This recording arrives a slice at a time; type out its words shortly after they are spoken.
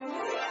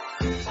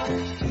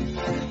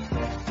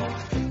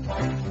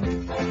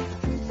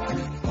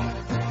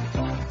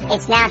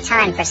It's now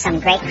time for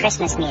some great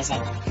Christmas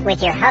music,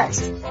 with your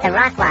host, the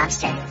Rock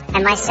Lobster,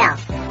 and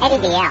myself,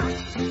 Eddie the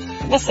Elf.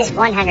 This is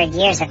 100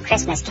 Years of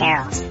Christmas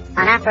Carols,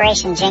 on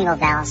Operation Jingle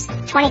Bells,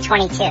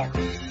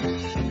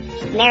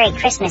 2022. Merry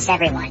Christmas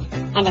everyone,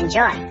 and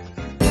enjoy.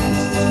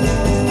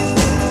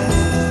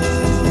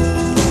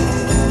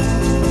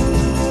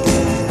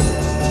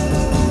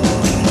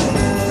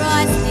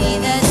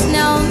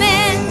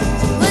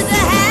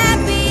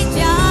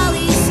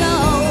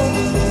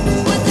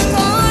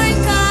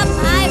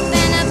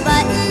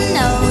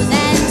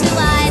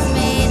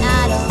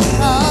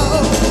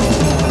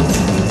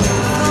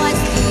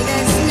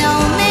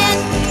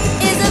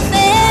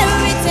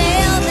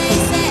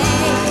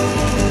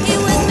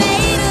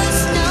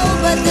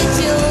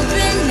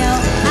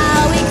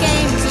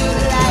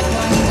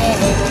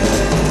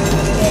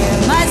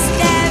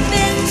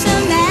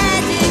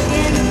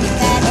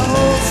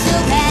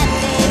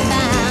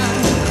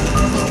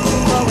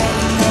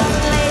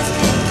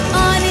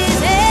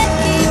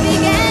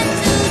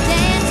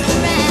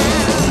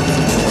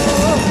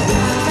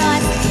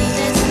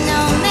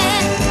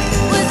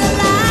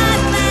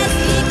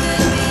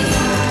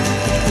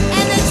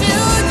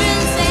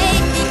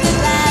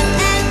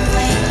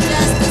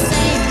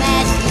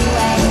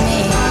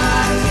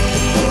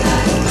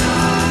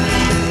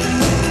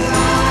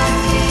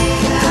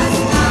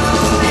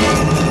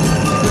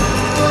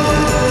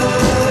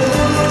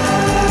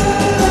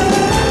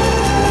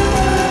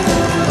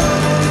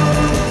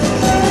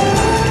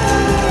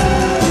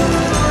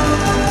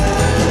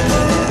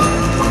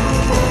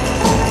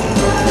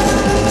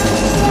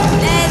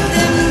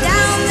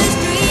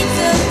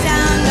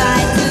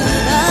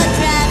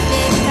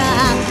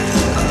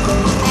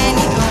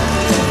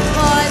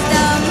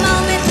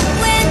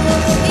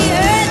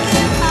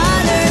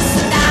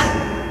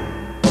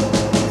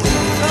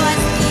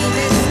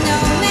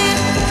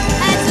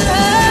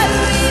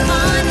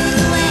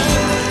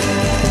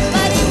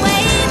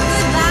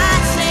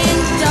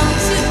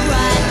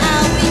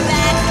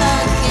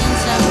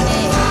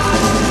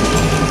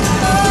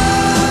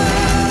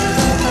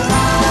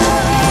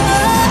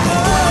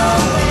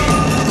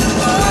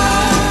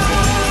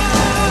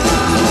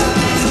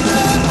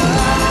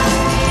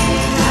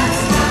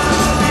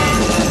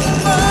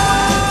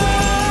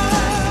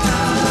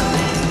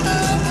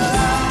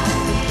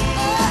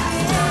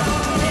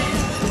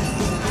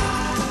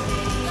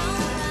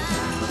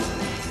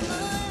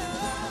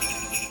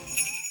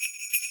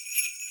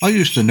 I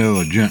used to know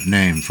a gent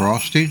named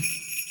Frosty.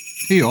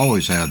 He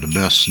always had the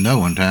best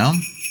snow in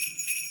town.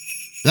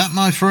 That,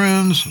 my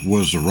friends,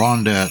 was the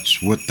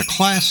Rondettes with the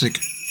classic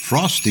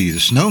Frosty the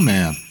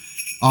Snowman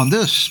on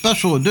this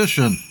special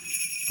edition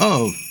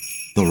of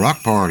The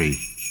Rock Party.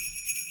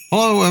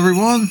 Hello,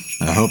 everyone.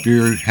 I hope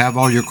you have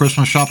all your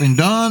Christmas shopping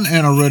done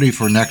and are ready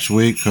for next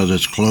week because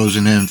it's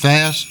closing in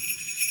fast.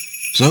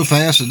 So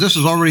fast that this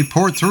is already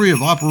part 3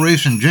 of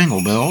Operation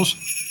Jingle Bells.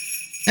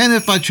 And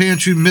if by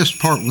chance you missed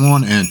part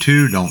 1 and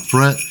 2, don't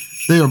fret.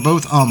 They are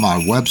both on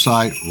my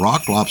website,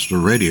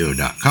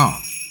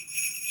 rocklobsterradio.com.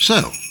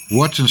 So,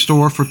 what's in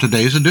store for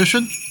today's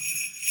edition?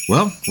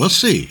 Well, let's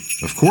see.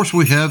 Of course,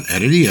 we have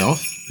Eddie the Elf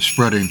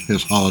spreading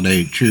his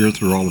holiday cheer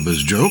through all of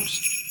his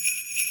jokes.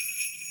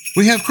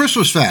 We have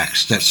Christmas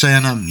facts that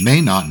Santa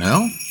may not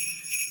know,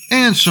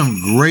 and some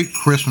great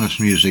Christmas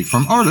music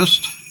from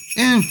artists,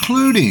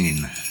 including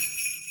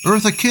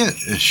Eartha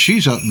Kitt, as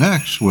she's up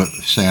next with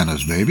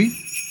Santa's Baby.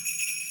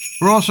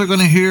 We're also going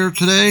to hear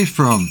today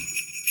from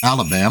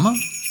Alabama,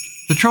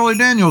 the Charlie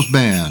Daniels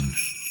Band,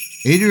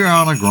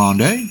 Adriana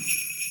Grande,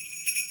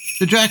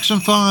 the Jackson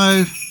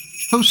 5,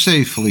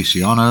 Jose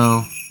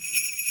Feliciano,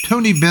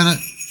 Tony Bennett,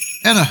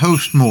 and a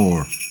host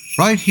more,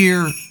 right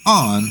here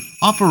on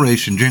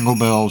Operation Jingle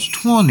Bells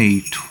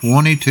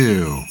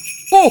 2022.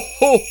 Ho,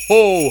 ho,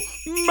 ho!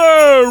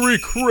 Merry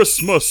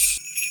Christmas!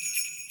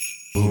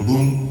 Boom,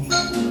 boom,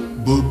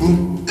 boom,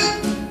 boom,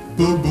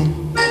 boom, boom.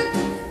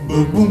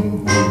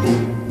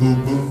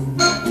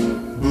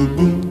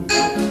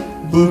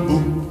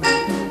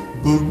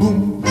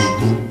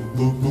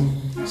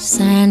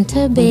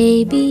 Santa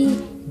baby,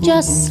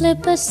 just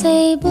slip a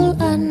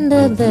sable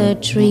under the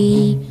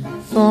tree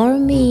for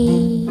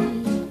me.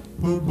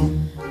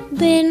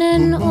 Been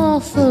an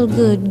awful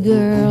good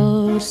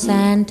girl,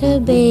 Santa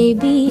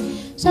baby,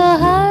 so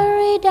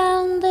hurry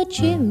down the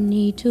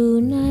chimney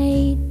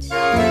tonight.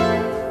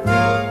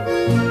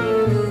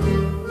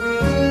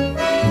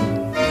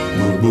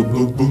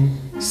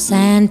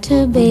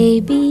 Santa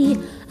baby,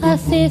 a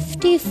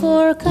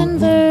 54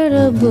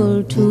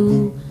 convertible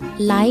to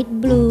light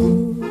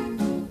blue.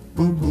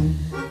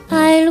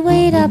 I'll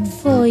wait up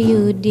for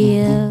you,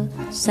 dear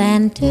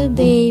Santa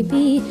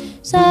baby,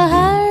 so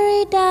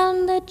hurry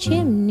down the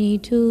chimney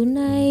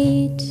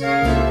tonight.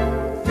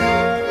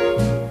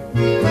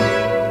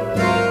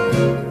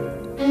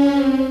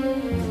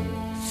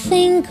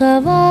 Think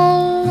of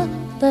all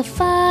the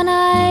fun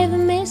I've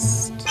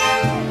missed.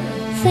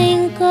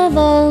 Think of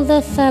all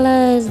the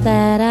fellas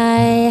that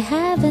I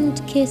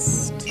haven't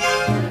kissed.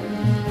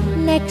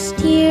 next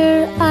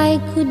year I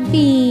could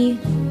be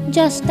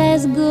just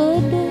as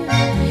good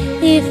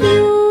if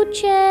you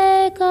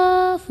check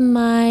off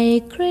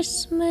my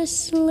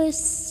Christmas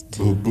list.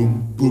 Boom,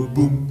 boom,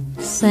 boom.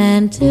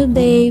 Santa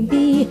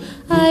baby,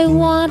 I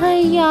want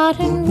a yacht,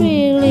 and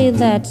really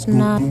that's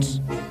not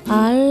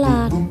a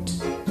lot.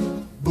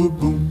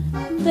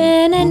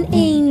 Been an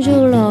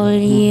angel all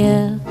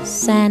year,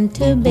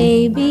 Santa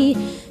baby,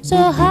 so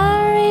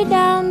hurry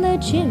down the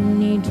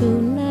chimney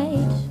tonight.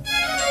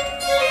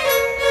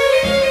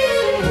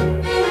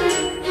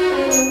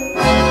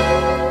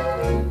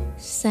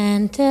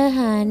 Santa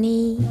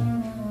honey,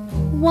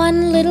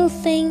 one little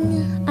thing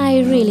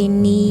I really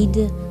need,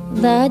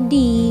 the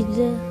deed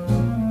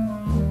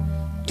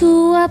to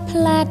a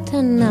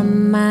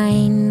platinum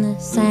mine,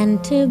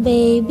 Santa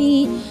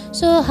baby,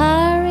 so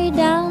hurry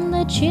down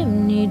the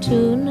chimney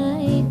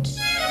tonight.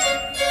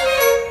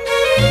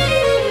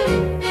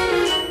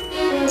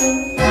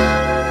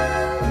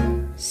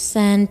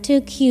 Santa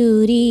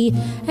cutie,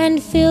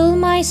 and fill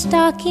my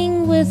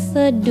stocking with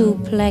a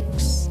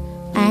duplex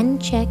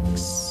and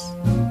checks.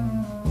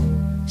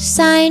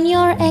 Sign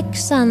your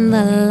X on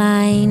the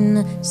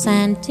line,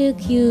 Santa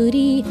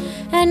cutie,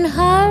 and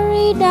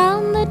hurry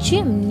down the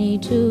chimney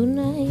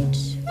tonight.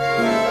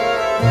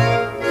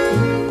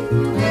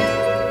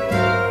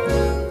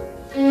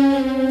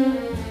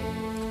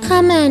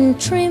 Come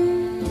and trim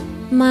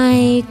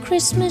my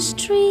Christmas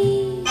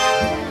tree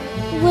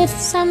with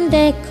some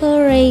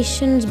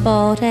decorations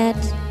bought at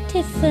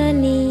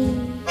Tiffany.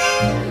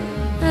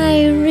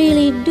 I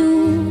really do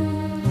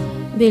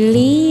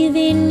believe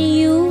in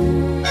you.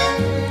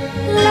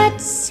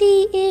 Let's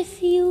see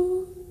if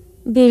you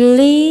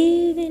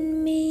believe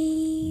in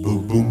me.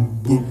 Boom, boom,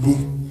 boom,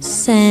 boom.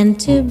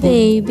 Santa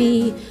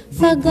baby,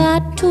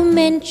 forgot to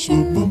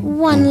mention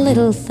one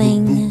little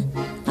thing,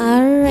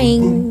 a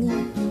ring.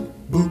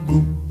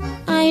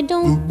 I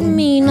don't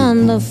mean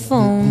on the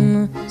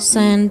phone,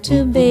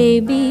 Santa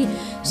baby,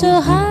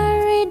 so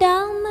hurry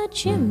down the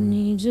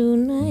chimney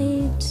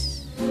tonight.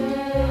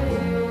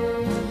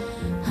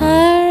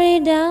 Hurry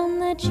down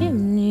the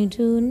chimney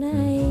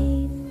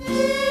tonight.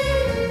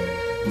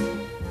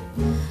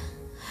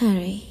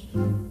 Hurry.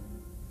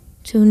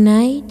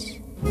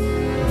 Tonight.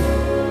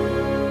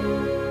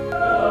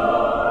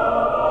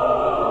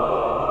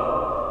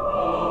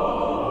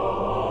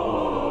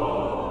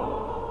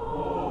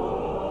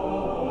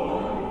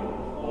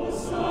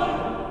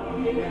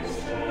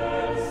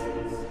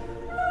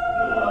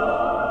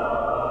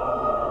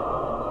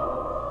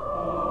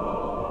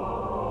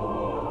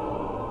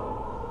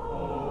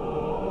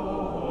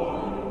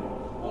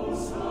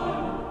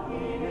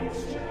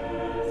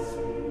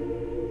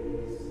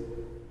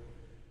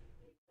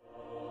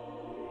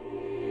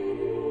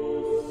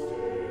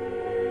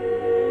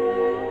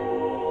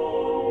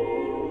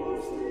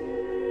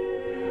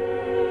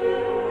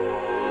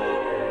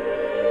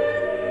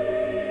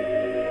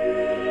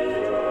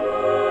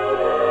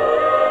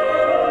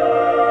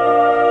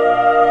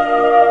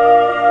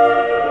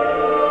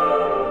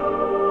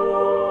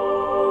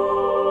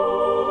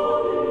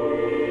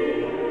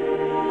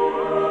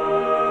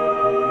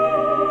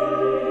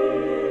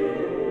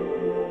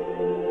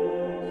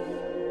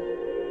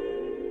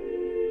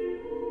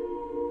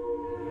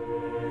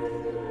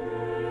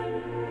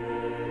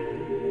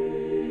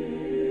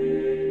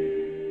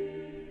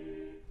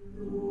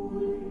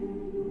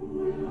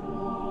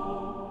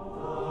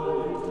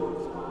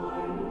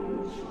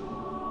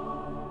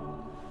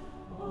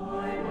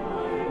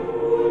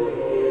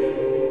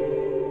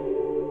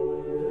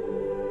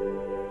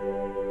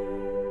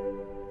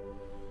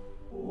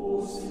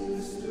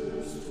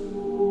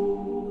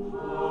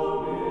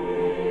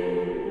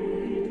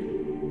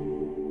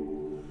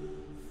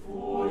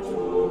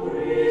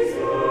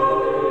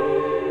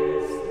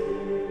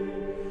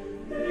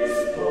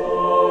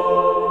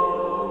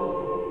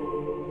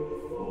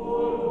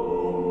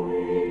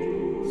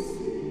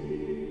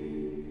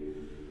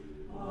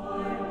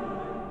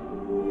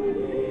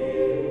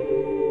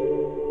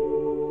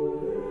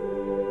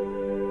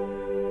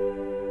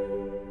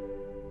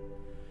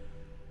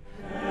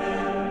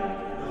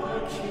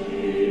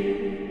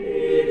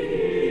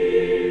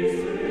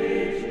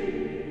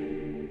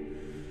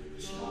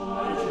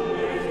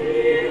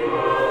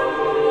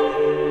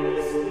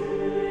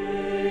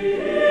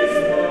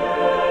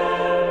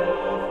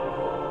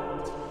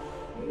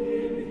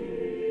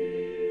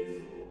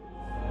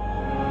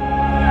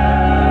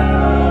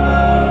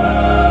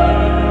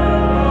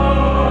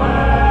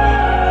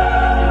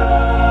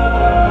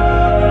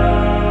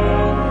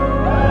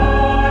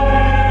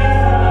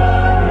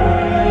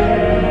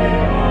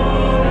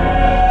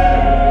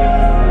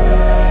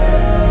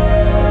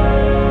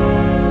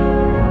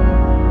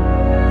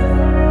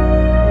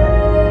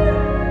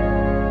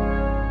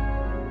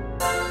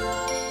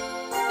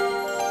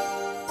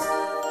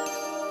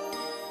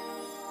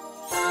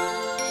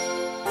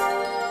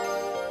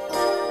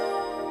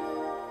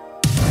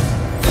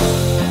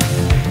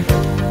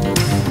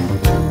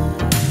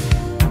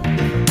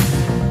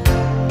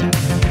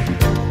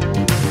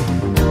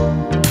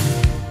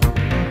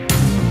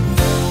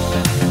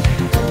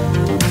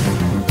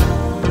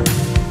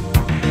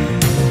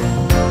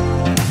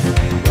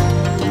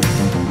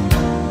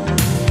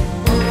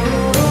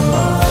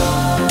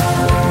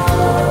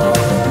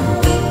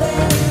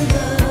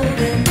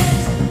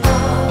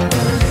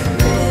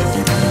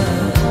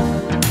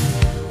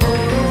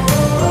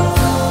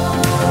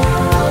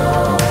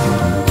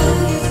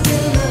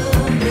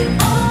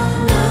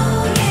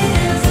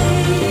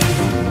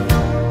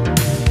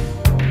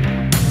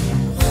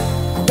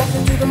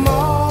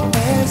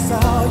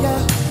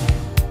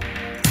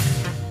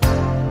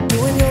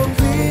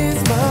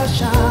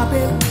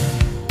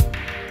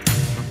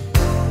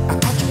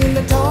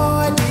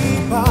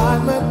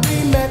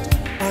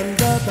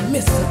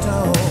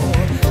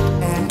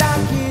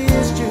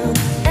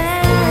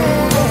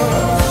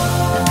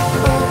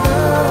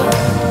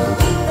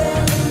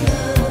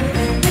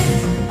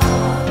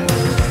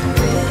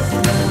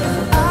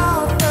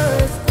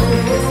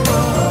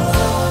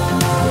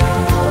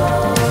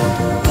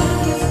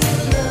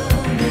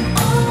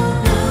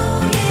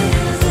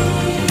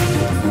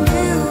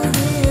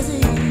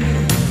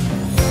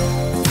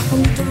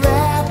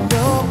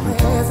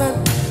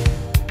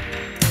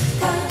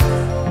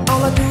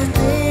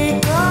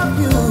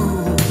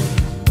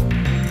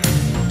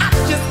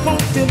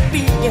 to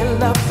be in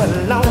love for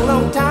a long,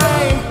 long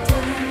time.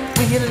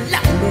 Will you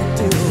love me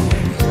too?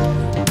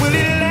 Will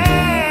it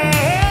last?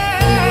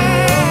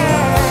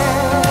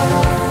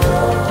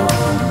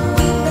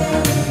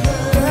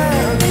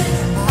 Girl, this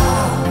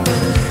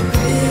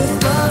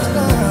much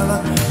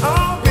love,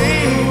 oh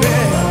baby,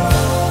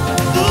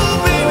 ooh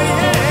baby,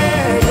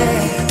 yeah,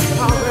 yeah,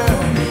 oh girl,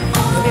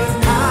 and it's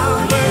our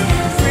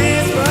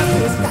Christmas,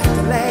 it's got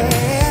to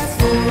last.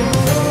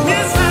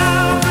 It's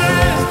our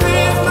first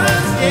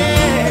Christmas,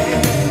 yeah,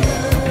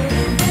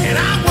 and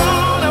I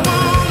wanna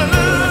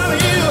love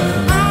you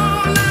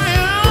all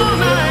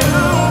night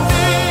long,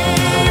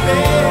 baby.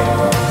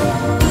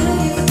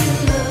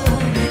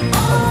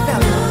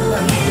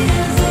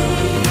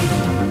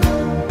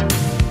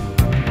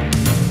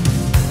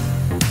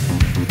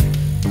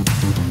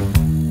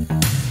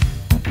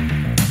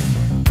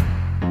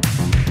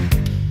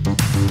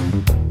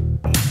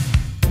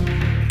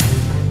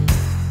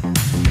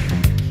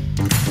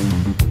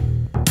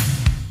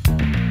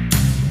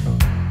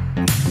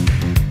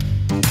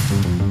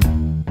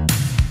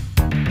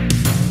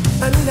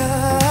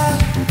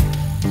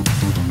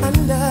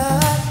 Under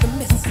the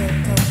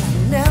mistletoe,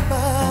 I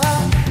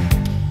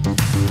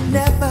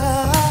never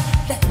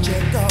let you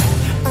go.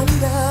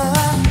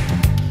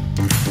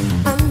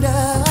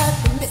 Under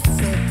the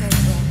mistletoe,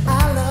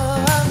 our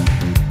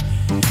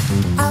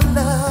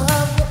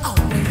love will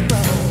always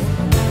grow.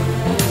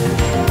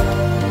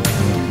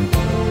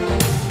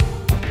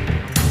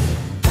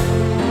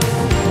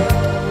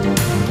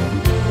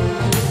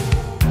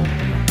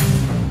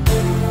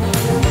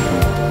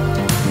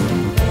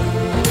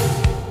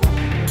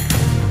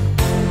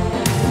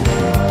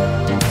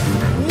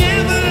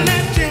 Never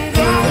let you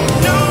go,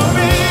 no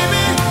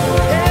baby,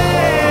 yeah.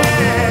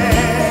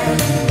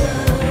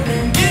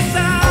 It's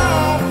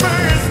our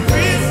first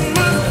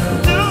Christmas,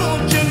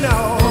 don't you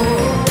know?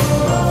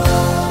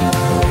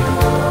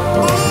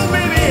 Oh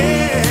baby,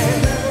 yeah.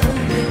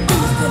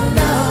 Who's the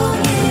love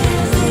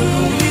is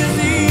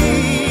easy?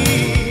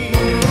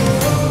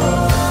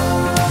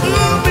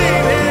 Oh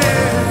baby,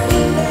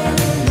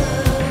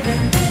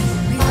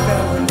 we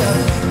fell in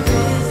love.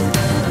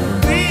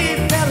 We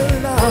fell in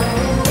love.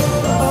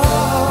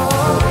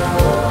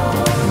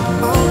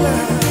 Oh,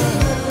 girl,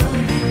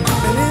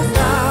 and it's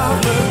our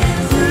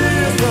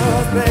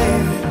Christmas,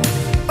 baby.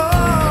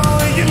 Oh,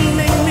 you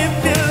make me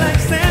feel like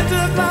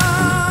Santa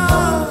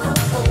Claus,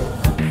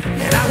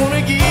 and I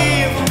wanna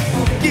give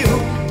you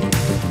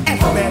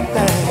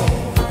everything.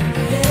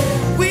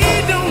 We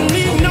don't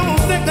need no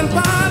second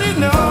party,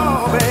 no,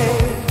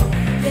 babe.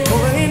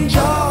 Gonna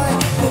enjoy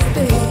this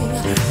thing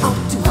all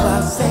to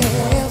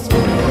ourselves.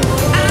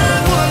 I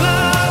wanna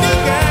love you,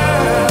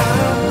 girl,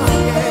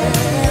 yeah.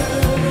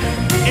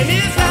 And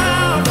it's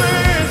our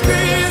first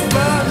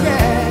Christmas,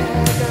 yeah,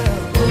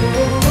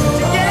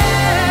 together.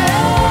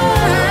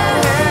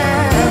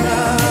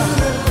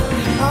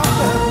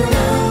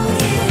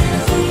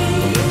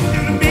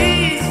 To be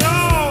so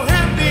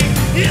happy,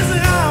 it's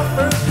our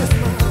first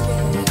Christmas,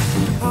 yeah.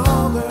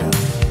 Oh, girl,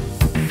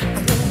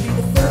 I'm gonna be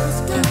the first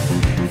time,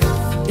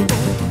 you're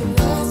gonna be the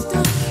last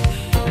time.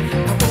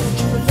 I want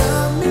you to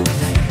love me,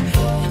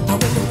 I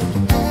want you to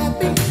be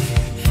happy,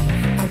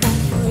 I want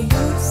for you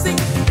to see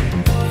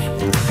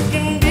I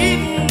can be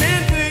the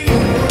man for you.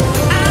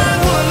 I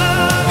wanna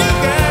love you,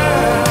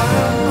 girl,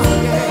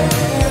 yeah.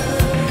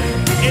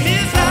 And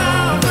it's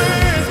our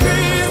first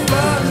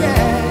Christmas,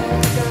 yeah,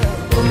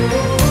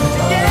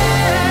 together.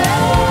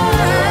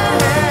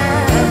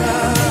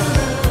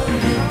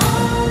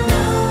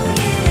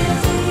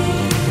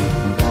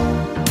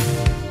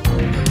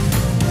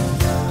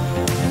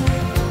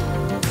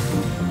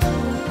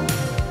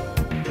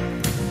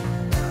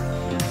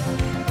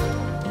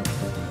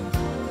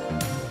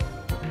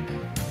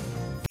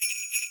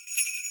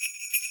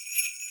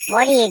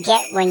 What do you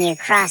get when you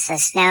cross a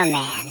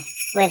snowman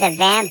with a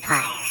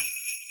vampire?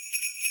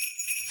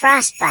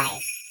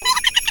 Frostbite.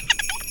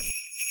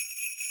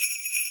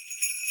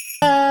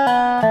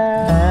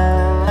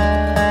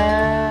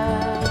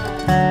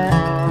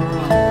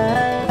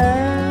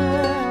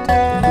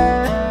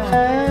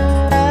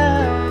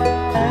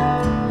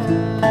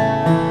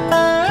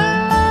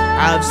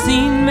 I've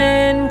seen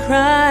men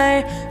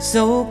cry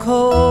so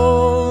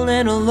cold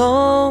and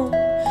alone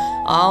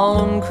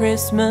on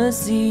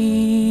Christmas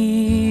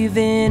Eve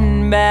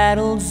in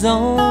battle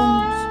zones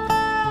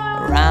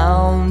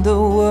around the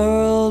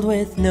world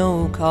with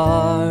no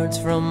cards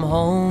from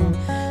home.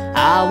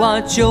 I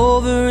watch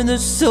over the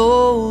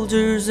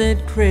soldiers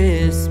at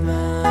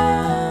Christmas.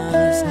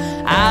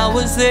 I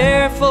was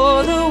there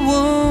for the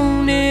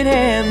wounded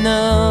and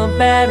the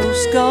battle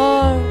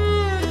scarred,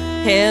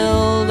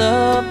 held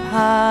up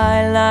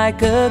high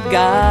like a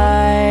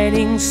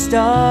guiding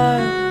star,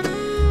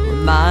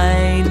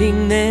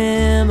 reminding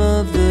them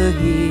of the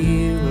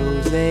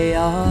heroes they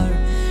are.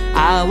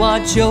 I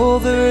watch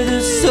over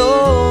the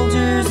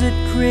soldiers at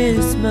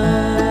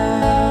Christmas.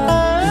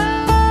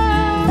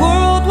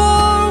 World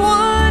War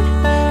I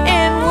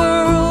and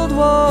World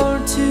War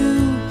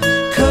II,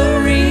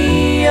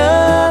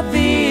 Korea,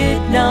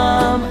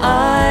 Vietnam,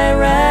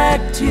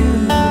 Iraq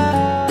too.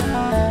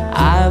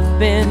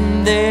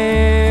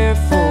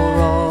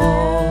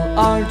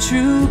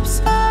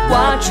 troops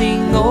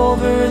watching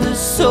over the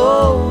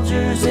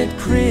soldiers at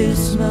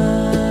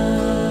Christmas.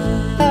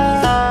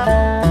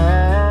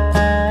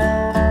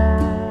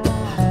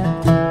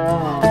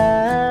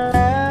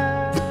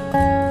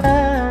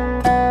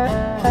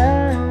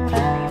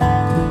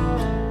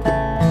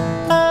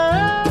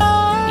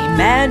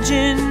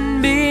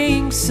 Imagine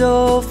being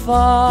so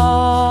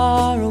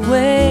far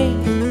away,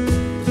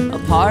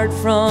 apart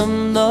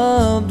from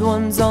loved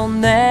ones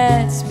on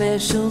that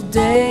special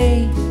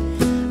day.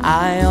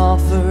 I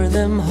offer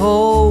them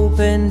hope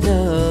and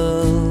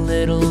a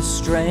little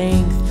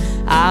strength.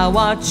 I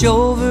watch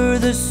over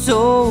the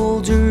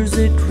soldiers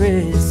at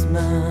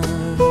Christmas.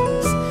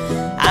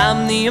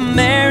 I'm the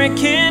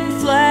American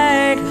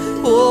flag,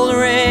 full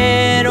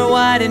red or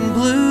white and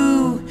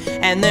blue,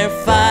 and their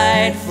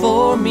fight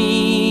for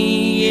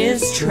me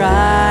is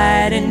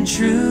tried and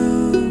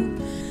true.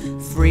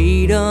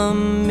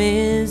 Freedom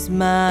is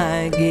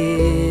my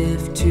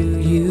gift to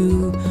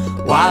you,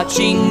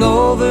 watching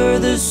over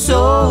the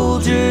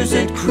soldiers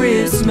at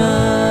Christmas.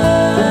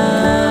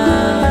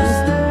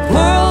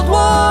 World War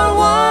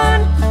I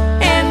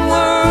and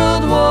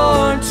World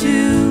War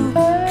II,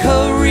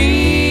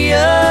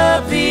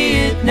 Korea,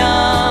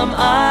 Vietnam,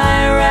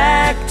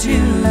 Iraq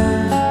too.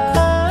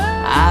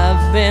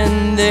 I've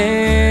been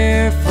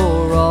there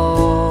for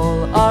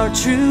all our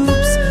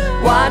troops,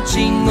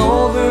 watching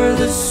over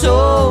the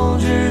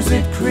soldiers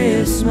at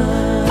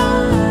Christmas.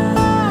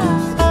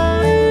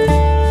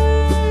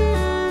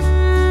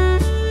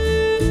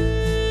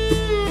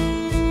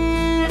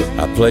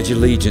 I pledge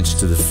allegiance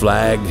to the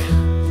flag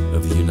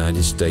of the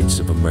United States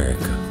of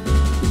America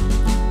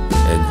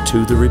and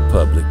to the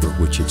republic for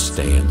which it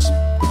stands,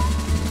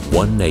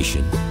 one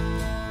nation,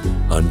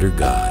 under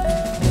God,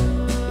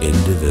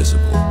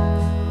 indivisible,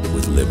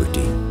 with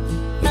liberty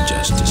and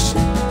justice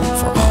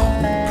for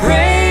all.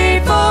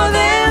 Pray for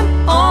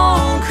them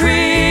on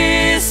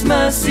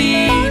Christmas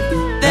Eve,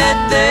 that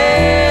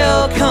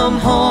they'll come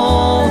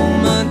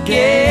home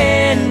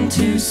again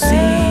to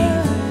see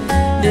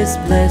this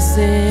blessed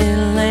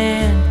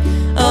land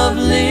of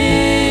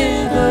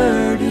liberty.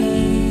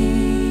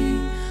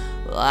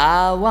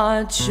 I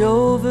watch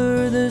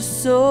over the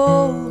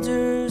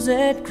soldiers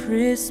at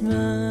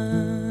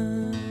Christmas.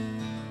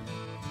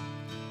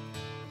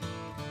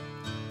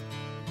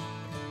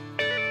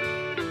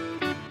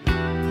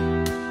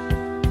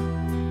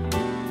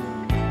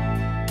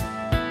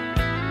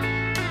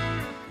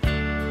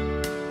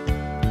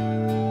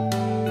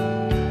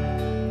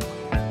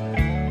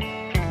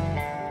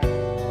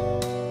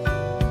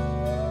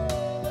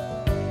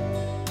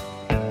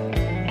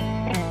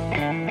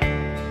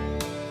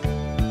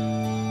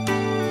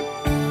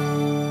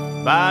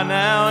 By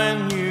now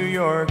in New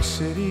York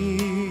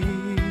City,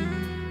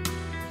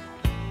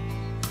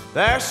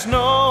 there's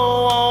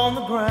snow on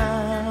the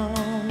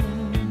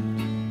ground,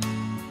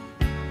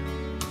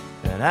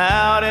 and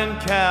out in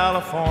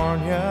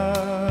California,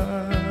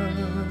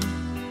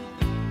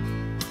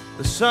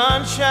 the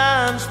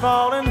sunshine's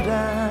falling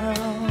down,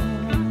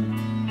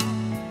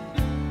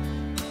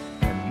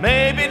 and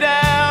maybe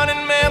down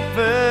in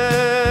Memphis,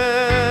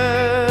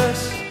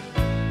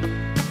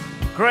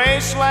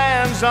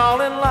 Graceland's all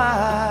in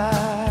lights.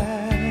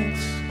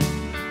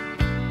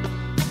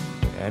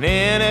 And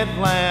in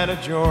Atlanta,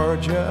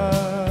 Georgia,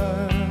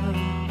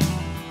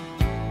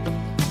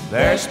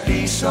 there's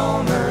peace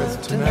on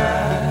earth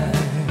tonight.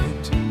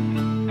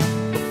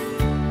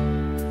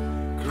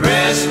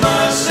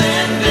 Christmas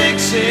in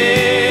Dixie,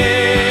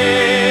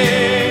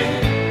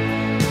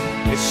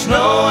 it's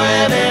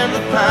snowing in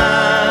the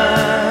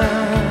pines.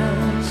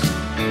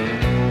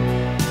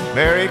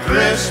 Merry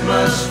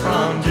Christmas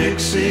from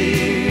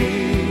Dixie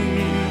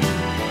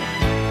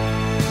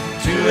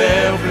to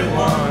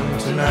everyone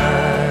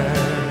tonight.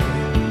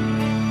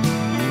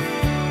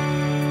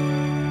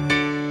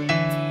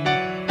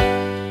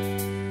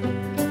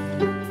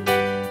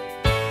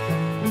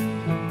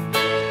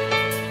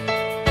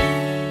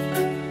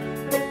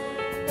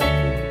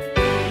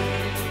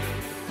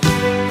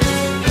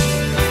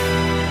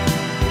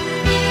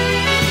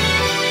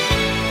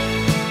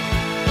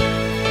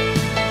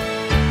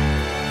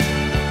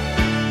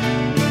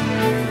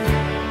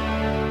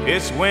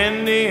 It's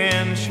windy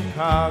in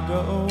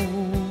Chicago.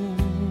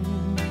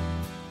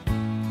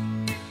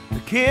 The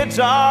kids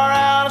are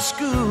out of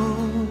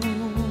school.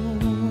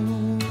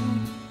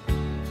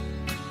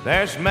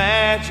 There's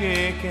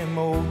magic in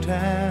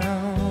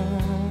Motown.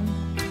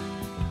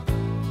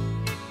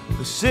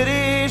 The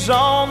city's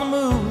on the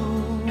move.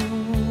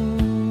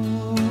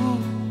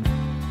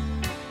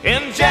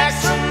 In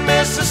Jackson,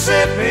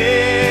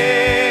 Mississippi,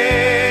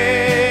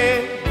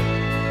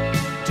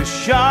 to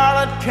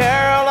Charlotte,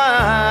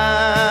 Carolina,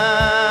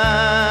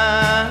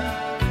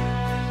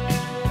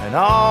 and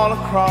all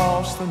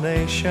across the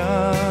nation,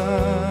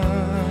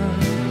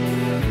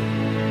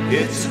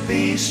 it's a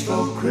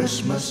peaceful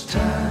Christmas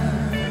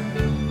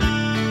time.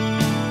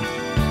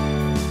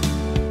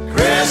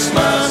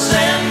 Christmas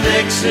in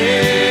Dixie,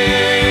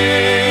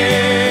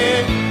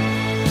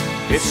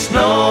 it's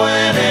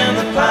snowing in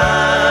the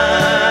pines.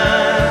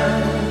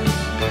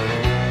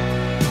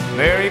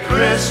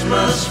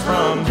 Christmas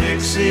from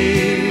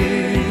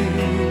Dixie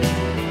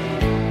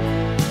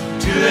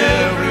to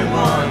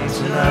everyone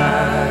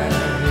tonight.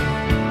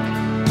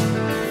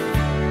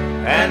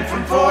 And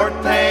from Fort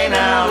Payne,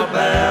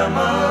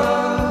 Alabama,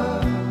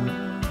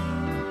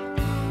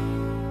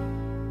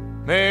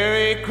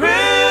 Merry Christmas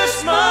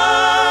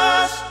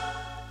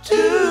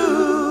tonight.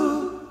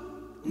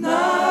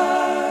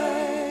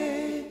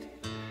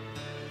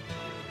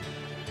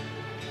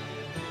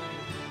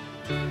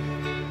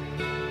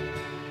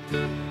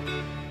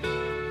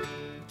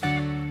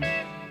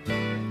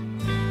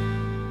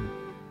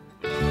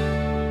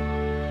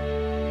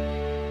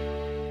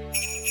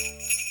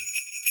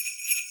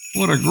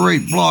 What a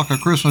great block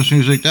of Christmas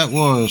music that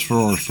was for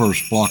our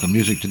first block of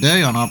music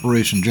today on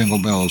Operation Jingle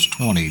Bells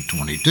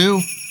 2022.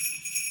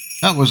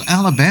 That was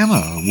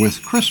Alabama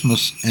with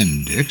Christmas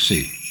in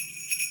Dixie.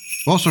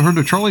 We also heard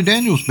the Charlie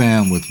Daniels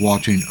Band with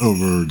Watching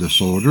Over the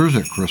Soldiers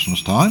at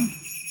Christmas time.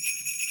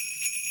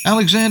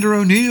 Alexander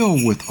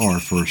O'Neill with Our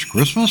First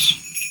Christmas.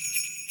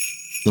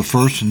 The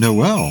First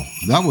Noel,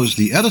 that was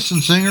the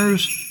Edison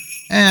Singers,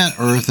 and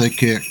Eartha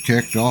Kitt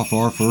kicked off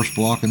our first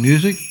block of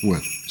music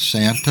with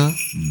Santa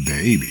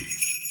Baby.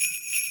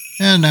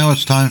 And now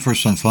it's time for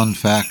some fun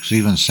facts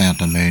even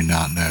Santa may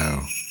not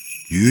know.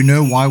 Do you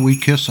know why we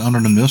kiss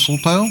under the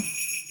mistletoe?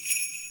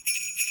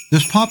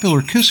 This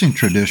popular kissing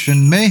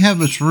tradition may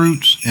have its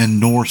roots in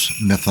Norse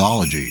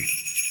mythology.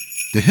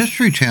 The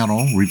History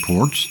Channel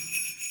reports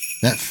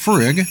that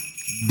Frigg,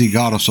 the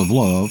goddess of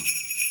love,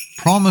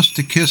 promised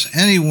to kiss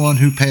anyone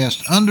who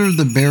passed under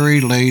the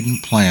berry-laden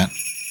plant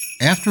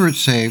after it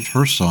saved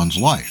her son's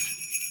life.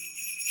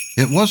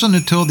 It wasn't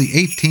until the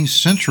 18th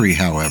century,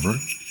 however,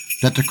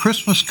 that the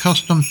Christmas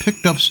custom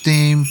picked up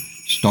steam,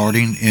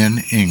 starting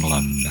in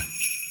England.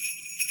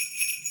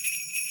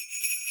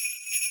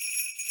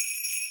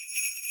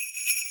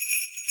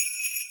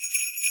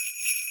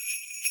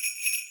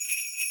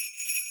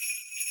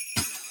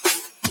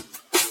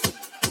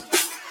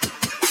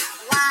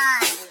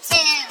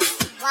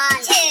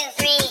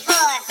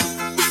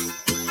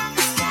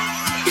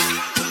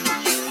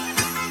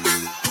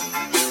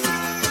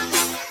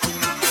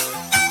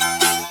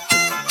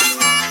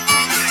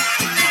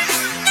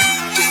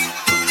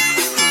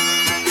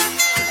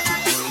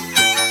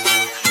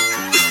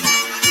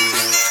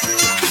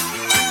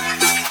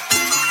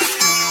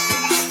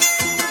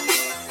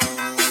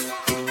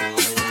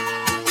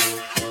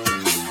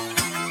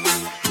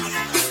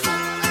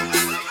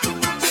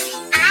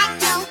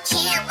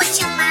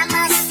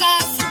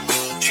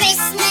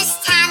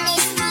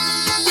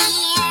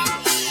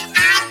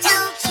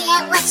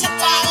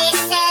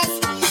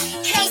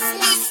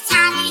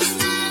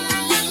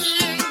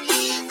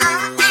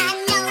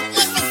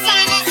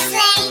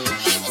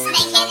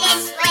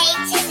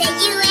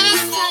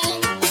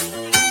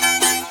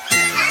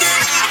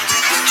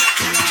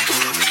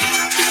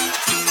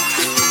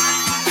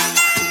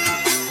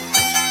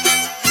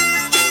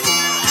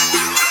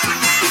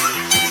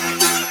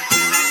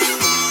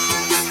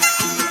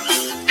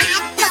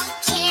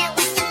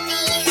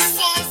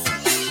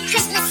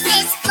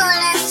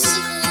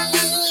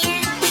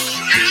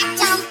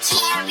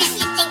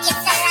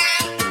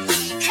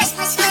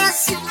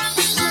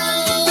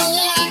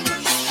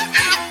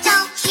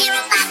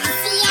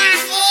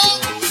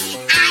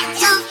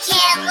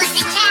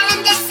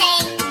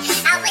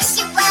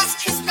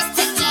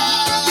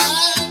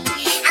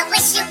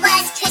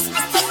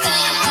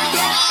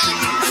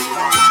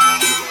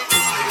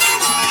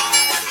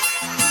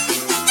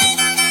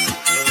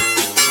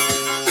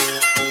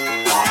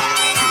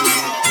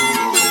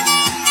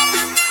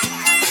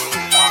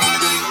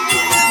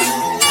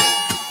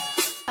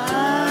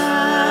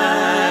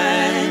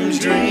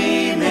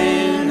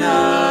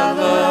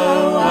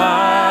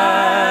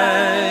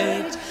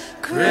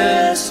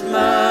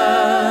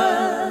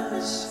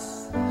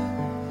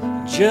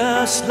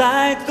 Just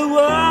like the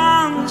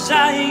ones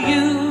I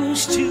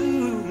used to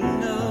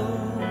know,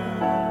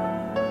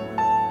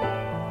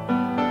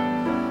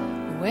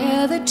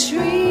 where the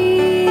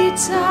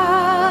treetops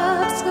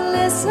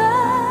glisten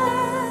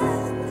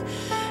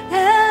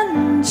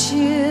and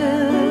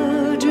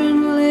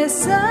children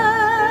listen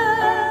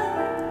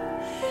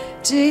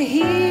to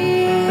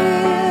hear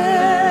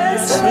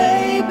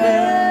sleigh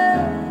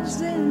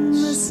bells in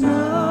the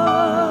snow.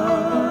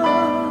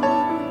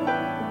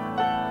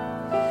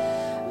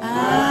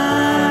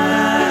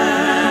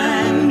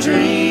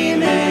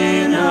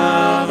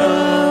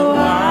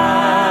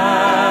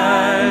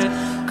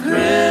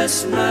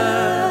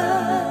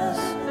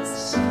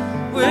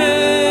 With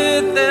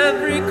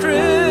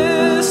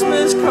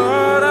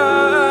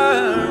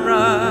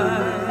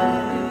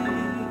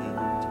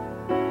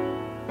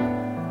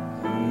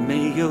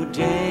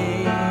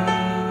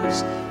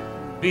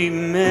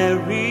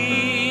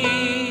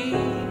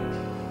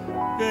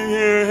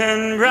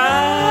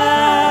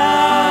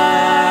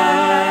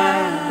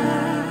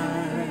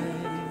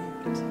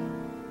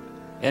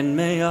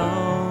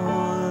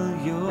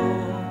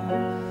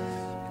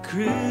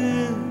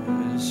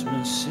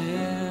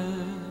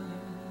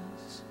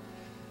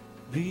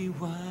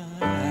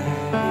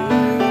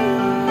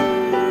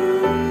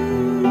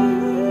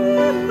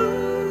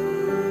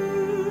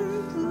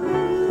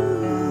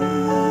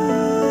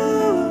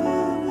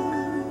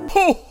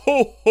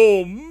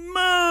ho!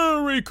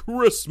 Merry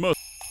Christmas!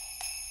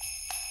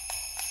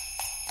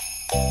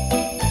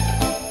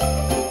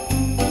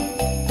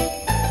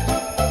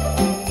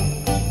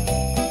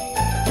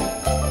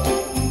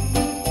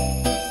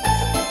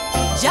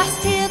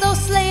 Just hear those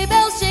sleigh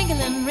bells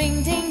jingling,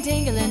 ring ting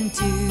tingling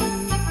too.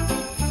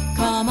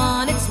 Come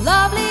on, it's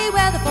lovely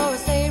weather for a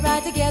sleigh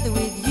ride together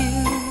with you.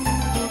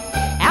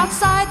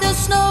 Outside the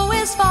snow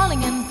is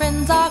falling and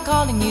friends are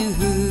calling you.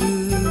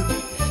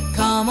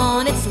 Come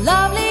on, it's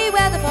lovely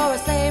weather for a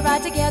sleigh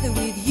ride together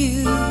with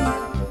you.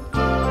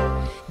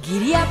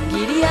 Giddy up,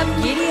 giddy up,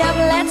 giddy up,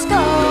 let's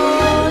go.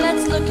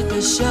 Let's look at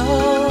the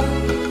show.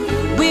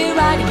 We're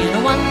riding in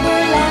a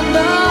wonderland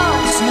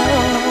of snow.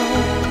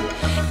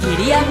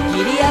 Giddy up,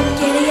 giddy up,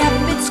 giddy up,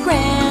 it's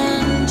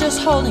grand,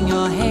 just holding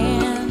your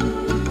hand.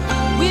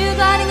 We're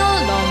gliding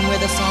along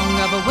with the song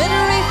of a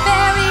wintry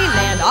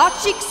fairyland. Our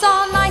cheeks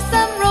are nice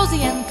and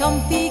rosy and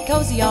comfy,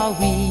 cozy are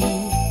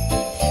we.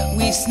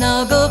 We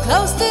snuggle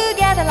close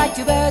together like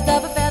two birds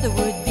of a feather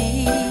would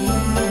be.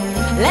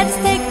 Let's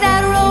take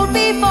that road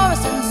before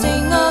us and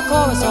sing a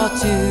chorus or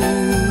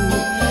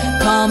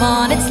two. Come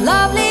on, it's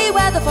lovely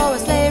weather for a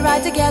sleigh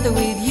ride together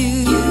with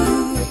you.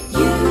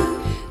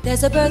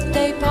 There's a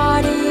birthday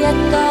party at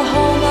the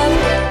home of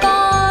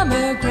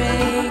Farmer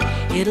Gray.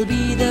 It'll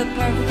be the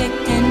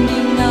perfect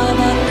ending of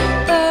a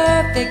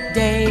perfect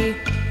day.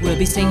 We'll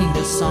be singing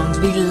the songs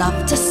we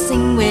love to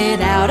sing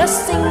without a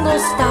single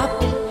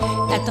stop.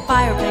 At the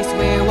fireplace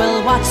where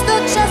we'll watch the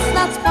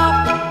chestnuts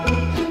pop.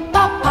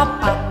 Pop,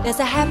 pop, pop. There's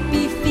a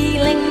happy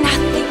feeling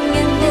nothing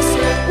in this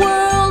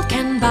world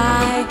can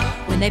buy.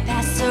 When they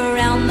pass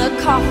around the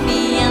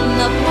coffee and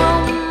the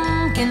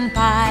pumpkin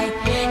pie,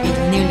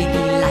 it'll nearly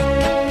be like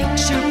a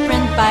picture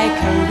print by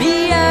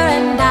Career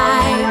and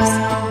Ives.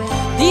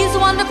 These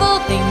wonderful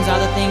things are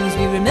the things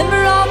we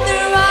remember all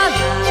through our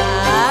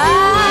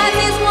lives.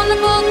 These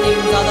wonderful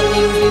things are the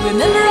things we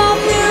remember all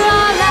through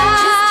our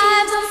lives. Just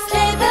hear those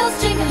sleigh bells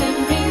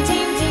jingling, ring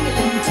ting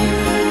tingling too.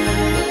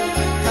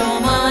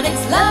 Come on,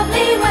 it's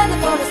lovely weather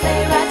for a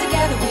sleigh ride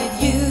together with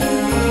you.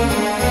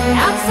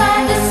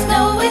 Outside the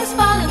snow is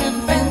falling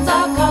and friends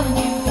are calling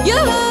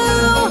you.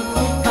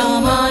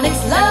 Come on,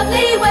 it's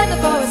lovely weather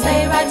for a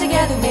sleigh ride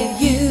together with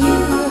you.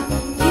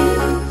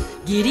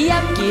 Giddy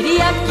up,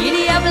 giddy up,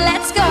 giddy up,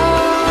 let's go.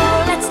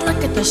 Let's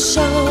look at the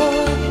show.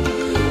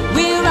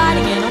 We're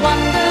riding in a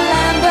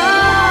wonderland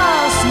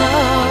of snow.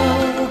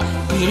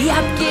 Giddy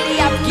up, giddy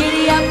up,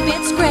 giddy up,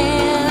 it's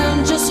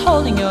grand, just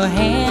holding your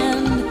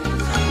hand.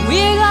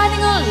 We're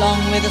gliding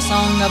along with the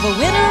song of a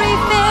wintry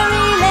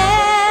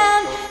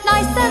fairyland.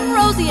 Nice and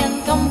rosy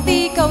and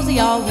comfy, cozy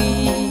are we.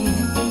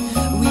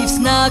 We've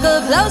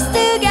snuggled close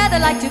together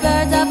like two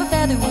birds of a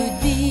feather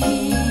would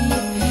be.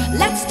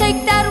 Let's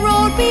take that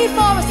road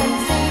before us and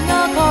sing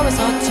a chorus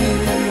or two.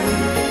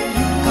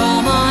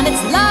 Come on,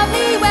 it's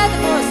lovely weather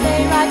for a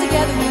sleigh ride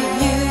together with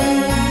you.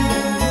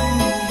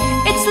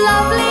 It's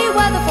lovely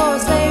weather for a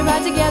sleigh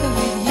ride together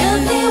with you.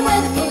 Lovely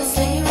weather for a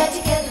sleigh ride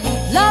together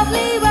with you.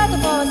 Lovely weather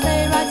for a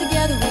sleigh ride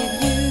together with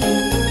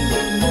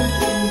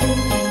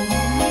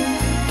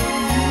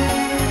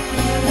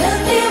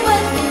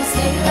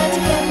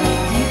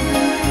you.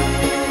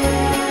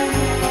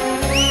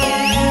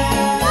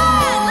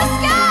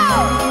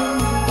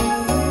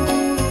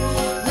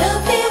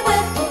 Lovely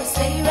weather for a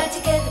sleigh ride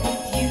together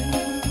with you.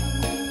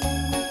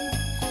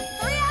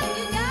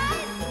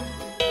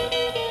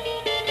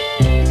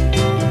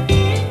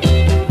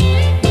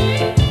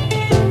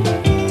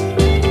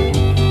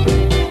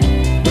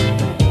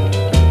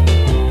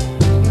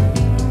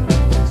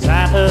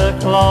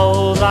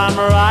 Claus, I'm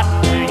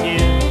writing to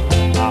you.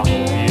 I hope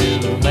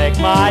you make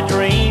my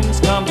dreams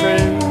come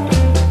true.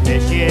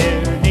 This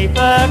year, neath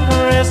the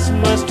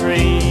Christmas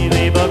tree,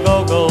 leave a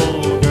go-go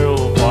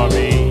girl for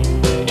me.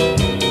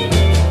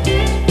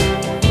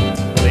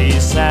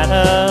 Please,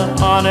 Santa,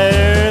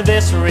 honor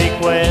this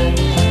request.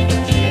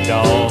 She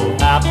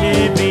don't have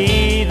to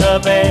be the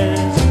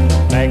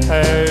best. Make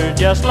her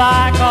just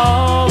like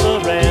all the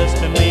rest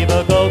and leave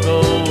a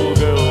go-go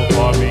girl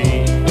for me.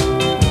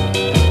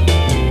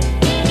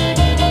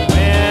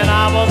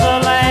 I was a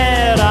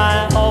lad,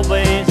 I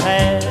always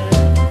had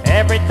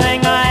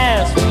everything I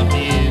asked from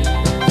you.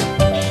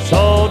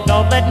 So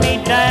don't let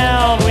me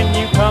down when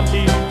you come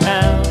to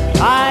town.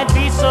 I'd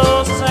be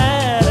so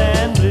sad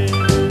and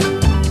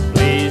blue.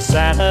 Please,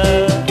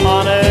 Santa,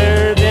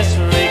 honor this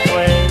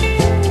request.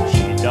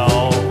 She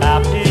don't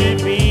have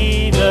to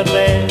be the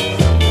best.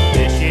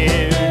 This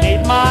year,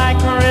 need my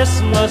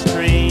Christmas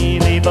tree.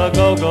 Leave a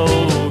go-go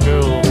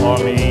girl for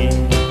me.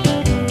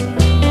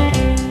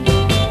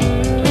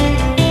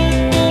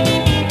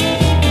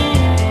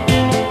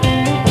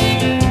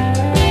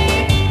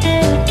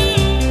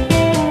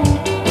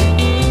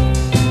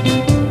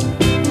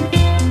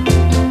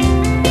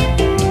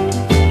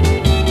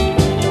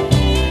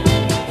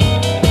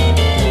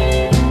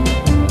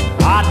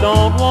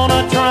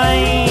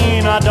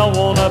 I don't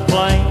want a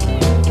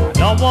plane,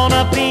 don't want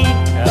a pink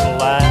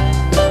Cadillac.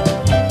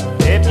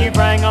 If you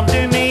bring them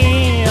to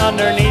me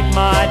underneath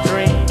my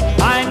tree,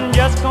 I'm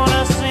just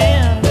gonna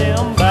send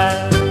them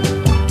back.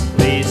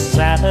 Please,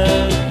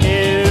 just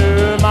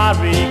hear my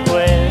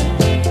request.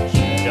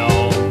 You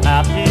don't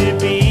have to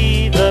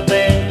be the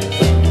best.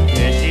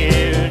 If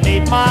you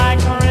need my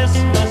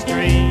Christmas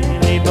tree,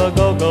 leave a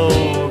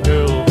go-go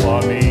girl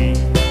for me.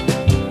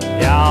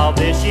 Yeah,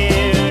 this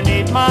you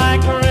need my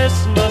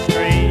Christmas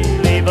tree,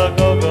 leave a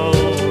go-go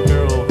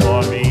girl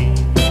for me.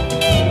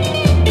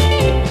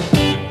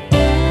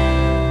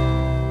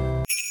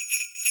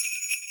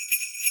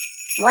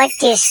 What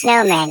do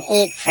snowmen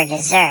eat for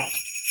dessert?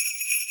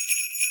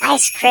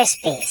 Ice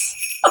Krispies.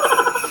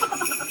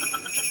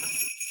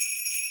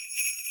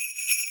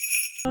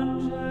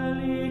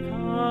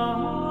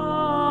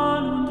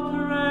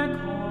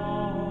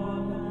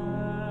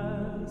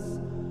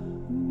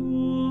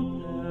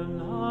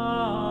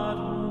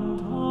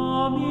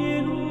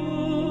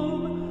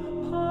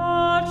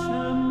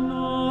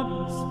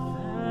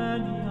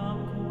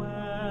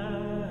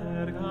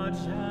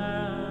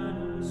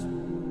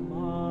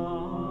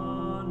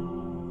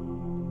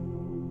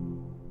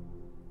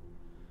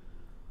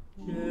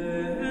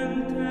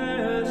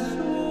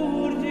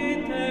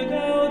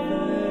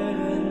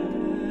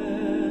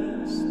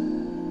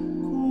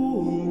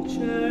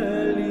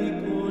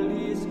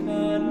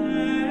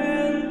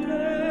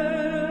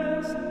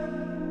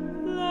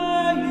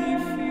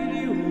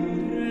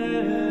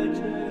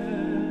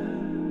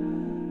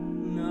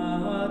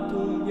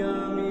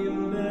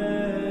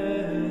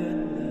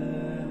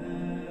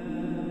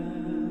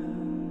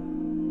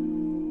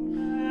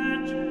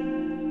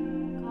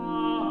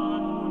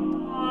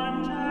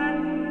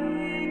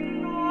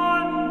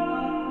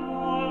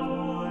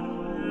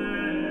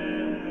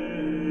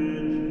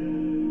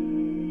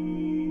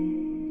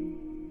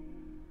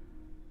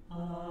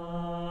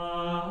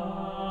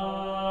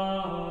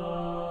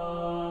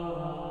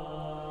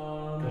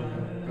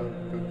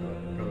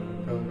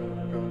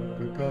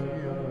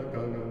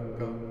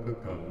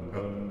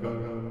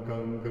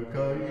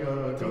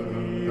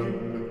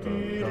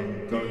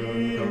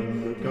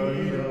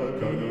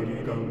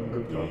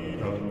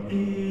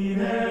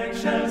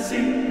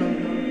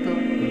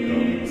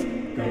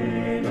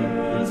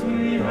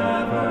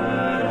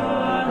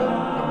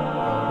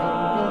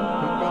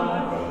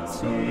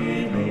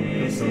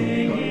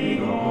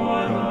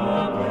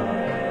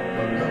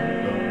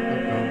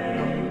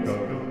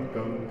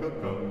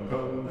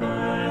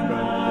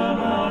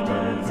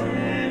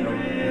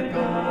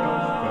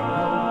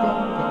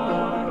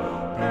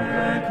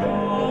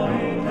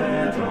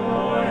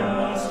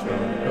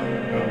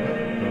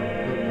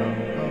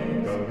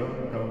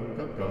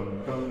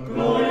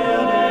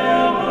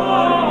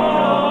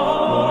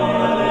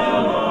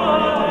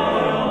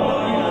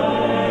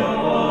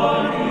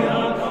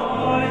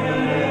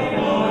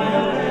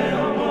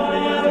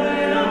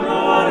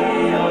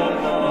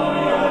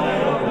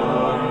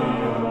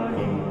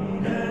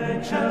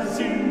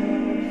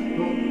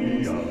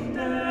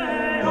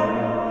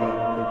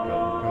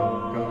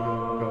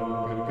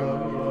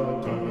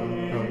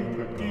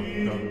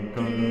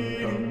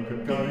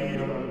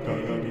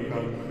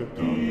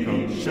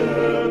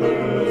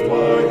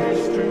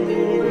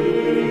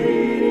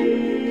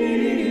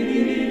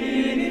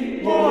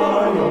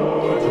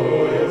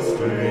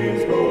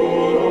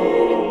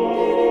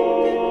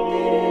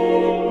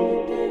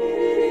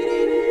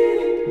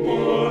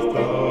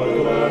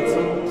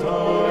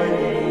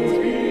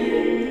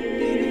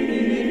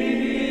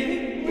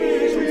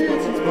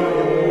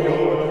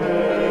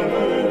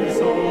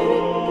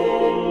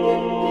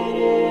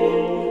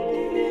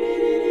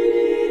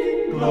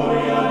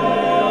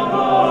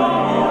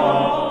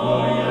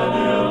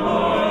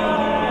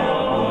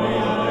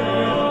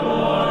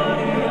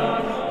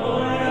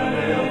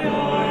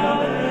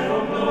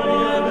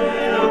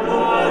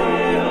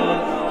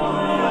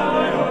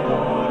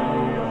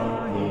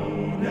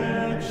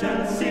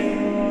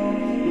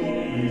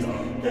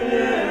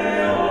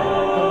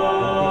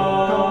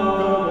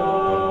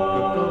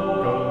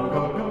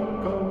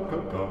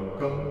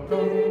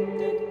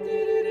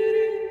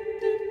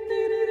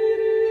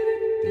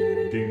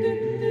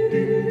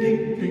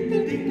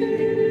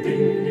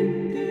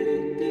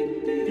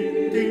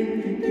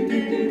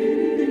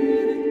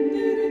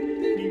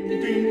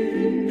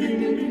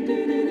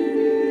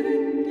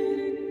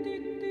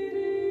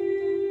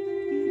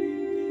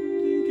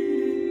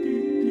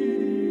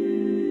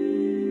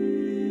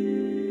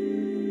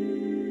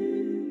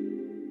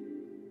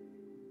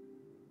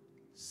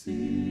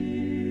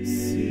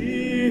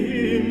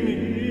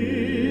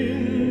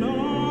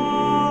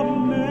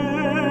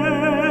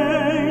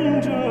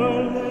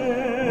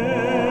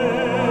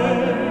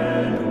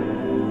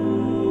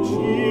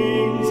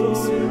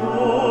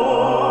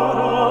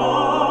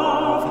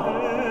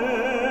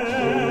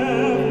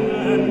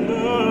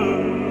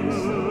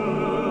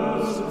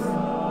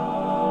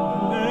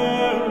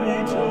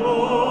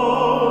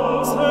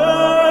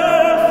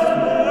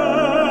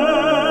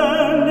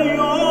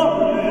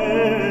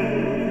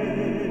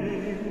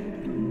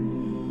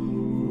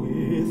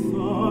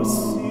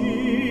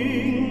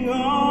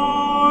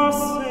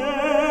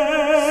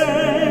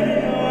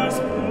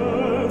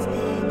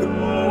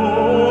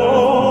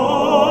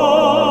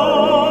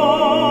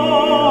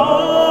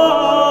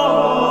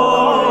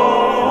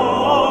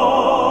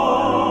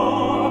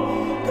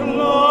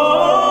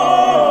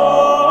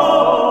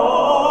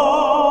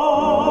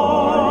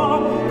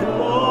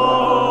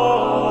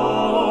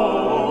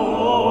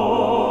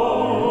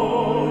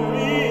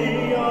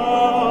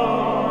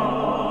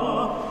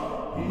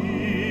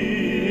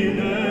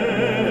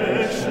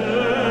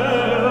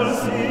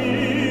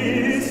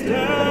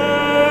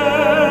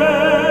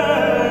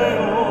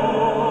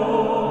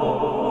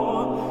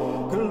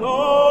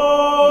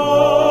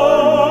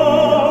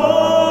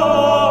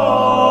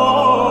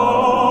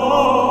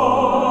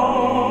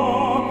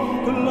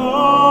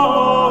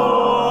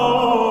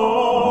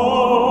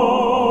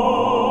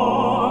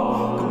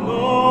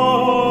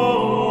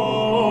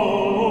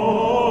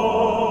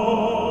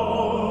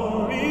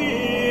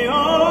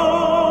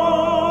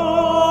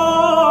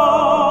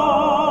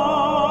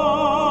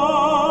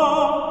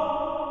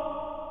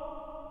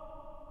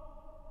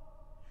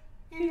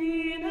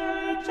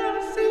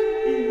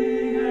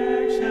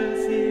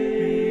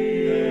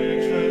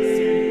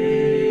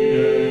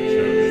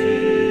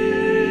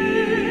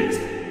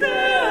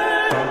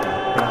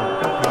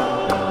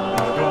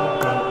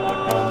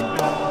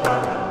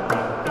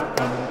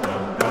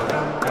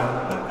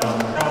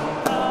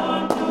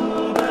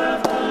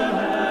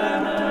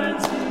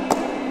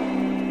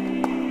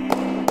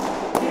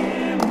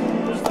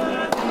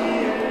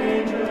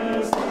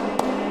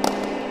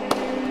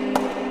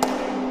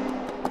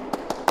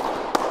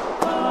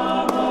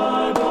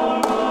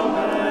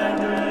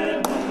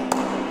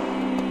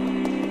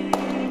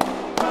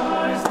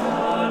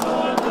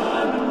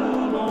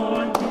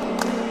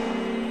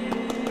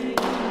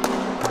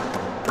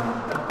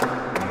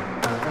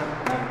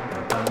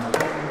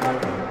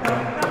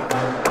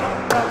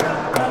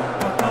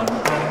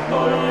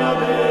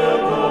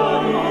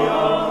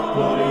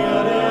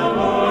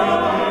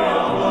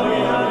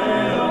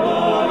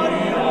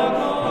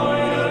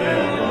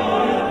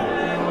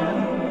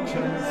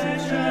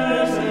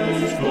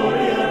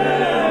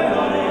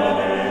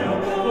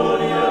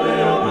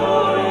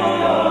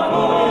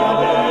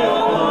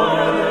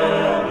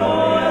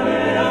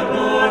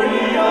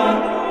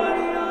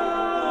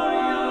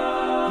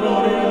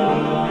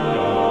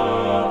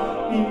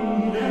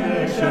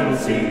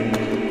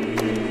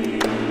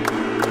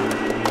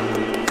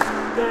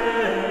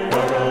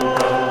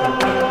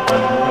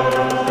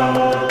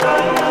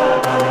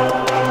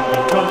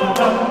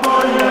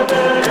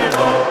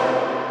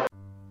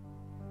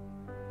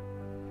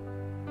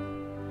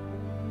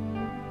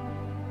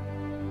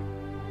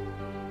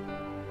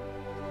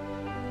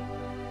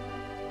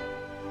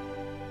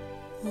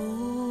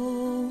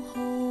 Oh,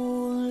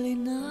 holy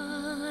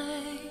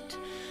night,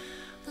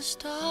 the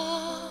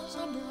stars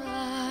are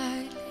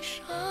brightly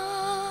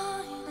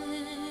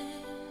shining.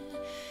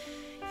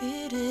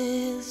 It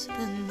is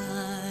the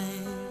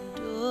night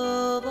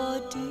of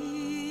our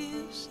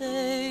dear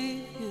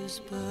Savior's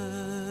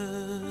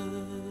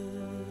birth.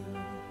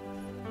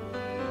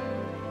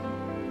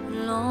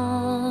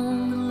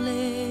 Long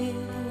lay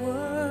the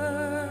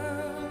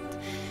world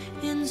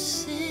in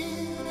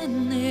sin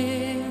and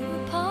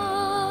error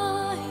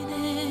pining,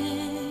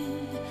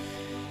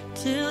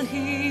 till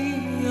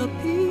He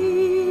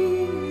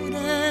appeared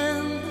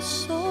and the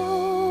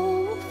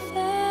soul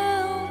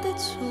felt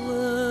its worth.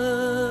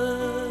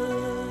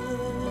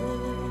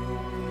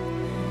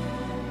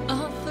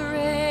 A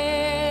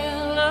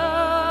thrill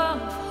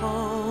of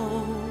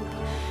hope,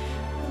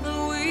 the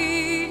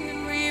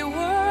weary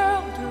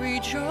world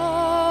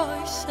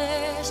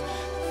rejoices,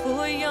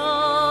 for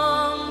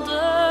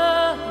yonder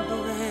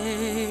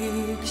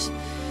breaks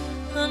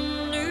a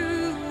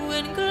new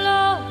and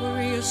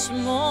glorious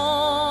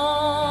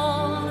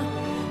morn.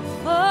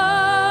 Fall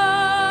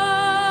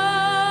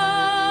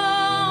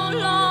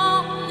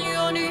on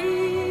your knees,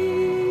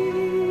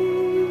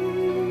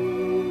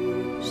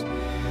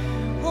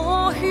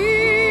 oh, hear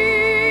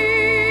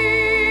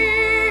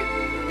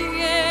the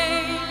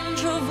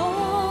angel voices.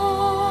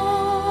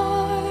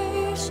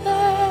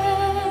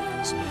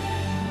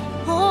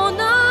 Oh,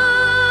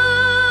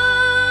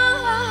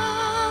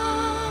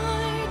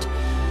 night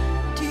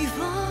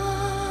divine,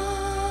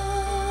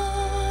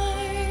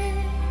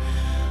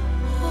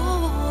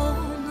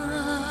 oh,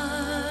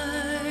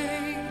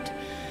 night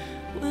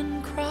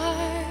when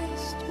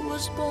Christ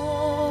was born.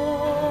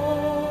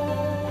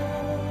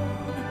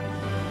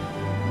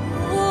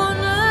 Oh,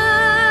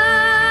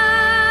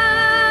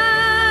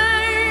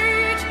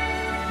 night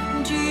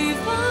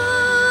divine,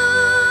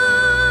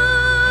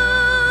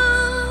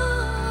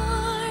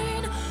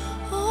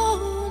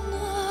 oh,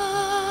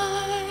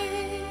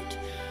 night,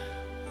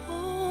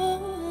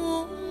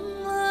 oh,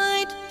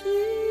 night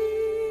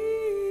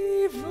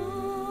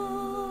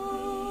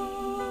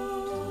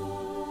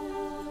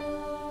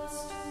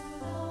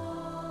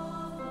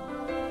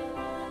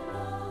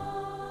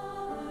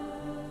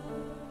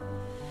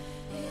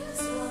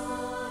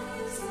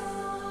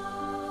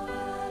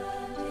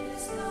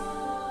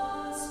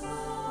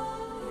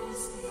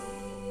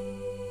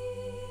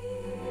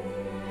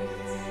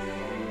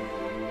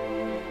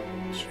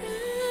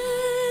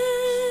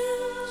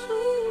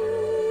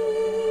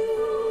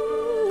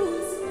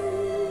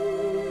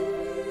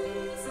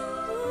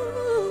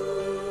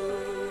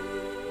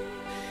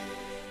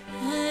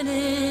and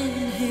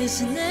in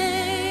His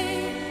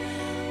name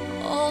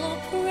all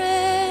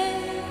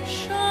oppression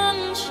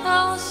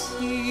shall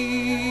cease.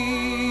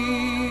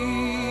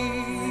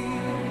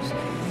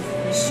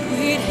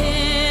 Sweet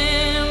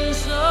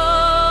hymns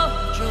of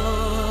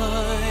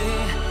joy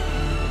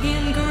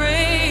in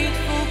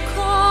grateful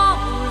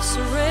chorus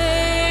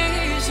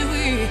raise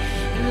we,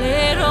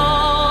 let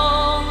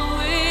all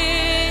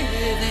within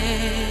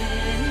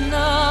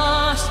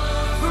us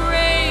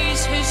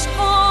praise His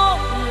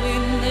holy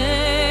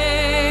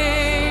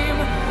name.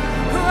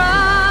 Christ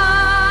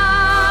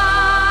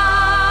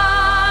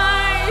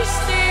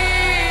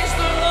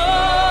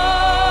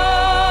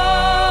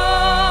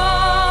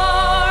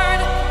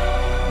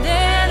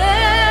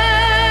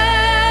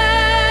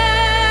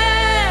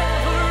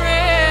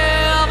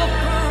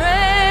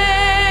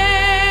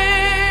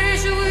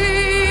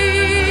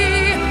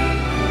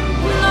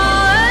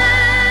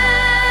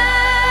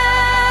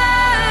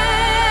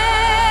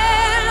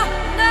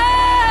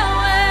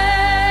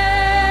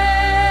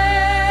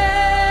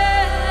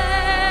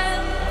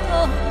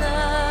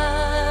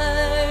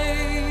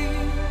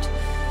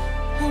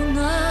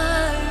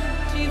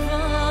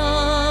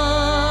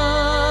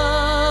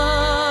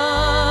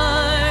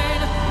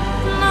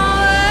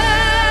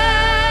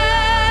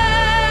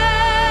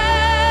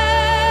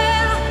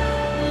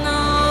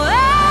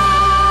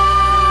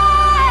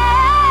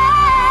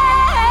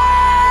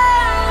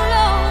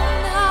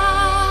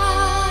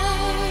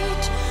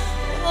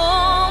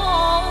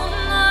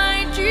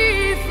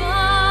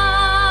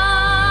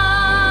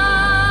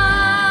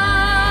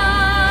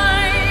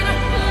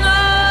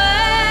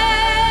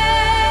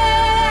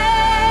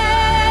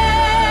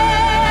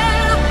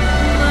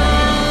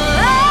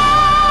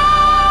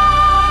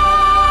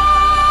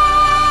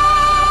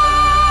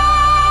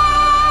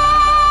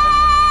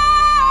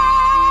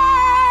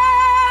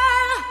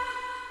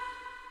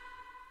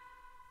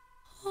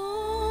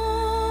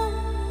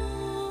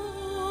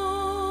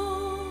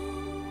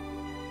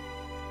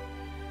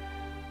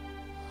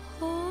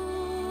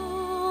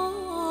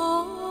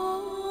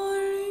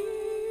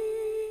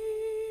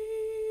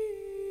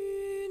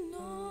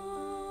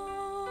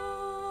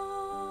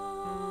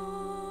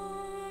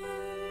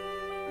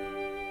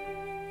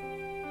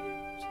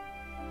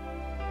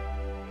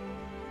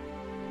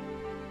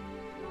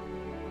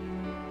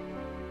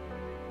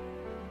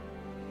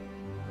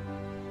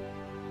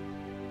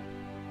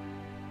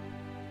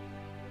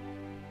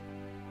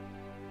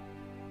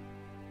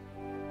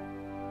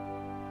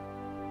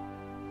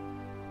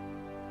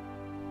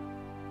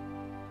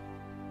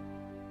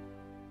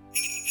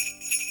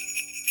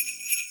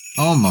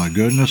Oh my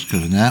goodness,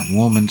 can that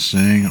woman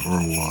sing or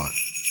what?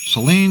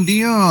 Celine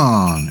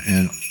Dion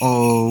and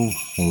Oh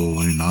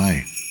Holy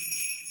Night.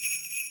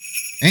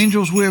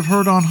 Angels We Have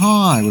Heard on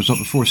High was up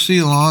before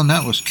Ceylon.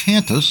 That was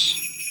Cantus.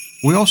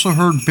 We also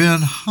heard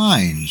Ben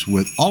Hines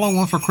with All I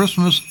Want for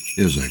Christmas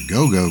is a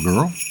Go-Go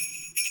Girl.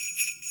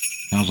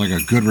 Sounds like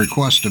a good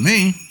request to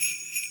me.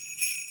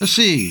 Let's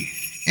see.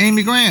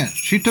 Amy Grant,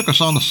 she took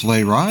us on the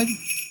sleigh ride.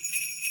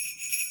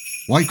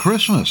 White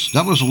Christmas,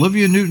 that was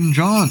Olivia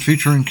Newton-John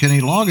featuring Kenny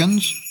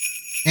Loggins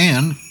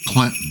and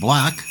Clint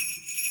Black.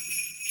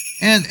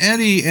 And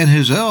Eddie and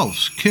his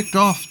Elves kicked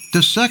off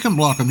the second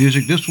block of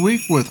music this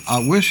week with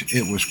I Wish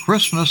It Was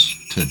Christmas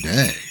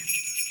Today.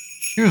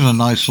 Here's a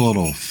nice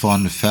little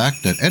fun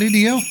fact that Eddie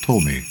the Elf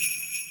told me.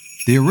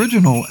 The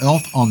original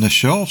Elf on the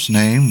Shelf's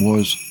name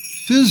was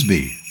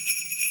Fizbee.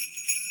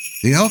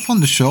 The Elf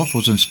on the Shelf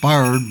was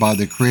inspired by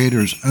the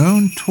creator's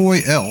own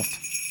toy elf,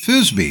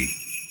 Fizbee,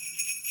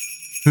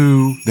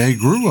 who they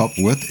grew up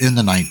with in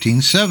the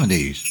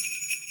 1970s.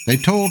 They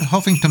told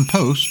Huffington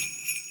Post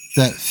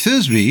that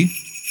Fizbee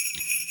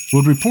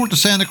would report to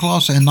Santa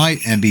Claus at night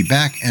and be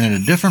back in a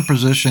different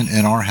position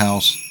in our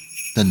house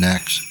the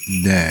next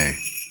day.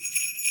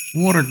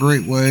 What a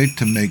great way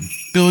to make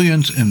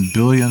billions and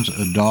billions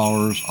of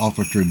dollars off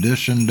a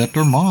tradition that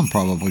their mom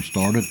probably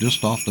started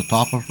just off the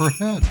top of her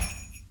head.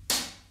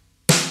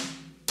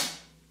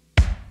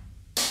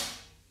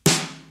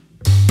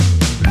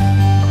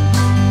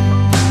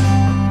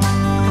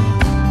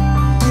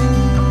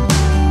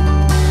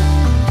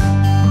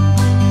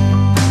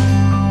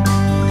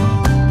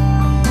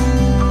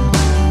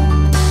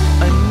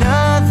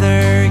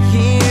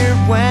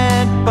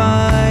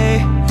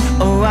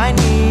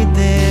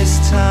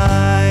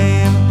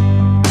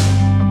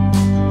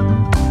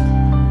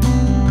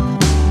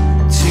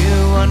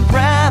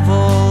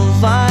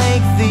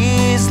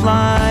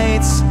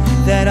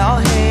 That I'll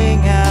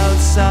hang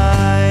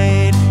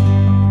outside.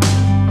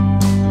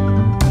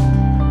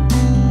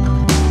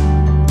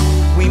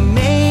 We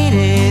made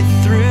it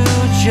through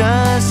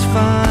just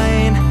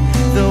fine,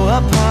 though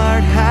a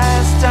part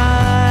has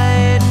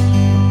died.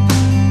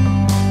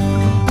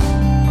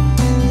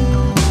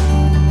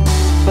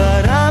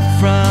 But up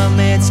from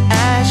its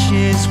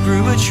ashes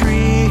grew a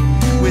tree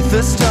with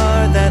a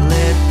star that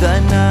lit the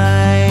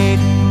night.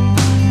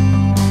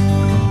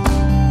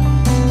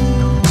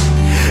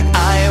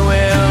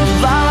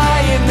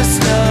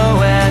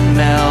 Snow and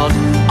melt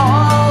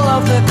all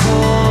of the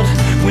cold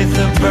with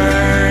a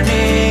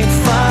burning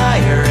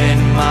fire in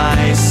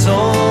my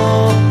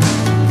soul.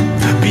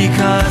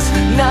 Because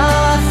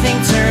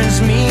nothing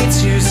turns me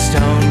to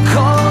stone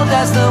cold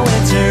as the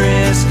winter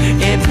is.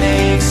 It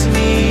makes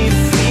me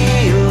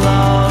feel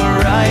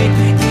alright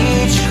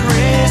each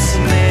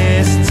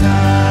Christmas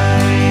time.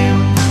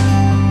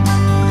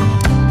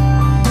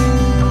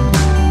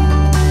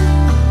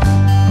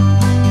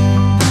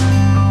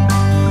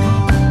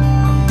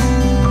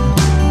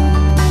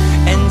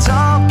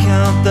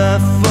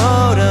 The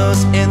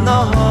photos in the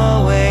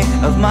hallway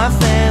of my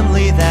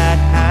family that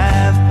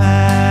have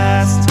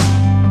passed.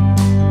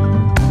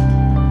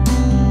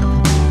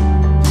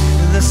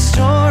 The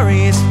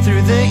stories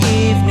through the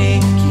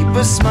evening keep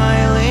us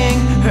smiling.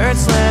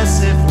 Hurts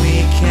less if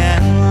we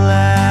can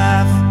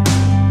laugh.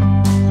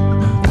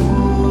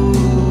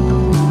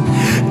 Ooh.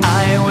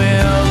 I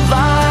will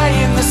lie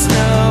in the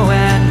snow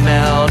and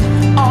melt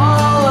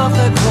all of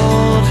the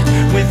cold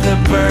with a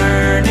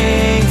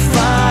burning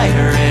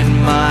fire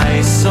in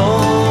my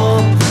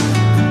soul.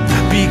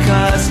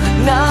 Because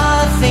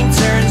nothing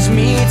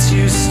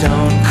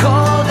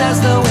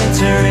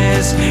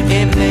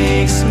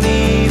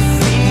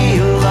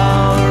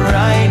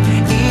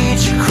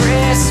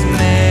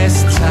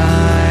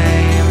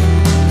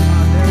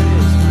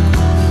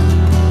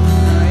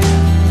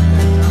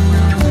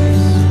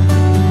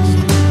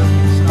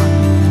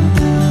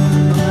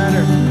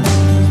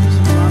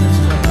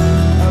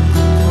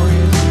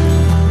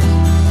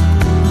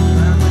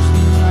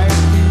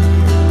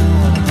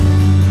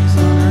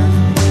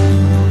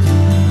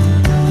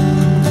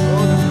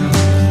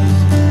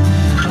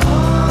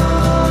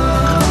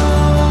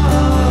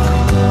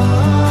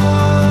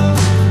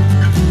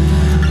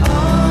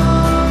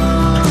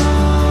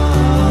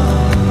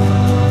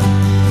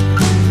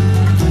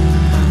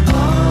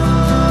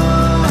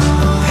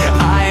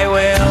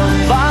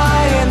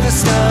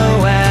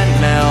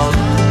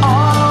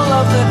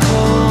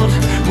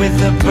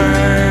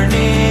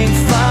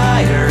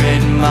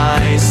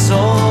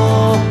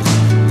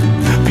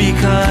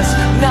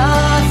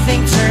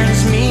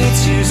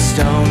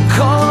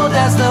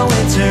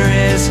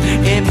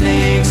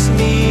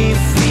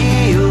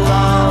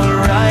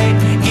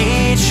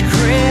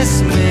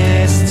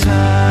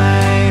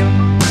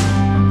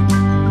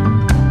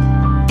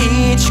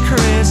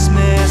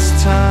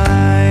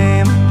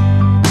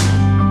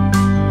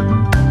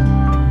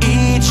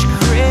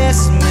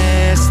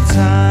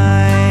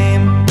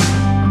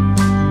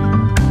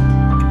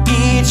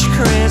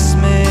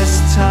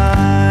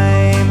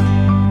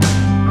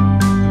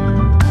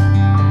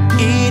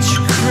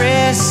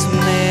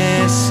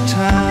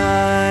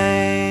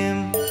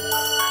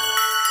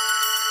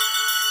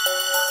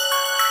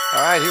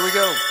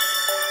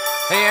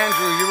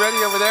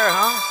ready over there,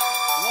 huh?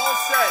 I'm all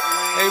set,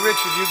 Wayne. Hey,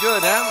 Richard, you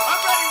good, huh? I'm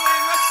ready,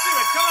 Wayne. Let's do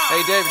it. Come on.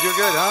 Hey, David, you're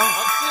good, huh?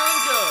 I'm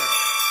feeling good.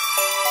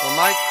 Well,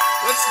 Mike?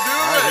 Let's do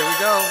All right, it. here we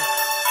go.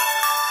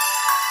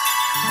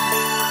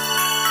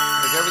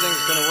 I think everything's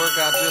going to work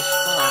out just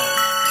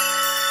fine.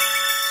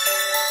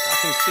 I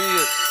can see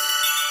it.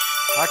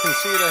 I can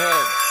see it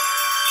ahead.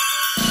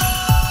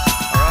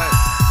 All right.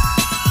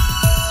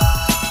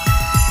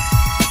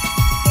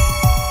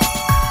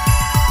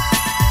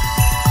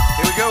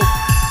 Here we go.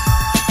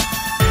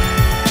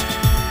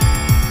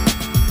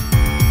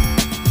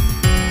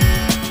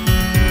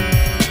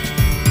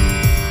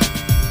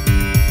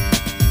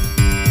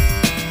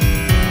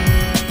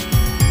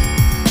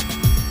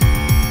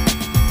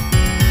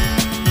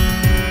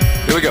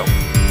 Here we go.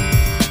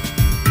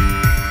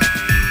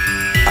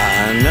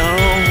 I know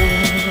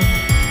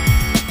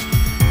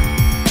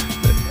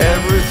that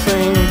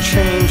everything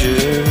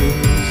changes.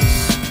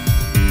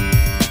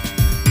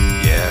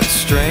 Yeah, it's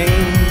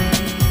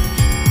strange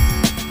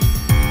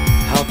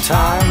how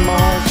time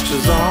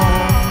marches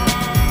on.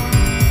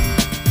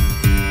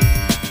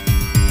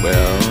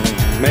 Well,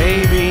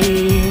 maybe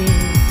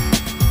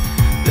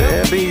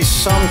there'll be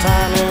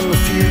sometime in the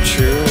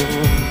future.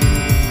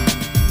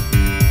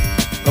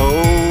 Oh,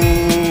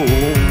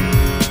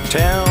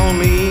 tell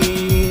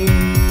me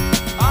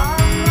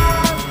I'm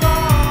not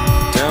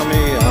wrong. Tell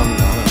me I'm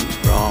not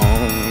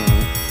wrong.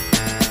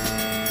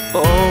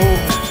 Oh,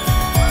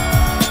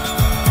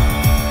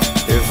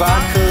 if I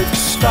could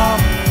stop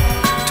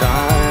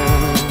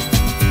time,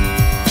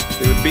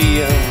 it would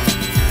be a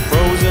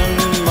frozen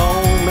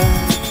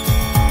moment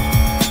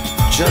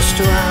just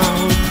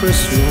around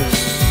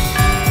Christmas.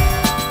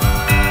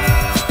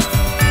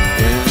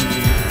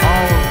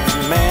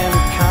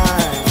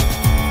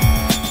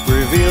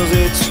 Reveals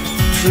its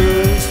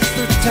truest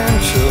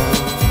potential,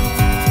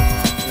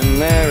 and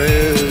there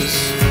is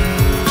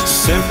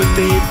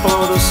sympathy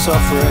for the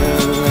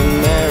suffering,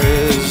 and there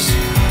is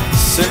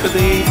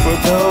sympathy for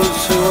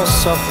those who are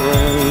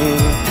suffering,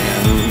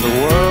 and the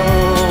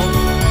world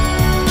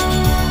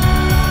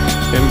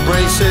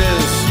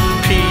embraces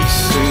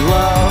peace and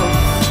love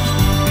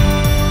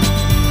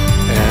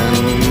and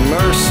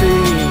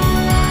mercy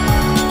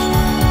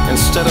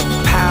instead of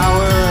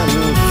power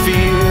and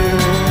fear.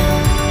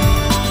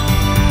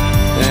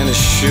 And as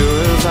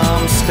sure as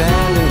I'm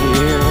standing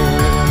here,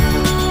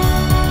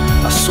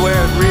 I swear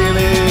it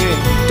really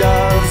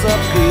does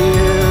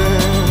appear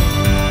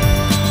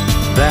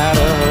that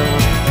a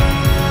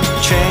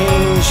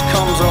change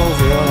comes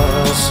over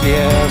us.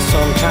 Yeah,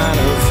 some kind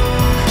of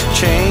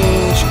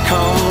change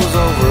comes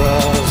over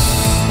us.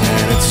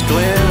 And it's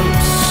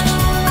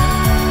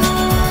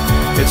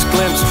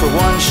glimpsed for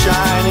one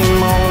shining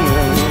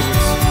moment.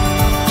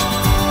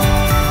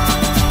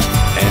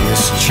 And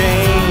this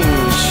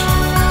change,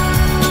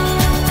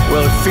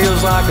 well, it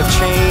feels like a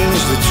change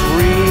that's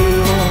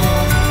real,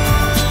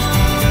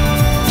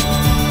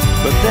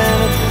 but then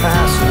it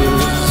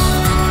passes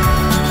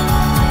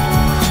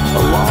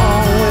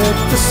along with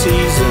the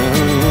season,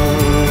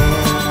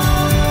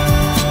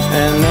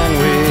 and then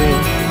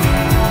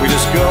we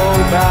just go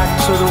back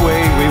to the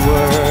way we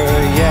were.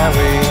 Yeah,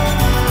 we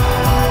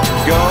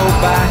go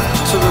back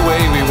to the way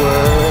we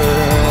were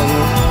and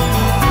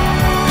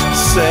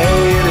say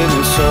it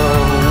isn't so.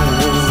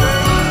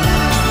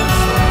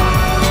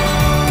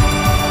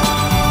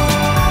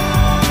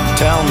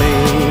 Tell me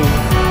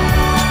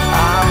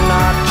I'm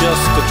not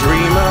just a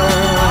dreamer.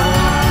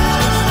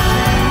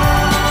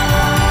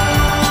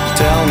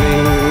 Tell me,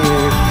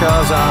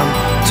 'cause I'm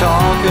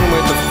talking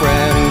with a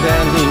friend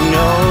and he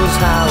knows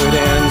how it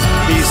ends.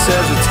 He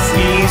says it's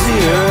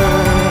easier.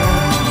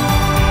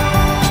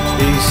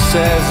 He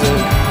says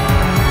that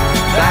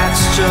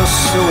that's just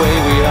the way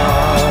we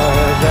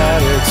are, that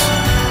it's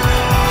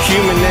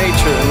human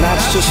nature and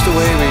that's just the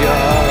way we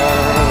are.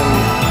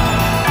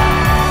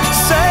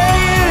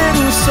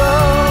 So,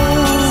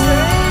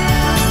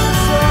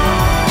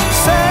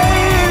 say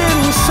it and so, say it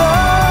and so,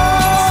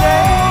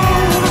 say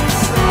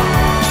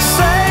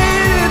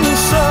it and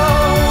so,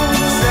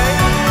 say it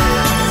and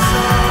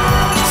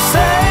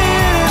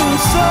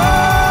so.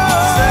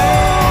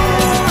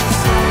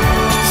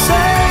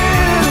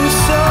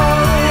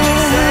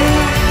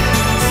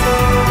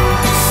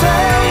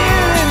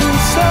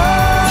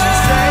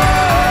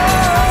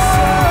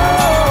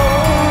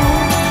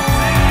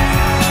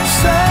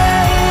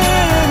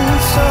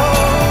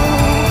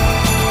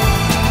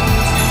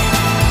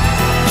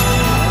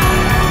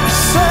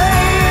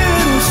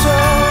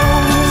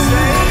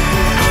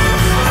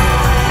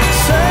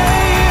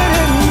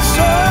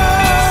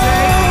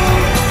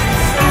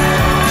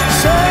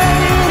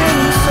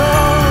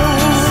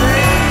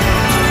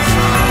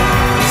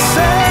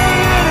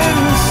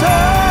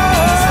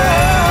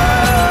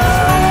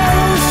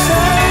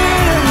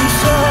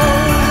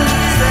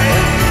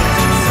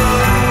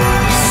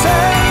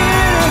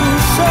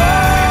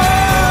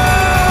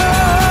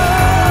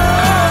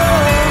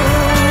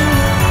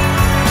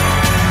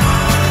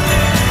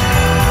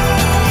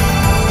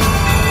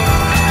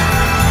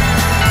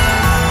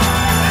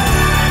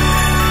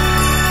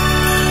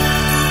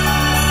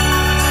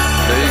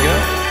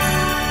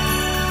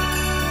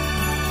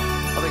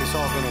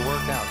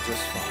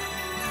 just fine.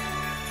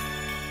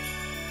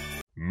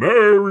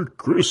 Merry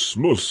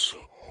Christmas.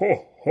 Ho,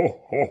 ho,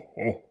 ho,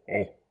 ho,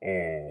 ho, ho.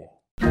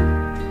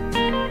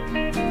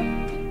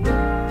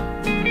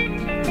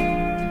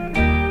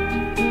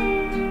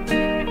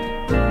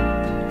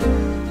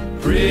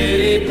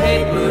 Pretty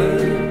paper,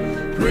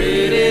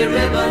 pretty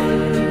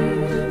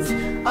ribbons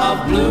of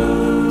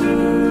blue.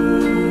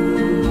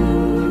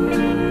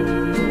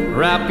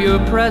 Wrap your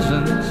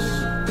presents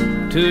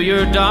to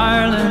your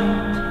darling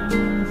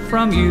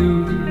from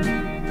you.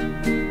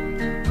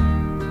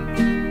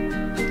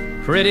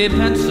 Pretty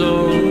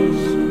pencils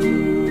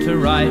to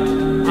write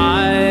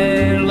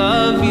I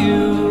love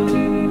you.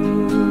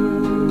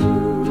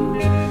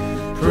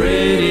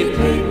 Pretty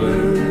paper,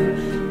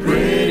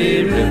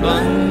 pretty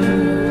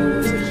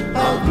ribbons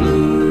of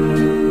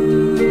blue.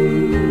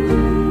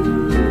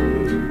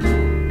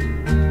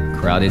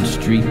 Crowded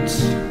streets,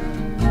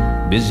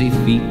 busy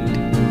feet,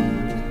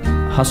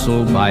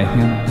 hustle by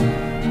him.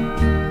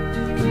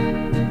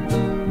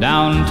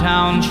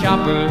 Downtown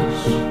shoppers,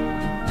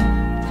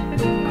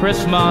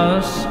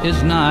 Christmas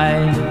is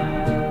nigh.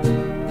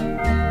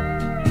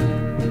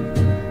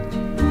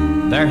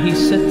 There he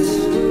sits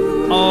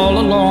all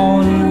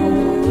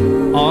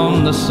alone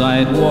on the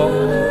sidewalk,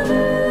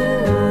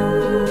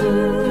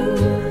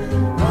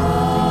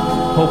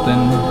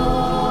 hoping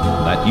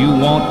that you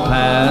won't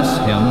pass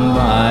him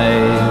by.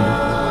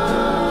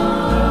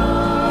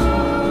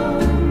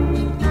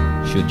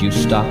 Should you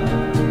stop?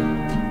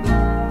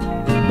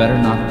 Better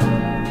not,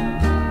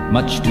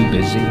 much too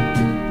busy.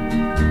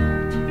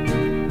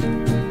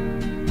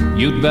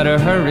 You'd better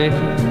hurry,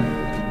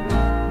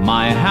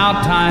 my how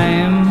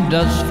time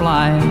does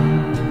fly.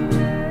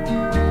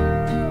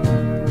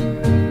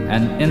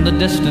 And in the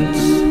distance,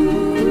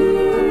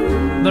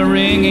 the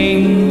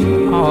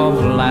ringing of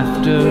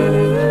laughter.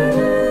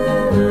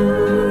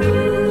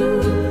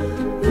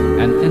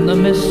 And in the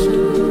mist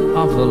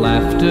of the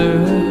laughter,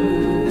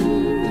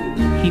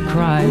 he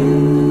cried.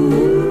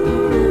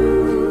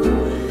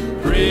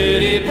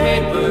 Pretty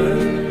paper,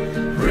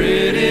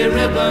 pretty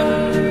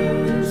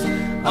ribbons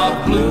of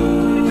blue.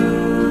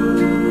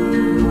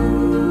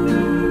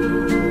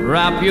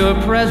 Wrap your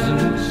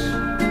presents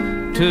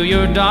to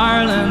your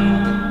darling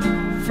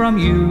from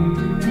you.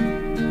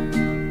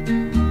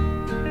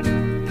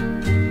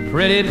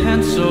 Pretty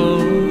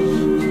pencils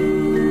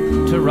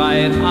to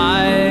write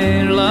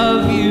I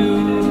love you.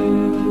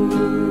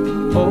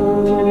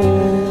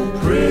 Oh,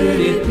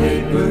 pretty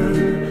paper,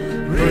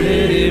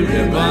 pretty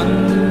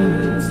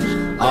ribbons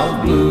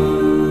of blue.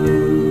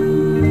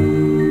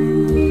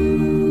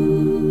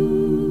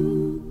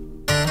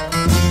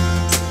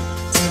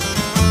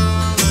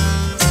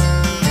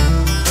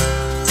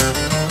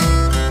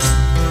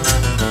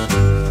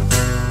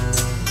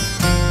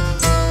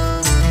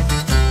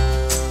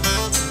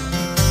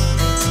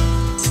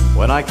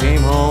 When I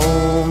came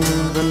home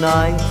the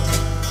night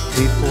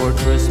before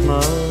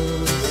Christmas,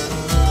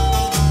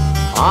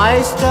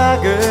 I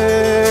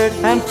staggered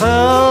and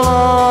fell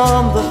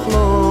on the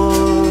floor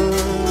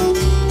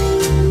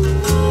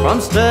from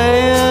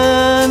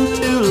staying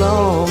too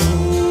long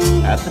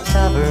at the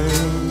tavern,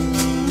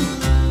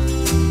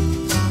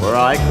 where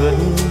I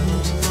couldn't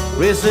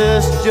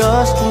resist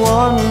just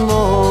one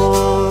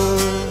more.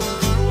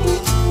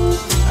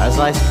 As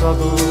I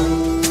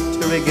struggled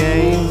to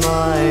regain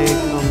my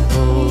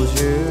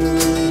composure,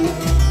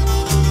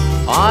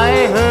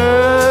 I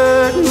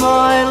heard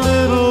my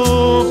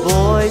little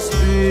voice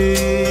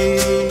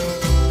speak.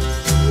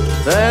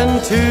 Then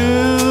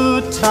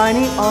two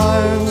tiny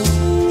arms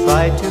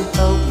tried to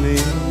help me,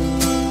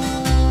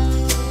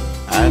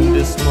 and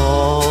a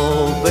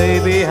small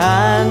baby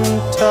hand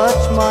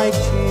touched my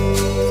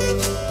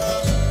cheek.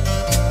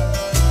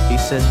 He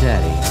said,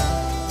 "Daddy,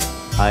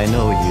 I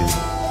know you've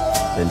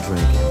been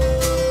drinking,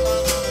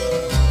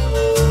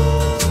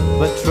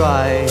 but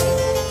try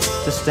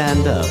to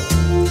stand up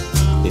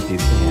if you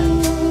can.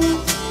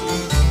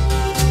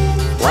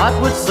 What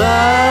would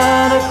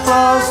Santa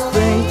Claus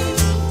think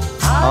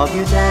of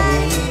you,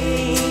 Daddy,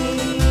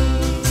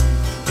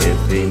 if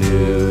he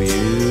knew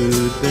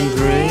you'd been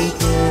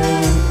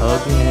drinking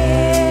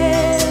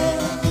again?"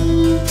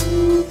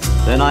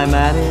 Then I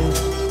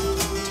managed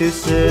to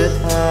sit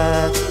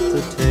at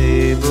the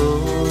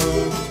table,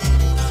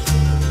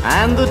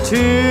 and the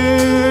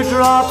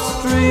teardrops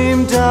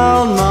streamed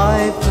down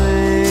my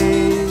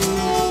face.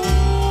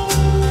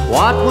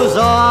 What was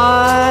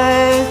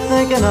I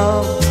thinking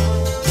of?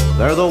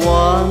 They're the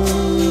ones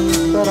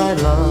that I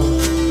love,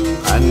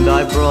 and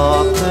I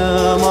brought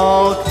them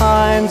all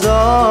kinds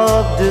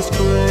of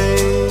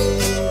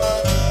disgrace.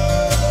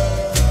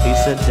 He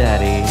said,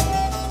 "Daddy,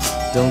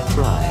 don't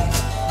cry,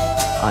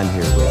 I'm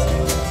here with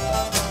you.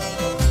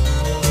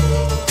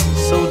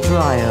 So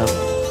dry up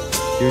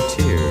your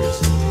tears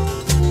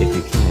if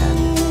you can.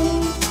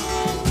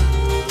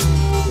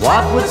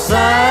 What would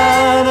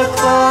Santa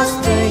Claus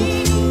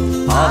think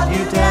of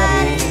you,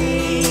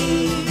 Daddy,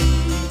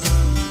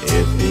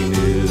 if he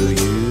knew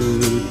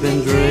you'd been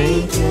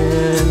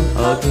drinking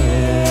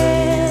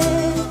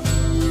again?"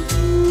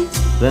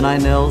 Then I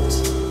knelt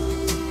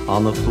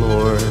on the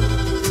floor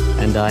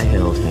and I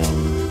held him.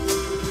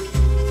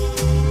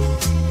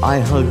 I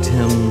hugged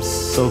him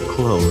so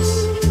close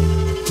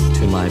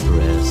to my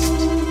breast,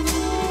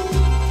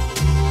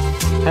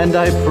 and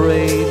I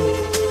prayed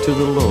to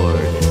the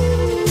Lord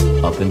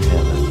up in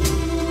heaven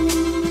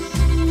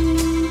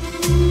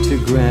to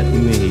grant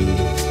me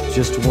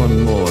just one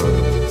more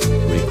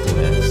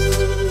request.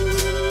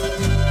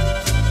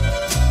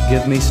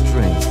 Give me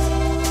strength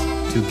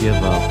to give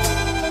up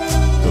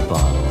the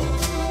bottle.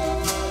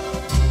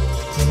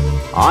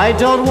 I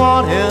don't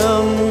want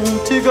him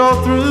to go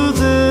through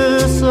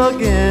this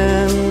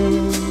again.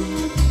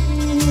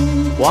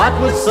 What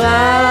would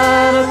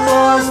Santa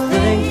Claus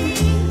think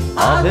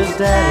of his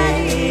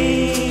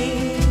daddy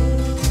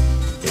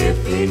if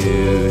he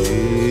knew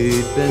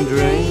he'd been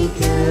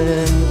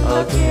drinking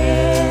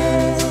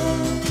again?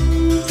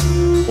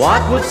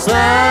 What would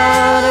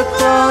Santa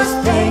Claus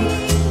think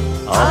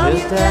of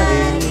his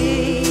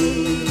daddy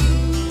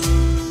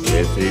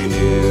if he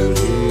knew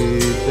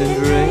he'd been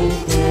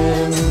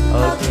drinking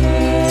again?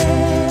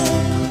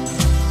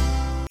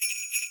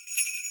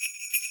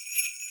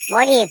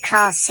 What do you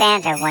call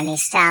Santa when he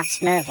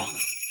stops moving?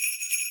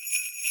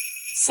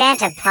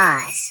 Santa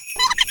Paws.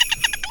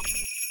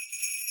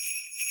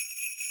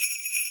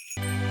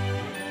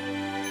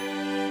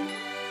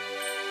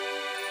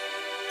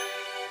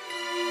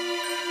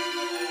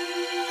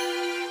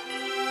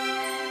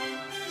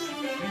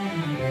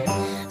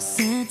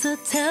 Santa,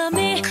 tell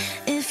me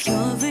if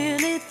you're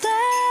really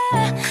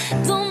there.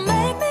 Don't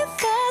make me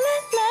fall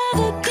in love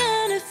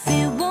again if he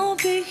won't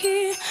be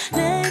here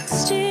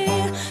next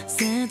year.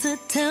 Santa,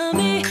 tell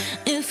me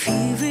if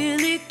he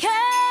really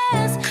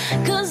cares,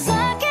 'cause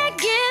I can't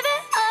give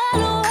it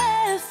all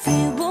away if he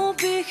won't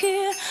be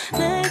here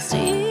next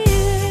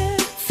year.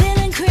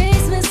 Feeling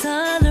Christmas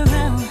all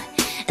around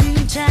and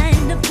I'm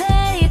trying to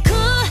play it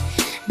cool,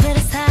 but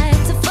it's hard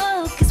to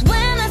focus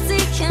when I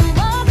see him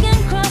walking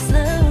across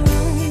the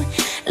room.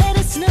 Let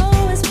it snow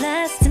is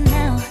blasting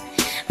now,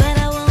 but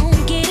I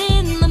won't get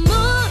in the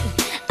mood.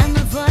 I'm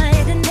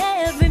avoiding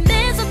every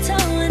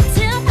mistletoe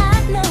until I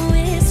know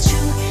it's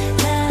true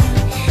love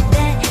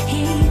that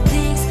he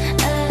thinks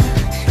of.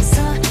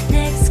 So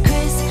next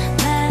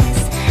Christmas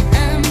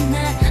I'm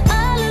not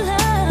all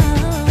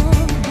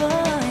alone,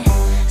 boy.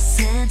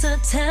 Santa,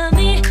 tell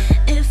me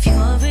if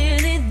you're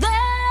really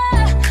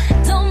there.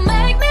 Don't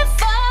make me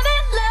fall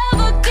in love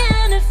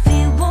again if he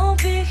won't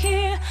be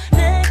here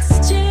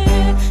next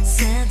year.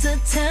 Santa,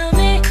 tell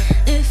me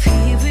if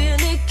he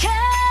really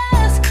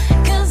cares,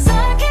 'cause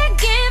I can't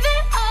give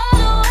it all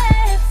away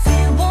if he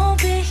won't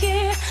be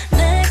here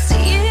next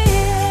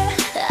year.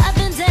 I've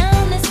been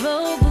down this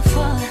road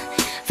before,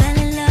 fell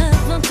in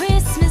love on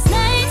Christmas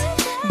night,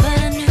 but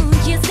on New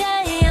Year's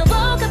Day I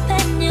woke up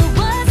and you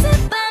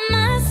wasn't by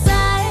my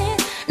side.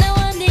 Now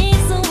I need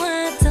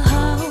someone to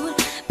hold,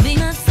 be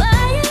my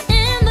fire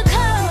in the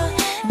cold,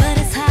 but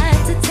it's hard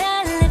to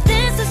tell if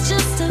this is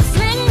just a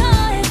fling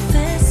or if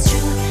it's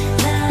true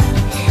love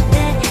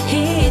that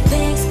he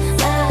thinks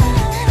of.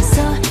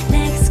 So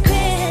next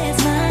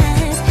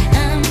Christmas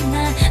I'm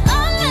not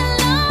all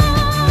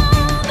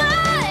alone,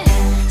 but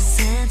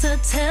Santa,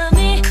 tell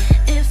me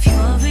if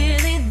you're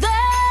really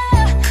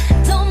there.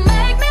 Don't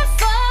make me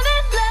fall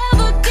in love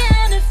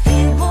again if he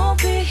won't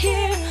be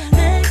here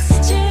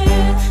next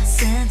year.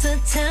 Santa,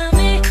 tell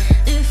me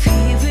if he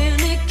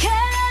really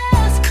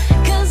cares,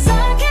 'cause I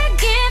can't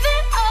give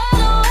it all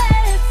away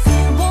if he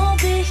won't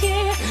be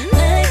here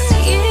next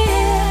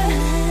year.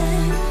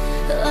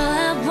 Oh,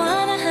 I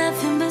wanna have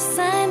him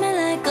beside me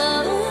like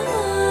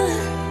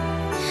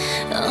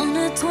on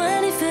the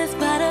 25th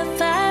by the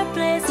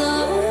fireplace.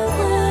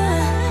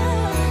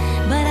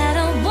 But I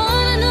don't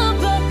want a new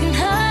broken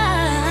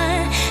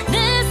heart.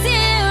 This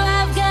year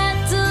I've got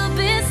to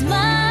be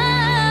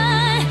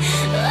smart.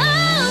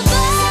 Oh,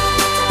 baby,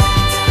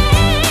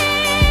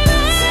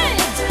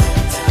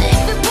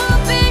 if it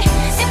won't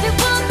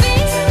be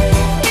here.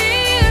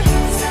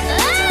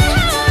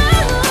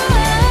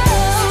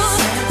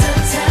 Santa,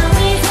 tell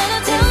me if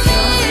you're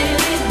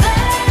really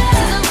there.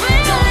 Don't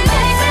make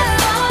me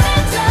fall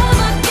in love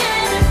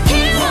again if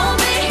he won't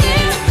be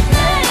here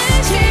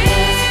next year.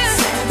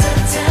 Santa,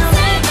 tell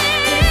me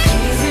if he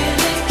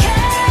really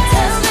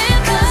cares.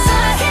 'Cause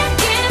I can't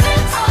give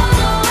it all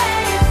away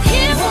if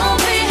he won't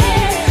be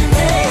here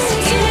next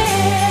year.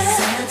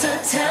 Santa,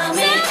 tell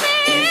me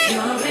if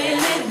you're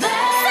really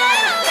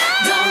there.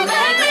 Don't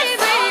make me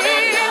fall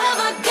in love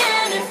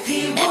again if he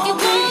won't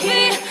be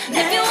here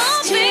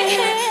next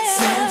year.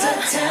 Santa,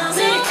 tell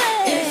me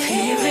if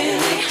he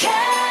really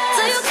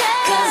cares.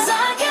 'Cause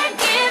I can't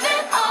give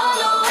it all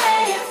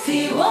away if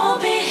he won't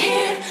be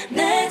here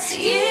next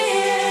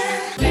year.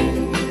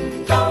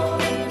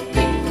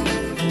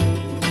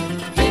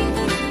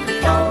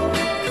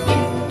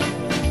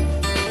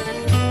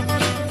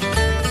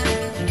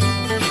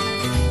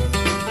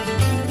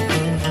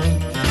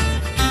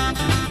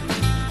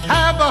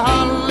 Have a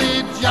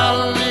holly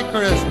jolly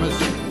Christmas.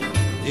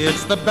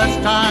 It's the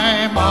best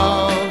time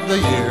of the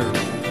year.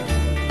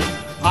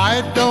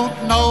 I don't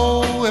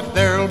know if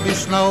there'll be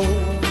snow,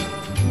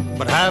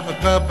 but have a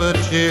cup of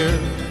cheer.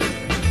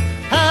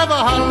 Have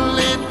a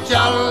holly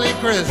jolly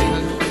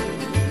Christmas,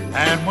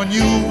 and when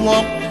you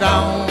walk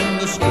down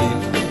the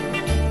street,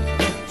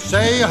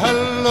 say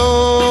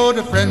hello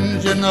to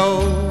friends you know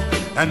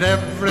and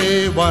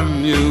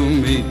everyone you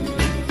meet.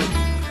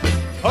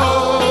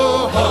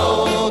 Ho,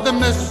 ho, the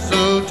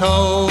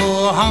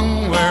mistletoe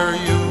hung where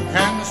you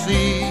can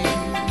see.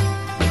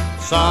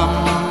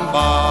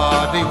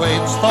 Somebody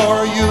waits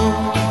for you,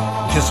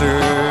 kiss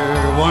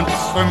her once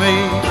for me.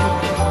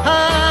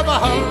 Have a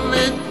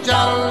holly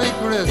jolly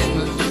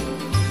Christmas,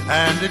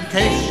 and in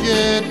case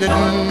you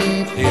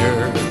didn't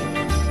hear,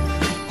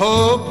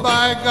 oh,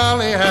 by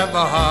golly, have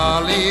a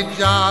holly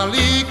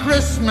jolly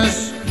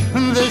Christmas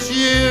this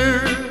year.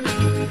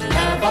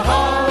 Have a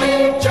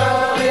holly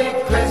jolly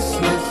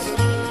Christmas,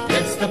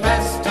 it's the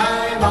best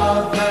time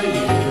of the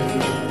year.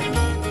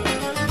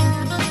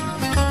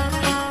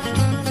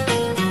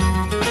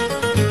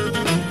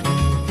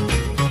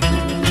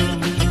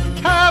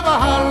 Have a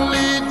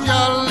holly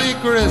jolly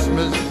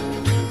Christmas,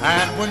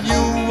 and when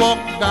you walk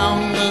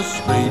down the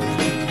street,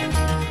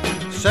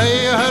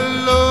 say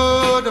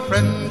hello to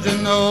friends you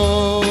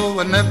know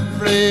and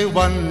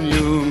everyone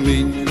you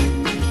meet.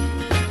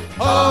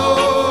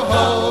 Ho,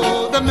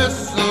 ho, the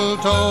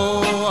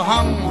mistletoe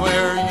hung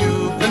where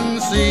you can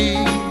see.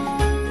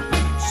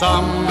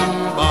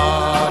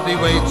 Somebody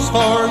waits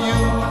for you,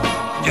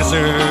 kiss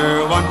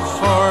her once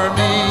for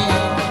me.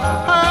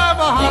 Have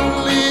a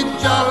holly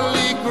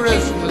jolly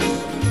Christmas,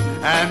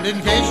 and in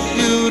case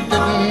you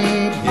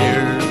didn't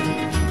hear,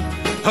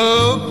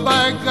 oh,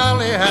 by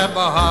golly, have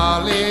a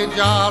holly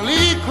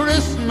jolly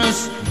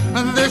Christmas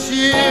this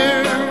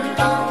year.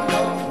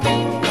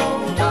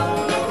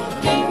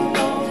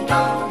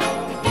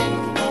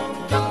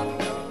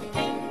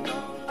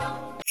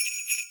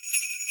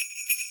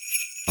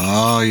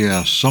 Oh,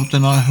 yes,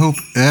 something I hope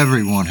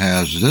everyone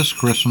has this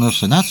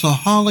Christmas, and that's a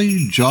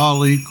holly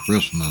jolly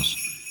Christmas.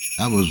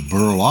 That was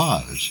Burl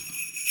Ives.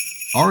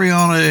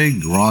 Ariana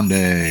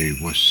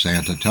Grande with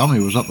Santa. Tell me,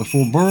 was up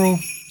before Burl?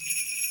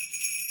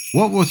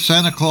 What Would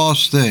Santa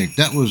Claus Think?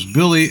 That was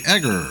Billy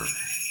Egger.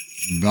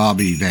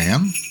 Bobby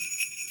Van.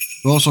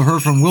 We also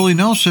heard from Willie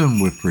Nelson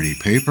with Pretty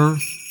Paper.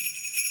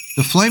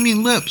 The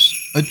Flaming Lips,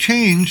 A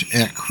Change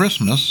at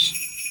Christmas.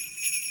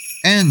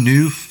 And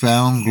New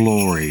Found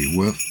Glory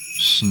with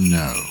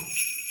Snow.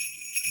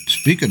 And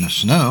speaking of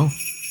snow,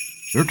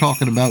 they're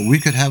talking about we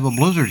could have a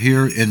blizzard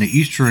here in the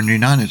eastern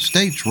United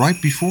States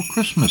right before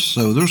Christmas.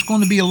 So there's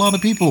going to be a lot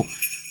of people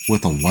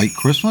with a white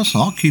Christmas.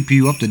 I'll keep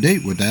you up to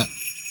date with that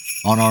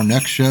on our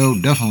next show,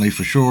 definitely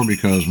for sure,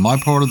 because my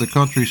part of the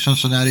country,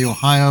 Cincinnati,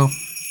 Ohio,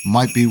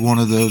 might be one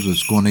of those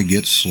that's going to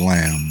get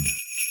slammed.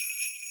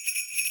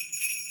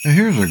 Now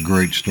here's a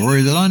great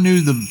story that I knew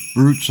the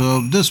roots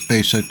of this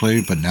basically,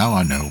 but now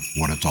I know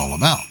what it's all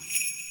about.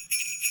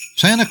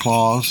 Santa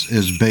Claus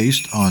is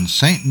based on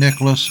St.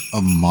 Nicholas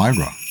of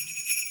Myra.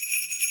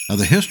 Now,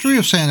 the history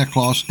of Santa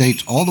Claus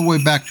dates all the way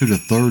back to the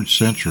 3rd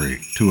century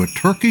to a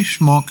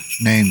Turkish monk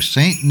named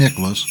St.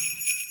 Nicholas,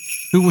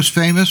 who was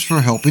famous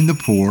for helping the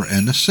poor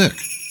and the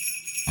sick.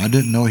 I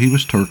didn't know he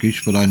was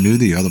Turkish, but I knew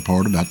the other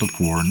part about the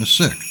poor and the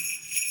sick.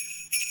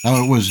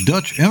 Now, it was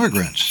Dutch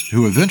immigrants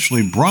who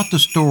eventually brought the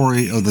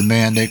story of the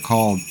man they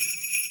called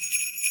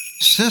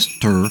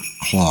Sister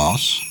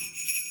Claus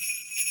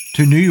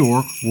to New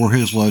York, where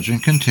his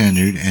legend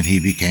continued, and he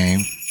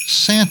became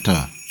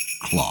Santa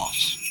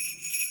Claus.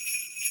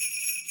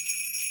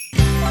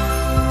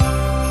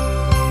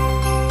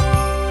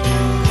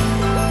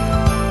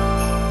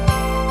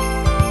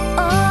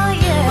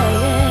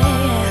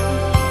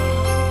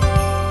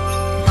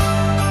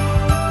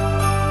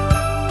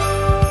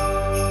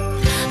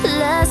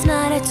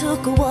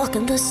 Took a walk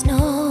in the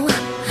snow,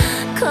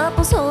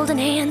 couples holding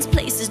hands,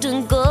 places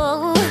to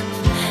go.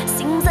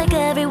 Seems like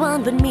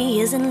everyone but me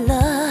is in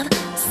love.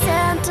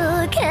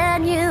 Santa,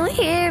 can you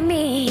hear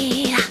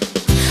me?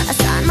 I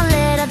signed my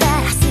letter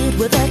that I sealed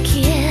with a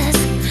kiss.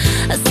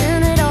 I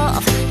sent it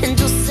off and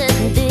just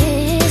said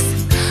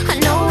this: I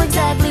know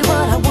exactly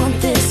what I want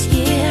this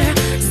year.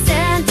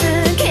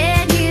 Santa,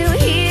 can you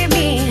hear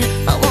me?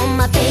 I want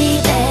my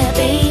baby,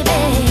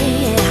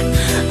 baby.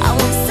 I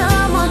want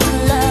someone to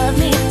love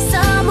me,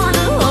 someone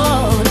to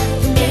hold.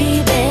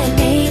 Maybe,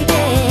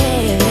 maybe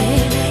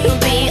you'll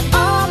be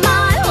all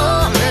my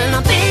home in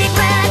a big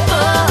red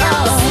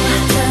bowl.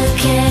 Santa,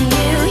 can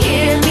you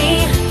hear me?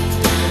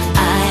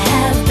 I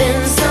have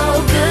been so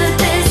good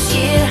this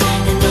year,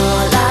 and all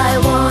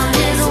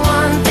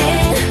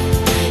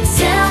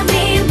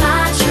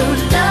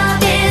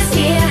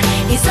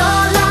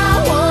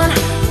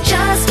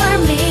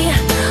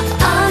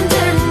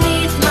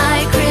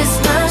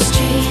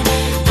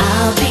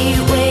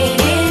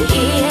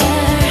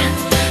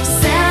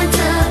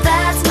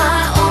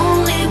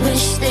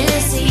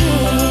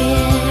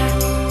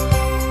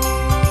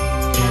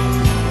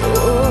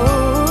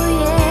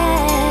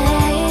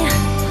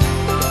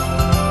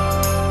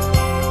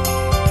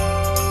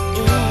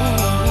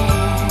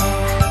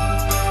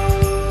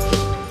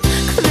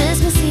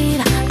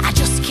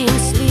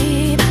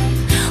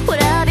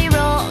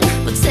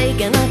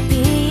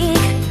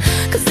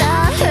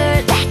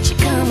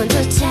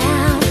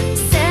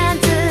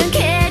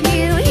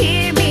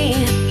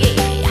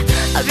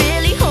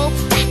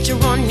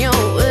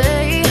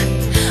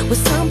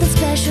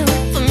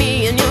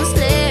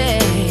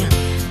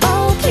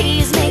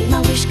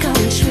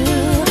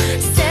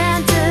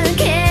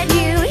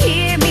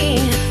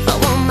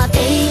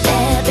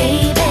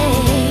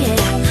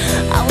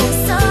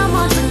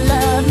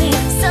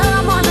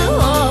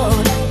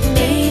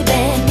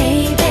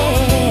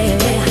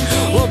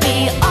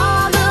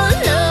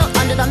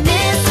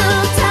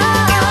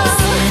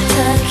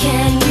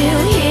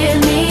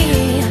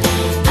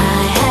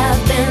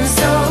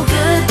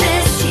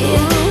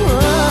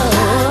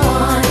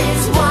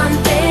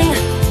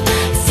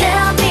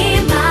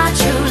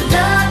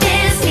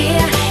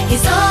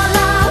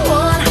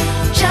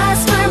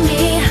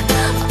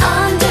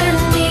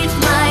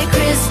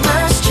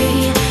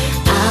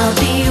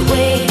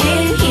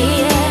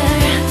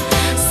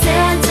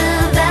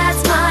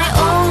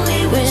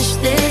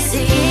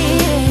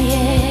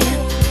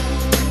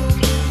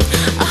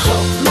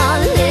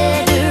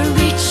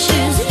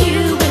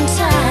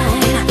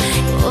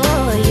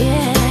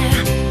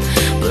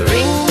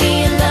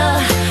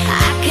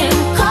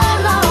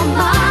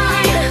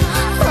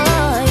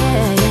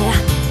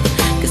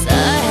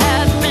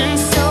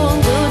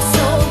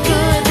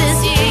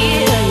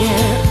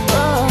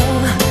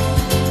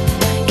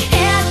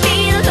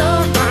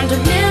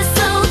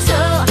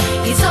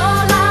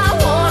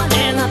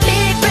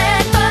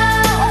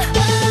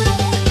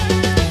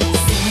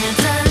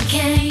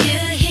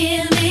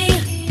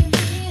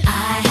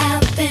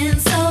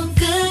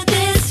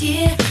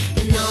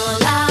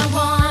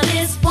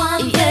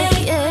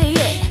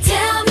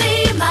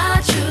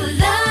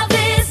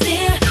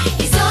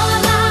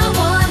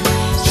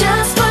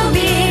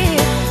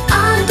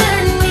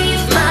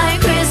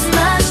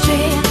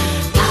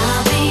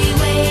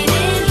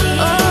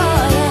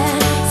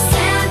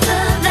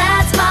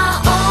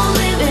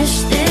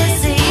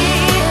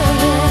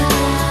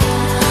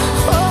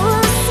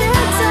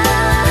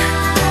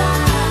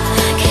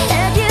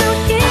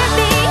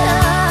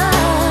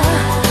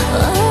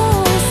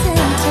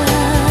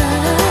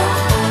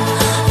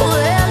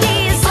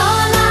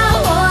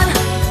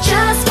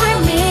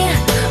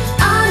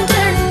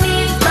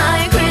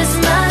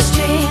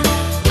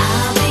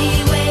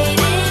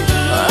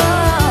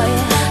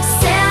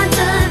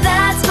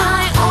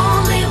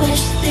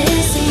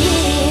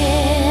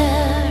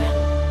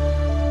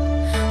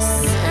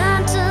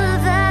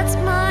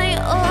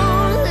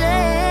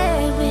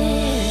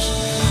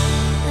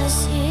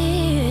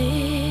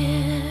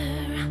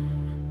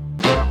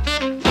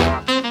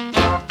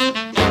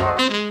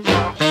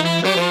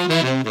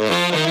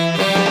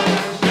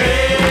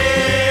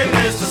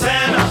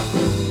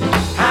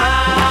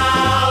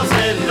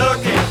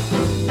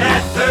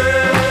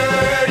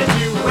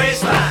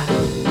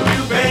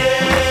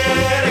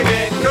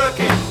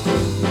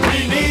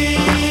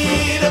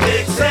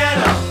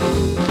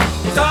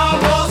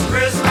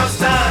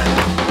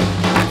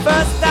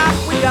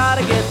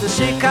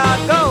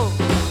Chicago.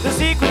 The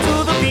secret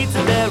to the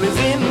pizza there is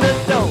in the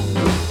dough.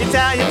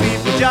 Italian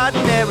beef with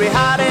jardinary,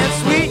 hot and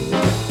sweet.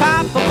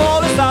 Papa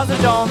bowl of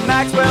sausage on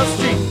Maxwell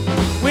Street.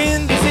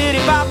 Windy City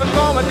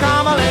popcorn with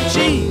caramel and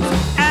cheese.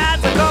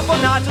 Adds a couple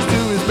notches to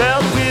his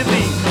belt with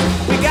ease.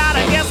 We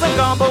gotta get some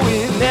gumbo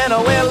in, then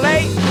we're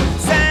late.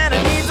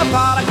 Santa needs a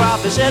pot of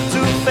crawfish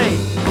etouffee.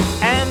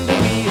 And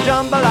me a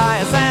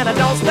jambalaya, Santa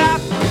don't stop.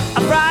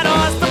 A fried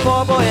oyster,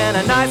 poor boy, and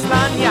a nice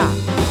lanyard.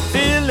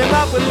 Fill him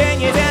up with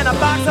beignets and a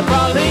box of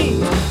pralines.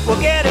 We'll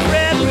get his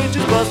red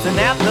bridges busting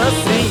at the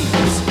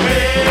seams.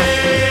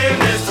 Hey,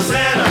 Mr.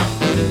 Santa,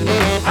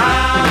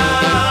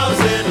 how's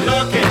it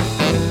looking?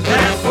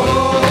 That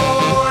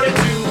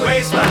 42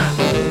 waistline,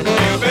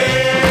 you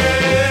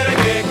better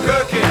get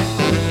cooking.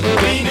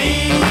 We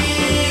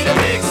need a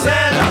big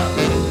Santa.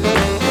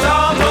 It's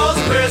almost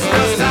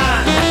Christmas time.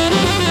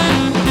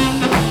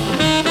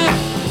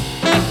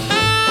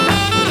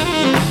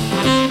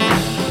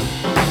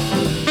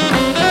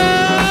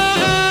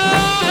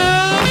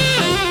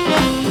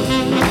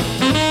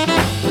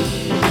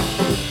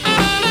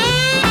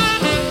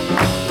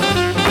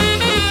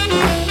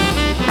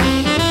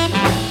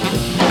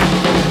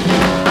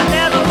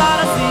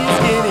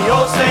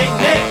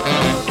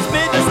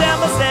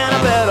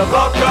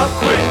 Buck up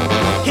quick,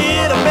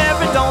 hit him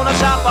every donut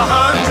shop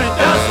 100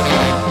 dozen.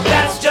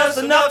 That's just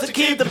enough to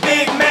keep the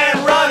big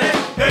man running.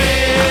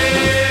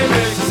 Hey,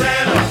 Mr.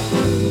 Santa,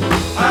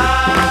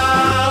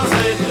 how's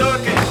it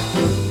looking?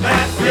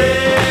 That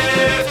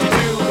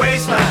 52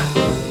 waistline,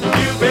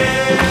 you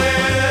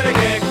better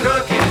get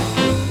cooking.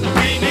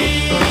 We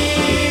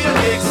need a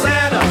big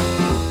Santa.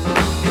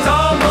 It's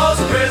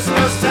almost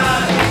Christmas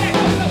time.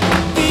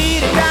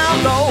 Beat it down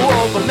low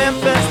over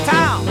Memphis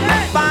town.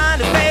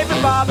 Find a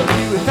favorite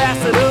barbecue and pass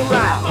it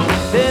around.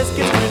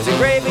 Biscuits, grits, and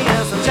gravy,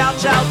 and some chow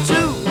chow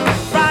too.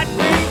 Fried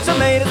green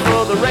tomatoes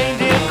for the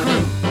reindeer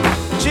crew.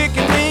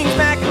 Chicken wings,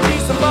 mac and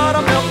cheese, some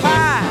buttermilk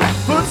pie.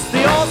 Puts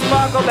the old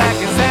sparkle back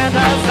in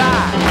Santa's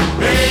eye.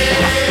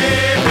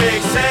 Hey,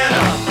 big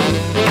Santa,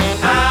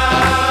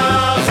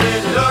 how's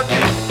it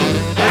looking?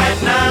 At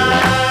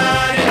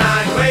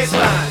 99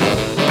 waistline,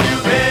 you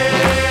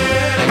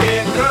better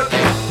get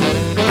cooking.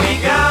 We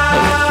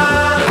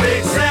got a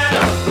big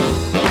Santa.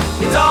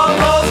 It's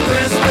almost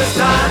Christmas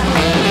time.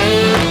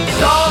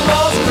 It's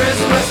almost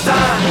Christmas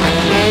time.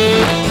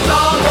 It's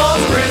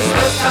almost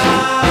Christmas time.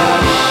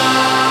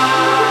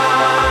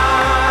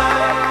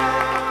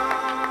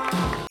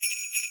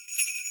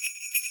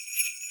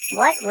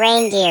 What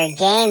reindeer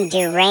game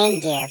do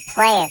reindeer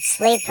play at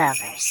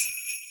sleepovers?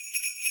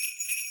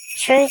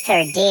 Truth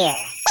or dare?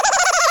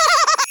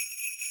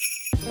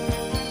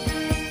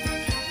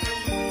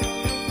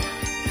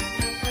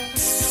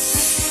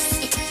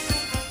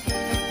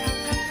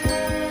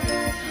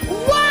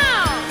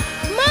 Wow!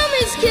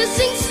 Mommy's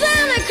kissing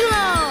Santa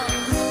Claus!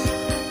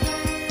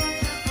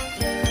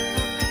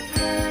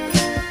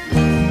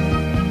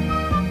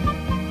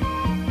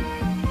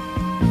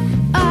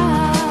 I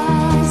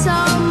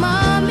saw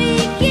Mommy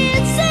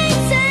kissing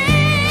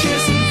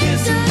Santa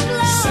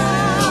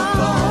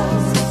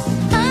Claus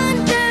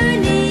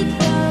underneath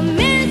the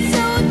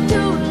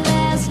mistletoe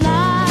last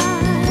night.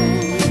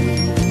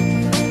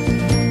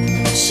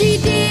 She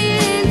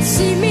didn't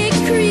see me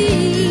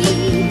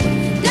creep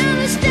down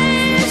the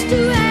stairs to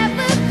have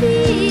a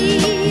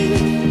peek.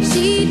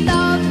 She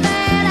thought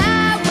that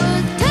I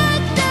was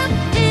tucked up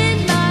in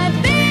my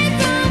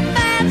bedroom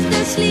fast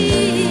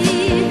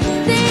asleep.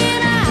 Then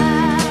I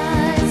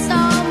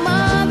saw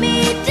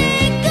Mommy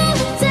Jingle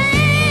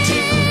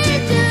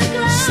Santa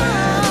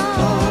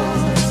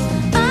Claus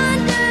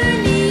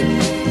underneath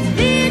his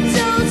bed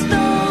so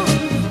stone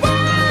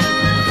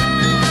white.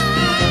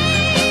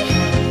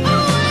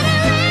 Oh, what a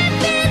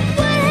racket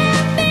would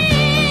have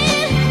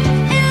been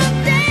if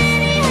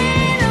Daddy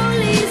had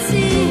only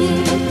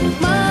seen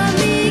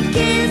Mommy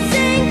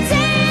kissing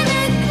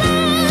Santa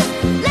Claus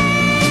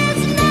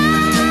last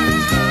night.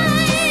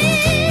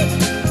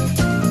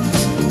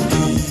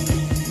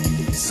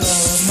 So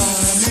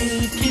Mommy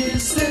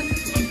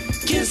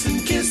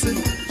kissing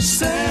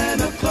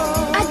Santa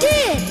Claus. I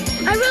did.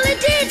 I really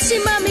did see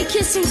Mommy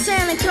kissing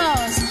Santa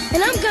Claus,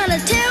 and I'm gonna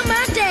tell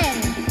my daddy.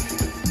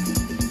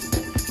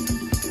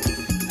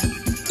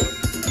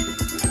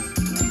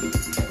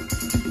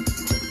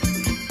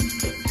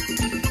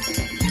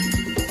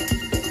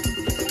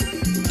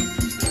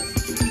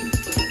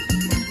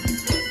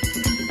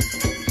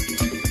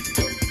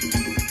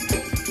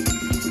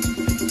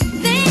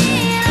 Then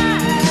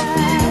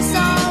I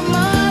saw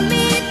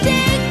Mommy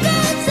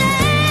Jingle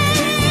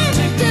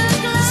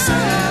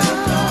Santa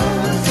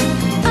Claus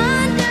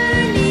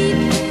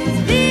underneath his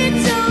bed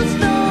so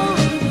stone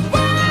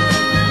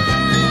white.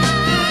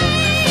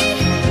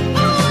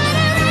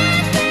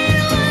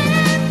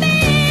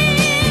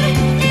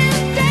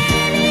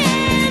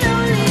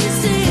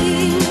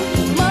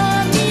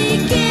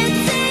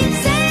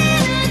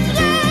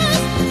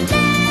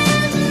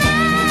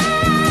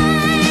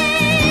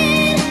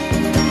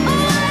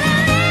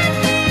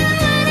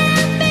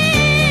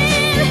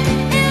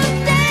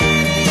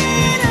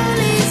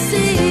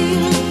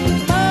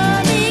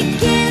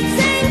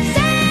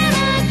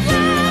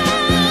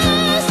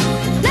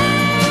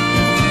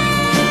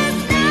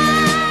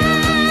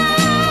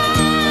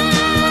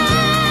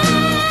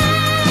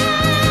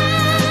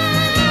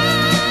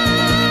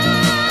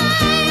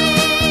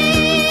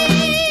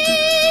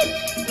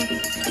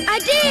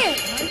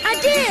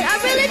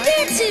 really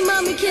did see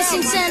Mommy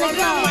kissing Santa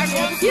Claus.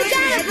 You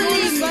gotta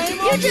believe me.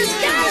 You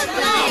just gotta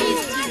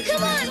believe.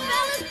 Come on,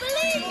 fellas,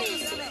 believe me.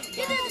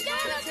 You just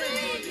gotta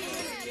believe me.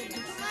 You're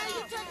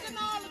taking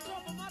all the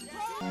trouble, my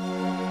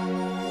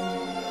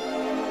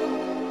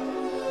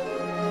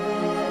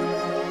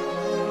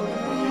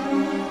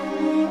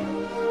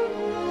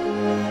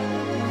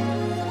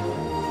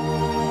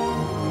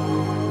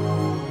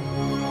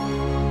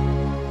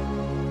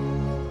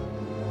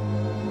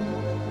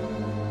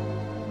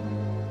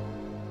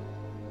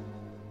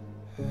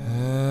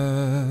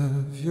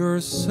Have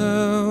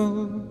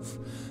yourself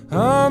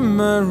a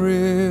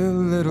merry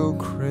little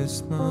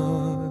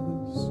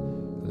Christmas.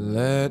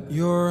 Let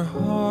your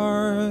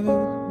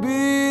heart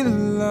be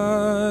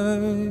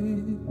light.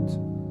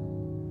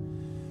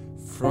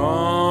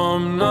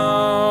 From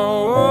now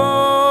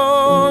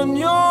on,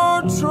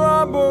 your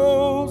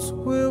troubles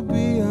will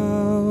be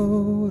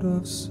out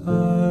of sight.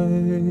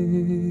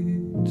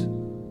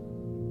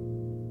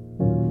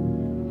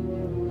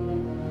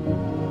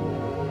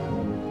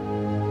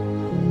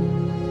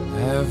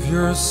 Have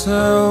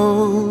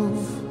yourself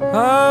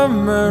a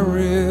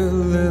merry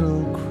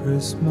little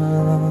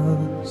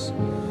Christmas.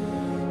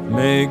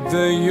 Make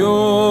the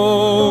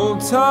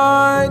Yuletide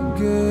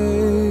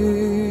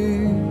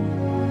gay.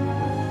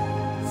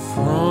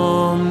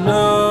 From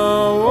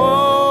now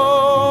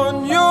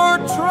on, your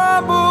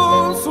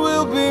troubles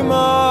will be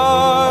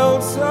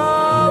miles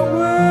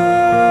away.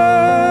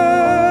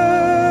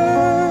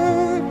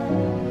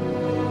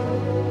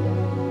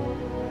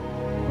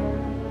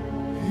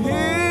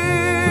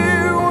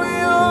 Here we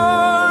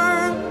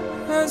are,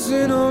 as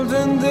in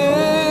olden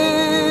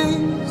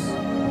days,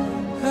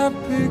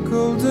 happy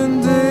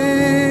golden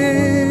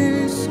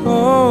days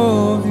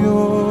of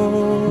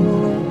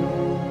yore.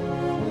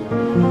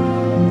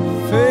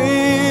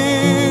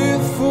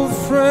 Faithful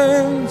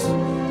friends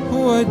who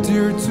are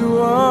dear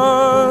to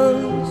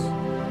us,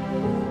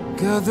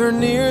 gather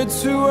near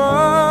to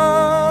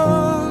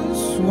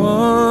us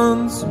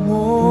once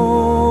more.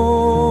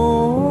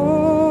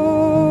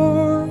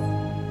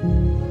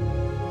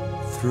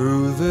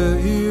 Through the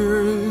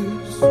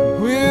years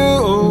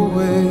we'll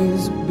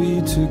always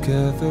be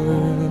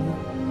together,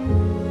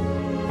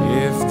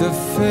 if the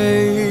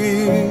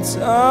fates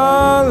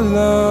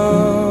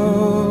allow.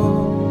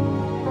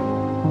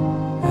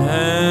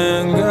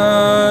 Hang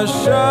a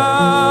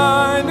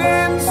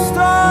shining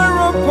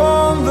star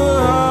upon the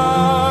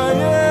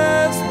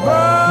highest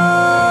bough.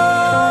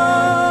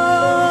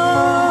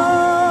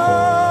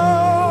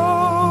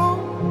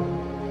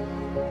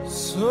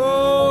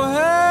 So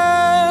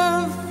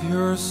have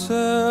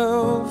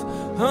yourself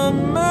a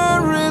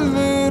merry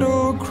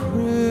little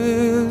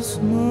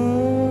Christmas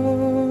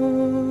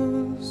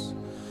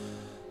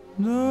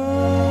now.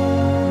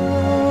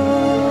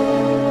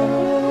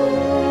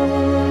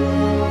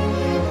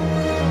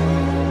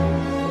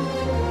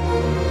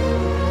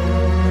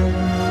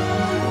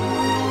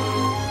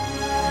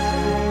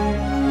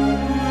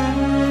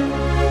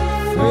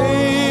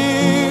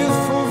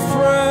 Faithful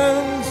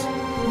friends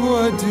who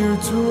are dear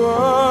to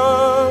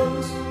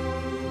us,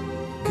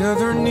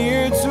 gather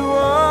near to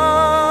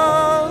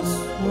us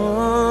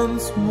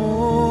once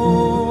more.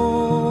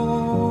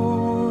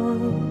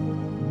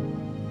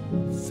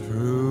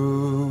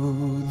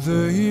 Through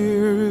the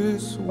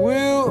years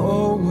we'll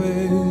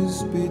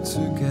always be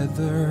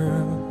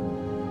together,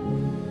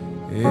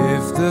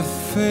 if the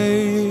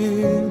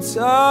fates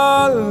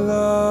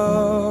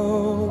allow.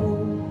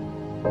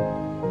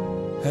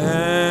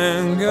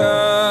 Hang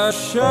a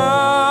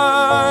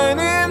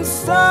shining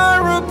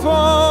star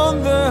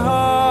upon the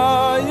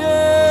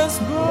highest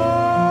bough.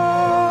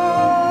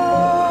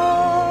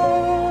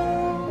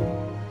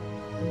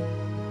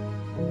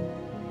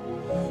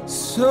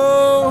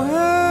 So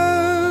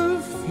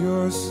have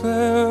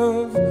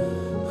yourself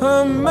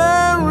a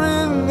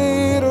merry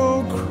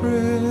little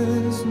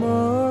Christmas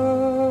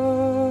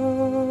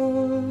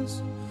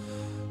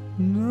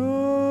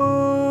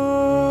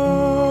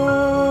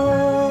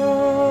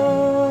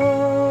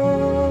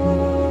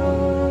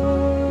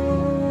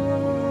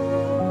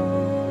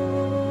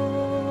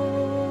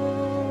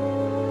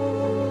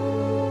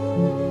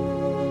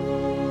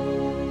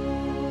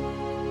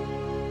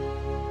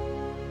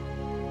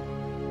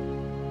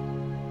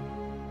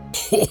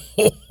 ¡Ho,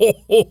 ho,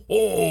 ho, ho,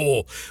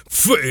 ho!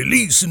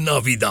 ¡Feliz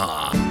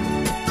Navidad!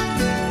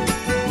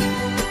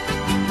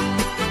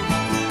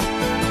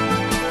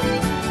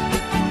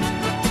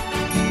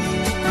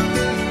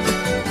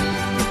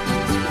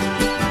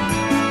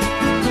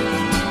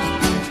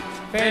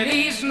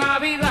 Feliz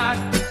Navidad,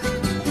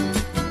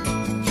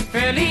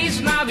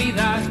 feliz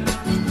Navidad,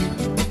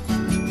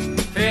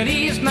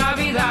 feliz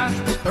Navidad,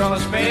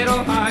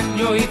 próspero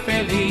año y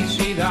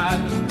felicidad.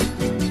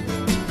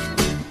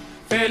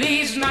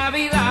 Feliz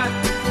Navidad,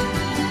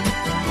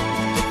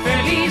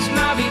 feliz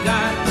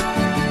Navidad,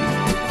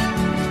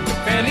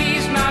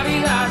 feliz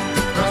Navidad,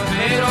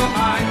 próspero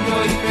año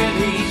y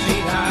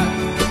felicidad.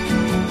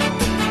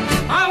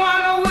 I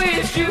wanna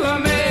wish you a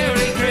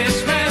Merry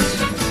Christmas.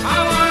 I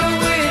wanna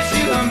wish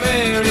you a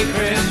Merry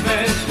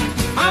Christmas.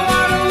 I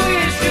wanna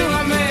wish you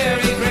a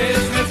Merry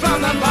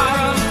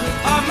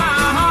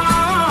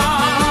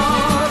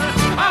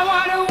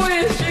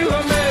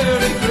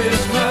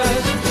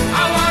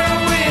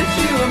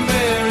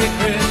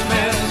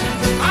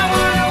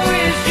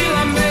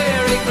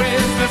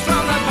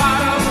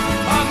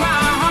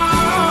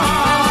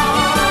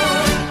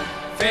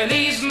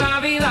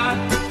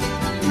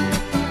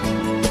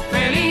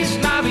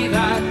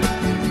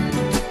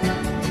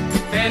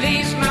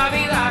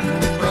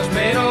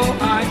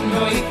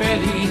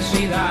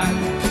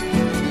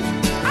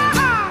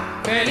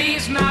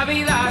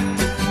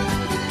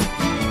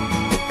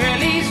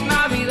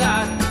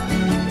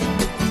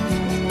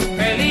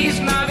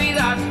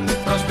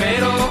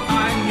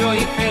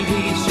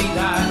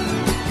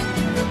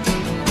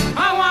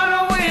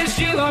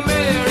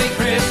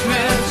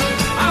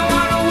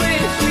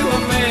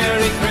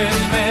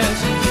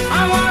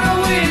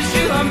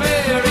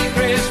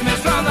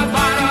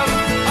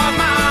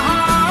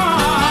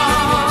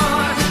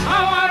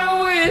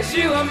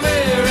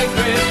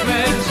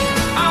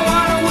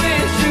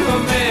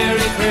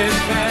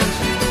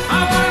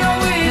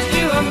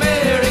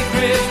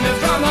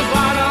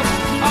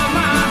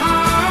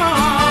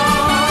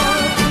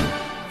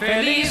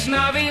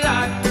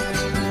Navidad,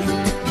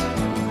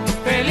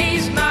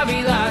 feliz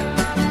Navidad,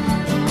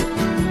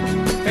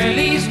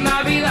 feliz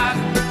Navidad,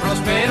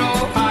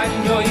 próspero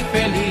año y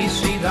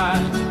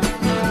felicidad.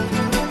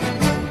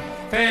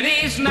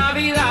 Feliz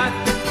Navidad,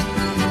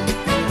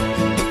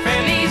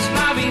 feliz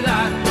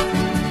Navidad,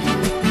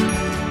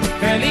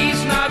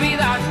 feliz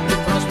Navidad,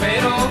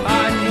 próspero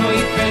año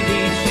y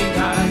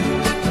felicidad.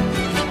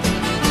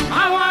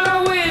 I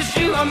wanna wish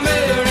you a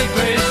Merry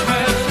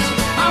Christmas.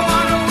 I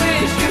wanna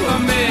wish you a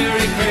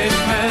Merry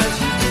Christmas.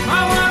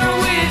 I wanna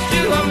wish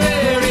you a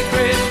Merry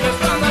Christmas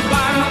from the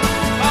bottom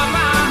of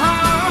my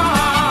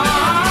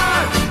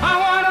heart. I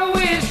wanna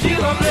wish you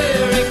a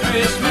Merry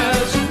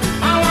Christmas.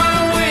 I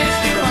wanna wish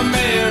you a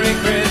Merry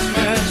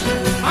Christmas.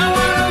 I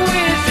wanna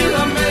wish you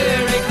a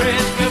Merry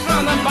Christmas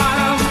from the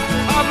bottom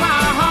of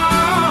my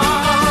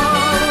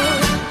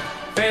heart.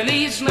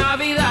 Feliz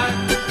Navidad.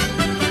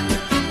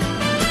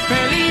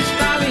 Feliz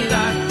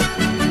Navidad.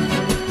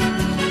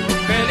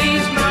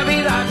 Feliz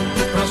Navidad.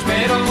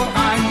 Próspero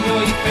año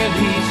y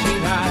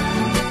felicidad.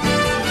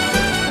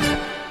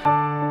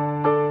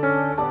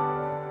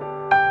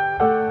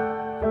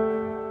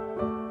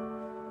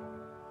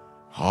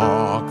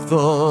 Hark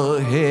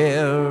the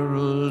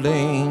herald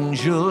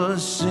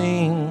angels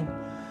sing,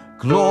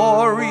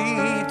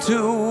 glory to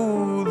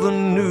the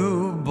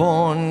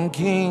newborn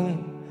King.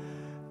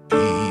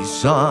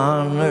 Peace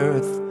on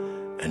earth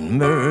and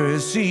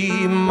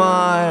mercy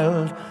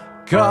mild,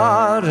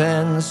 God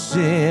and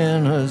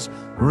sinners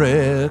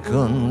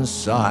reconciled.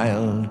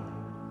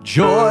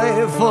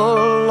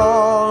 Joyful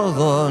all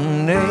the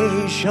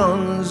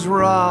nations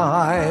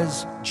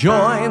rise,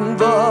 join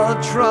the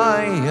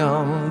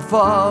triumph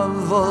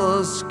of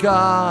the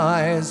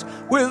skies.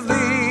 With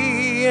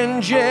the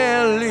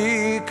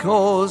angelic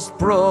host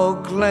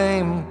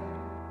proclaim,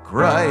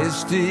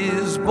 Christ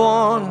is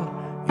born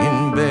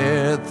in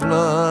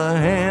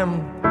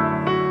Bethlehem.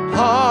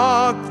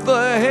 Hark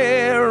the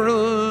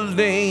herald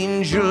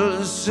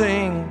angels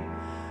sing,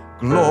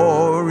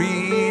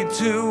 glory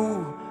to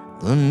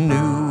the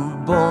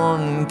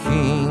newborn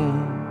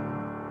King.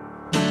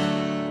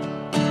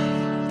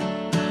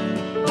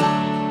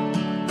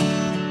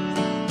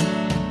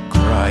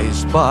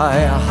 Christ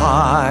by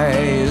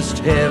highest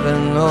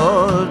heaven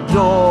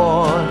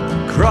adored,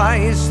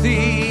 Christ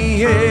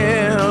the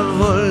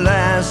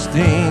everlasting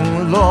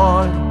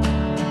Lord.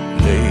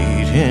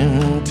 Late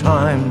in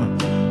time,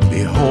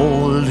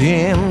 behold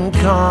him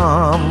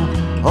come,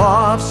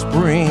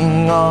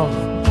 offspring of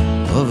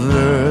a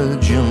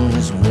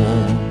virgin's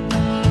womb.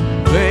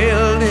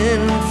 Veiled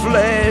in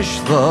flesh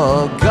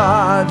the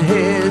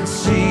Godhead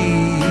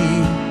see,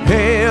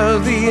 hail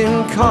the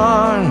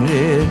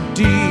incarnate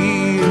deity.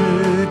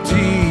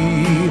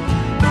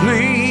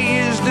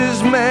 Pleased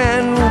as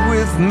man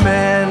with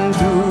man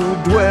to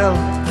dwell,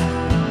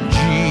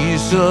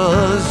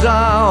 Jesus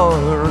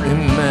our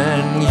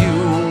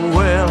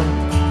Emmanuel.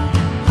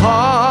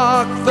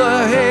 Hark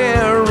the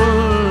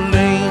herald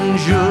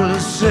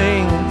angels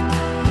sing,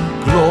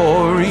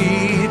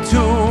 glory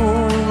to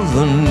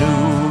the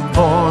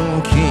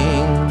newborn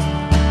King.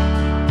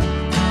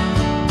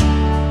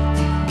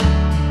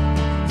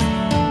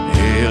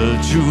 Hail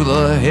to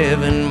the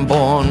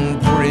heaven-born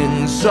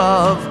Prince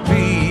of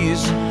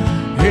Peace,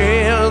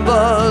 hail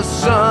the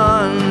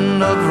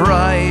Son of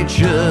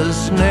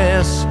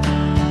Righteousness.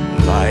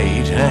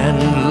 Light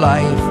and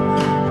life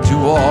to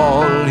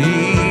all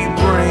he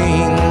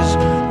brings,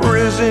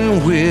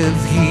 risen with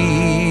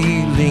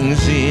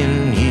healings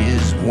in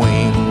his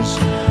wings.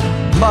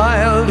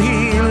 Mild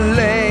he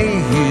lay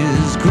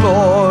his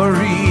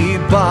glory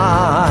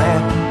by,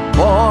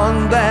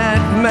 born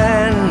that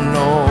man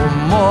no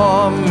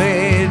more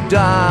may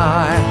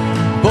die,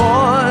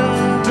 born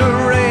to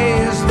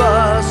raise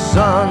the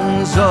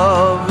sons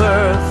of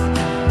earth,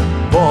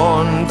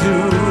 born to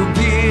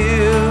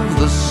give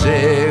the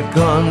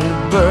second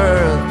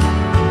birth.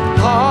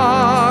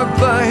 Hark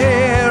the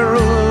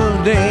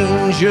herald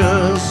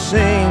angels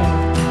sing,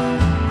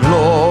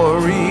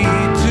 glory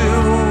to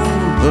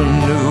the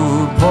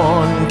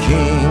newborn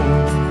King.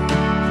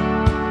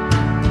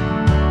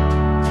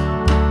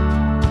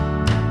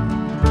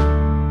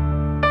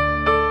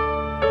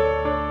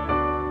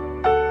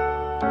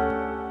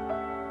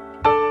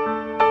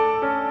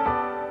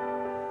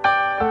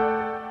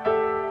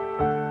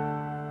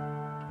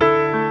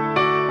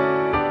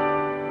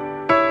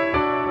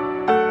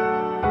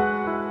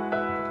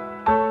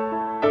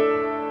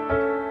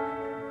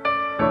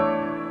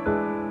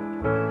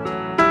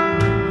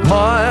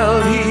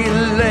 While he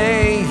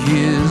lay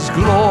his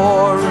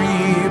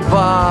glory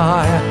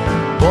by,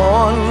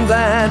 born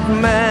that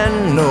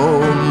man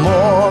no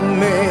more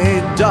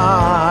may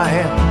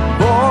die,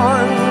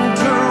 born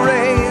to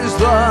raise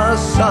the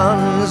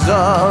sons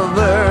of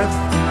earth,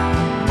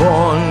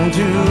 born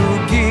to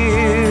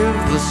give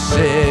the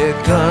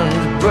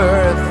second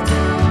birth.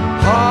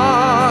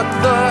 Hark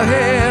the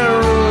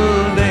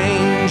herald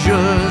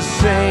angels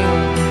sing,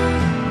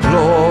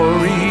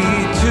 glory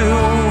to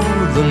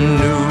the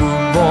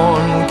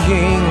newborn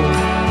King.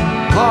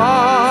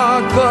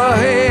 Hark the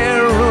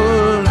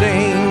herald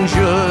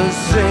angels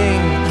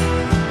sing,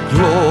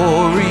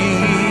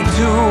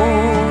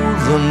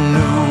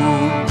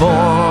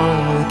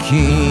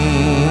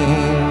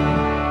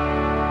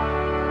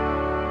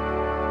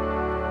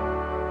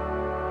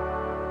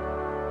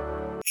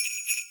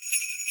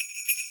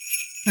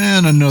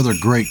 another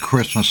great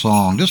Christmas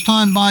song, this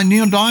time by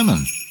Neil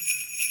Diamond.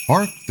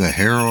 Hark the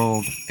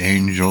Herald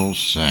Angels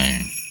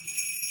Sing.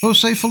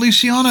 Jose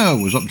Feliciano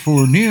was up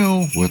before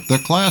Neil with the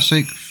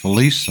classic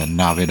Feliz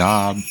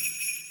Navidad.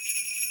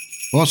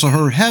 We also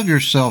heard Have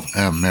Yourself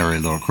a Merry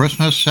Little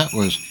Christmas. That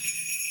was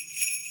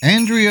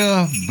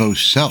Andrea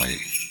Bocelli.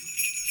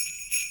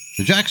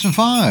 The Jackson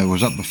 5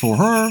 was up before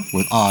her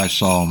with I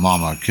Saw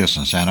Mama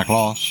Kissing Santa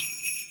Claus.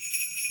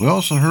 We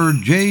also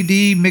heard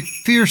J.D.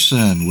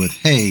 McPherson with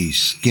Hey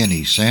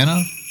Skinny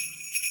Santa.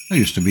 I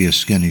used to be a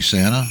skinny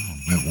Santa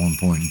at one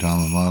point in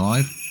time in my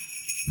life.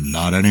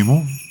 Not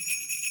anymore.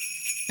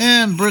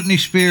 And Britney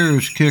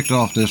Spears kicked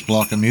off this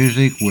block of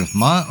music with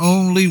My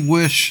Only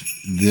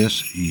Wish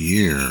This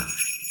Year.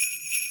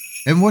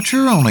 And what's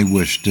your only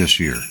wish this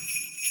year?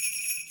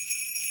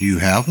 Do you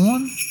have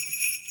one?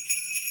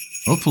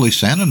 Hopefully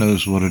Santa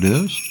knows what it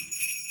is.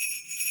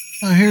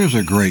 Now here's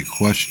a great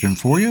question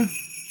for you.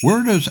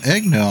 Where does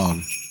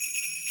eggnog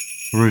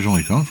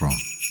originally come from?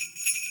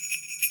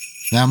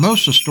 Now,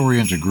 most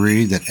historians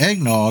agree that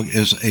eggnog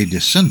is a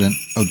descendant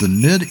of the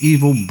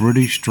medieval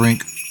British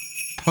drink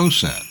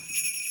posset.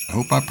 I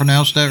hope I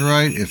pronounced that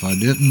right. If I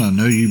didn't, I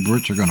know you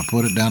Brits are going to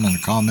put it down in the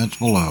comments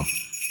below.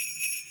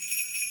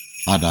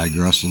 I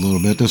digress a little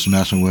bit, just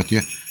messing with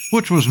you.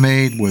 Which was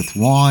made with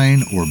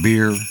wine or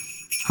beer,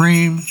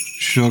 cream,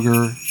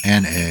 sugar,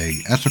 and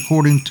egg. That's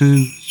according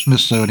to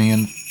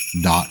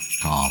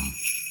Smithsonian.com.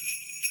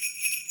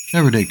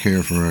 Never did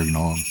care for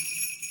eggnog.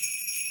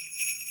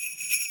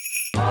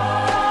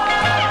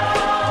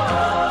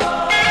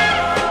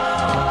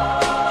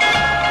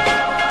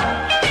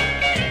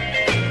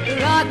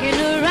 Rocking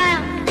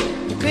around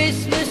the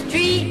Christmas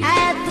tree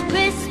at the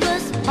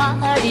Christmas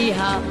party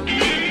hop.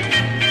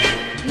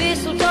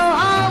 Mistletoe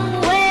hung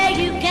where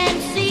you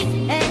can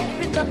see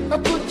every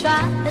couple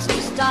tries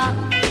to stop.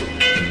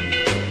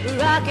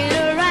 Rocking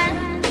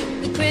around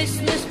the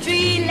Christmas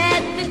tree,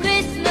 let the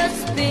Christmas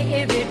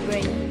spirit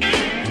ring.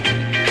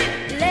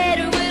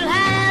 Later we'll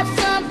have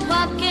some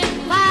pumpkin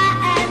pie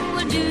and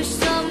we'll do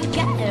some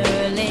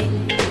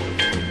caroling.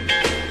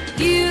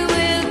 You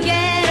will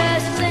get a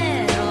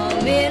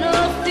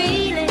sentimental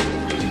feeling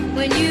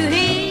when you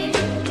hear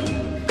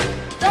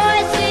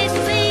voices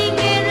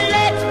singing,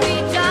 let's be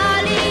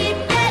jolly,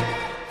 deck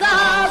the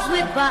halls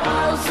with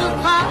boughs of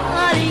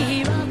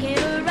holly. Rocking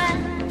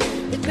around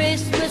the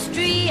Christmas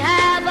tree,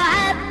 have a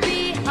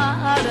happy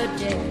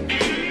holiday.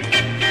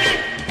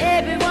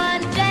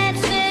 Everyone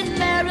dancing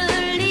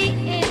merrily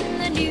in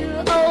the new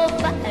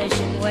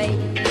old-fashioned way.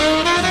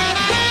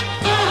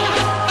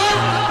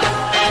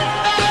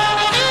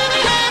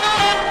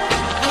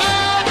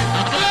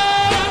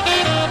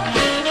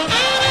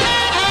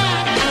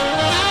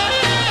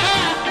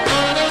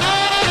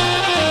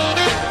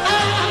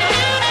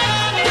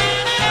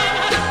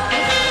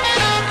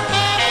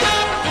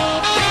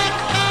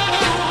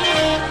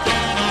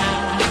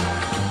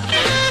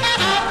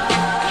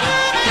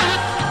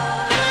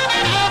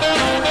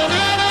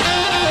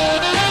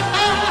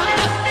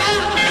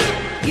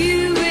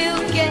 You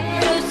will get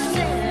a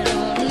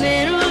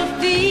sentimental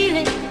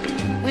feeling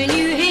when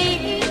you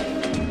hear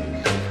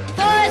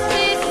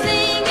voices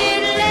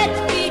singing, let's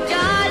be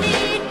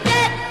jolly,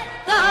 deck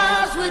the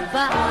halls with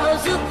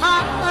boughs of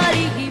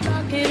holly.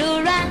 Rocking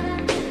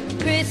around the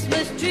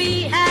Christmas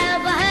tree,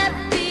 have a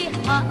happy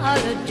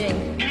holiday.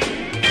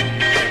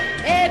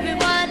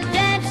 Everyone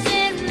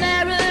dancing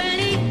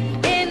merrily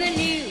in the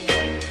new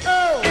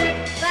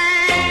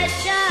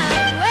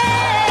old-fashioned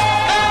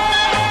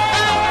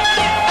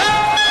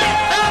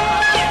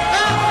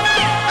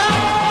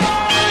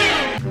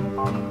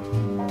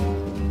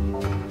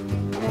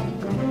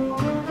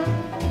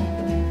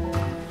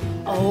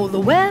Oh, the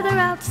weather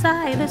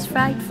outside is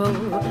frightful,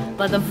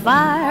 but the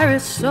fire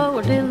is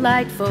so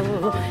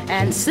delightful.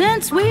 And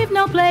since we've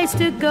no place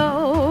to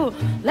go,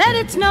 let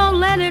it snow,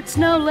 let it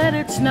snow, let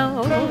it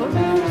snow.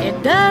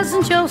 It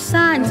doesn't show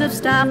signs of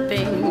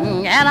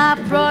stopping, and I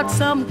brought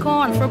some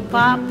corn for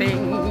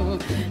popping.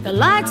 The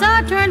lights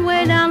are turned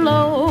way down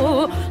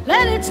low.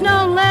 Let it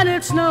snow, let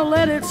it snow,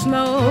 let it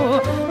snow.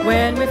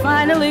 When we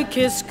finally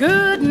kiss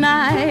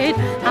goodnight,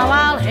 how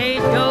I'll hate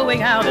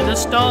going out in the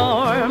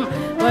storm.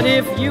 But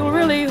if you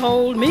really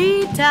hold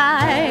me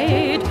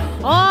tight,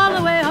 all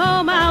the way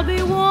home I'll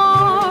be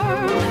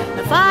warm.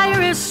 The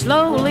fire is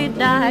slowly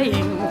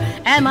dying,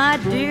 and my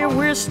dear,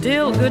 we're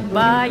still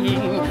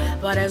goodbying.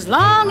 But as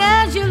long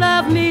as you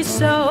love me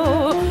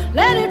so,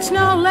 let it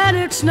snow, let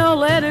it snow,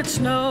 let it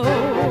snow.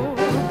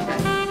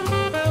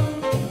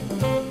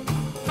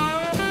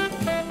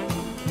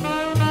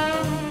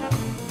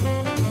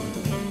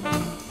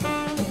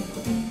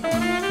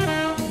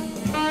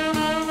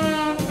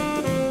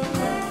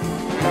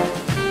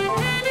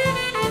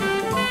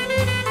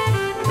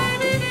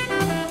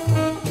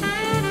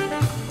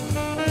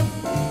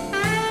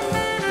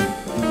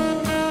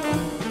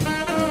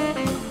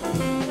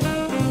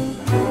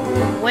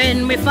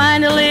 When we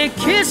finally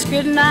kiss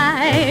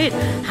goodnight,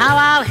 how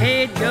I'll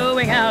hate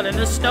going out in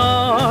the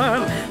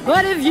storm.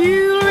 But if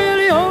you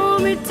really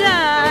hold me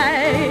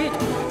tight,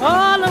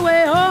 all the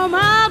way home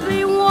I'll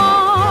be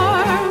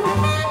warm.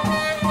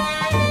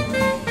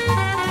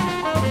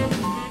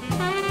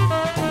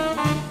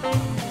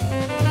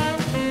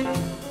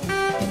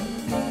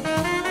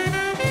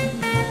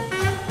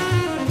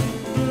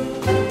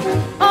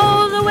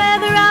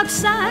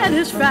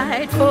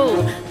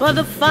 frightful, but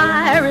the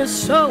fire is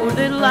so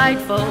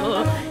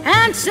delightful.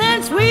 And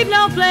since we've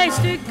no place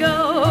to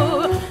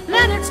go,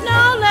 let it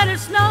snow, let it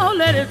snow,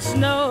 let it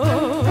snow.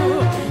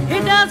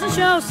 It doesn't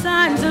show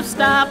signs of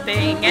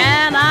stopping,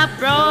 and I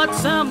brought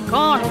some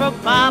corn for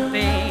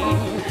popping.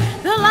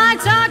 The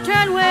lights are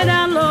turned way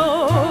down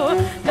low.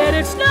 Let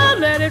it snow,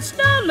 let it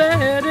snow,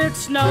 let it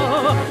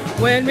snow.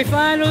 When we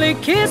finally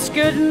kiss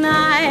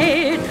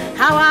goodnight,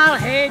 how I'll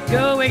hate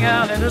going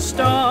out in a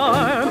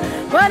storm.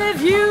 But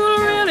if you'll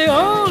really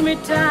hold me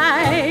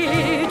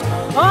tight,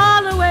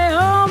 all the way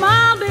home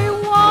I'll be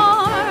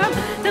warm.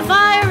 The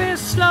fire is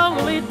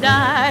slowly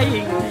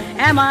dying,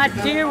 and my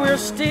dear, we're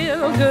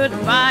still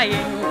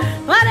goodbying.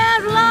 But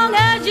as long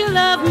as you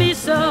love me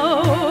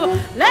so,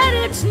 let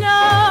it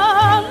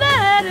snow,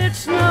 let it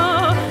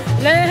snow,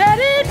 let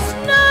it snow.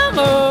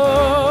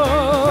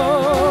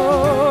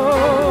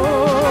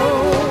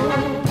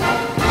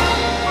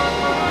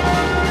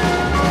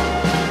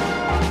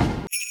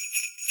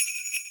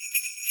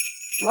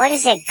 What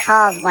is it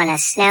called when a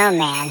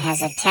snowman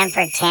has a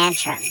temper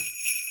tantrum?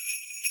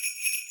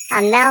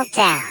 A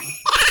meltdown.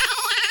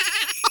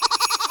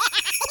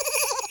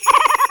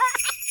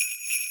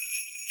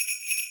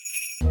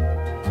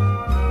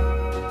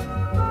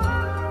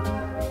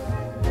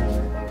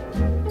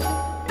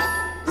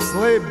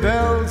 Sleigh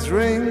bells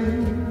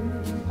ring,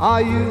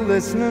 are you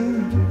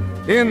listening?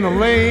 In the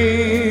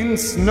lane,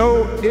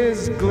 snow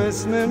is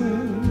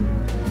glistening.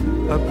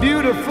 A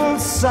beautiful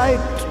sight,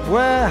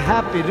 we're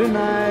happy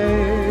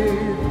tonight,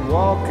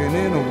 walking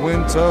in a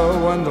winter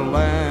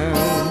wonderland.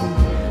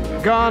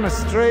 Gone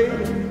astray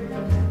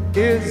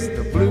is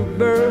the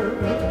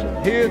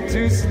bluebird, here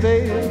to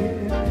stay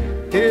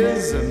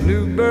is a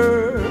new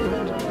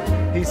bird.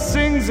 He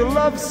sings a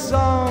love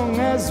song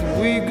as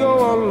we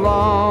go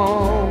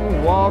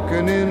along,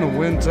 walking in a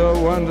winter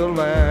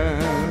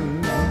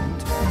wonderland.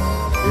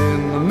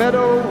 In the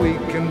meadow we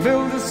can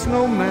build a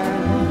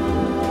snowman,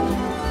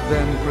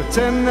 then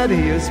pretend that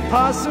he is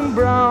Parson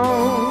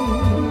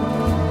Brown.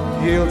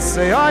 He'll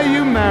say, are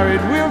you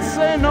married? We'll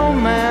say, no,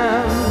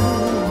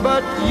 man.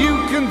 But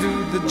you can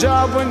do the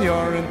job when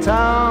you're in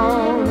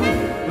town.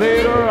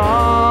 Later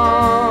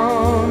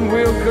on,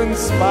 we'll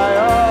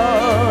conspire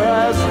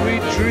as we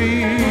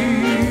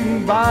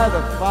dream by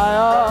the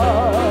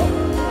fire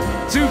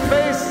to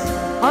face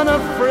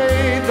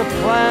unafraid the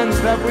plans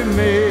that we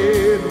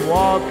made,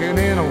 walking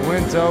in a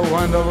winter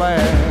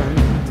wonderland.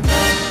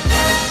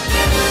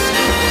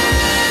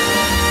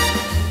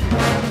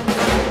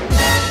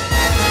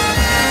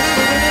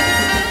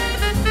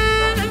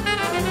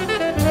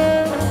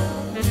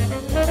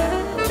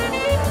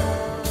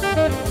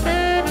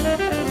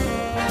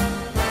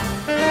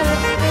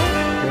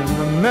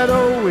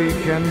 Meadow we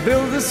can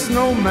build a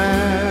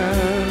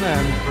snowman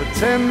and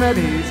pretend that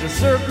he's a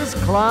circus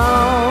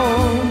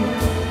clown.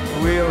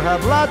 We'll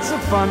have lots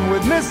of fun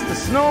with Mr.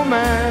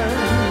 Snowman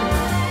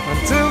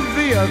until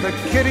the other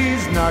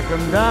kitties knock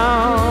him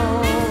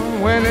down.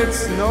 When it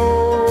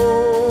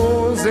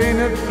snows, ain't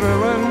it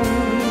thrilling?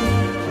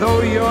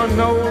 Though your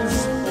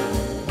nose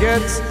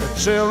gets a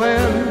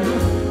chillin',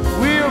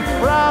 we'll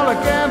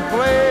frolic and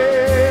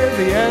play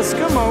the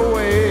Eskimo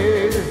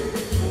way.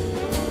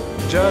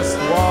 Just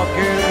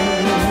walking,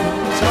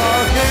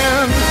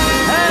 talking,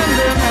 hand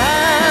in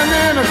hand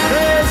in a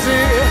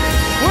crazy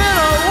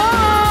winter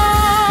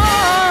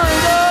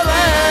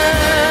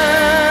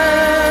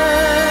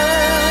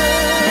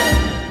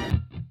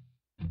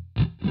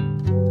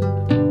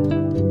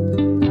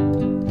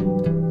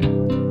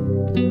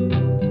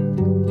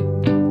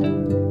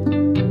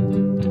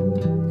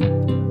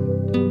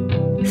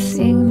wonderland.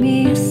 Sing me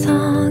a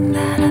song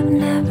that I've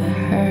never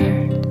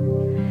heard.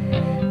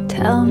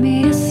 Tell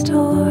me a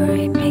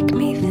story, make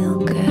me feel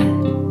good.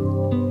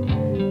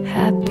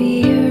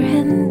 Happier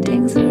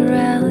endings are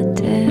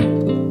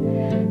relative.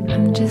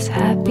 I'm just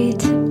happy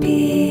to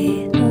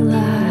be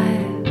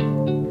alive.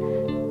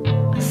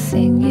 I'll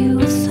sing you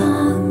a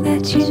song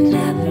that you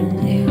never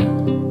knew.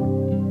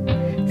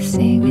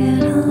 Sing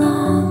it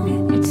along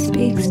if it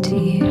speaks to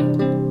you.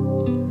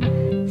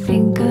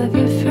 Think of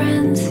your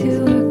friends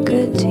who were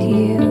good to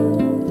you.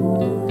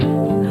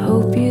 I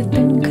hope you've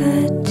been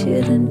good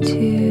to them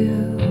too.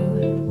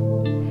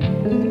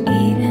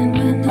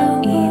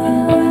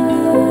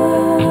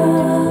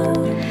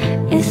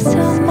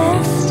 So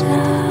messed up.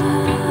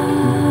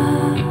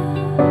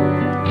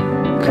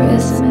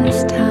 Christmas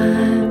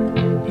time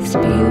is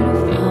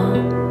beautiful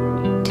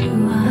to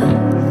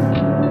us.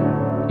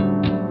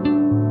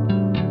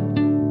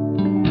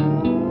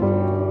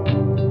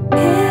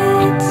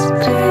 It's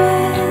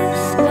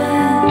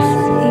Christmas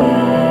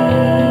Eve,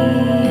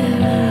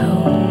 and I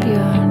hope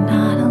you're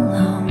not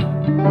alone.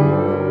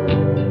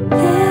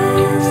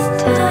 This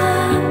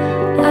time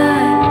I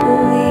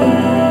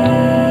believe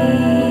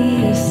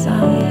there's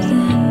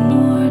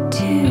something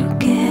to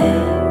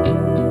give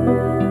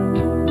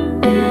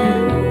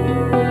and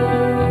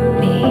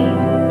me.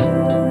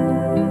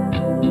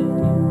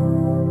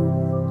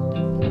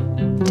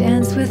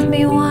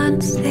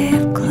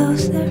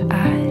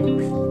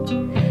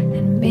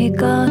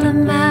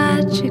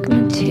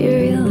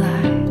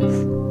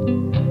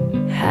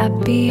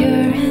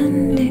 happier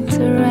endings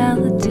are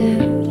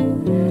relative.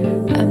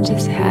 I'm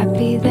just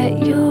happy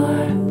that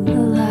you're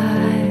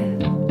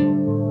alive.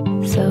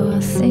 So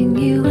I'll sing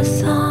you a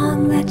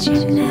song that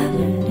you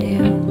never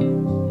knew.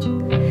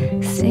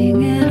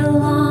 Sing it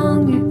along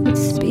if it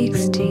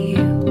speaks to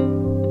you.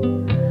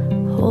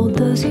 Hold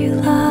those you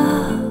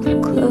love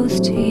close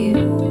to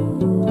you.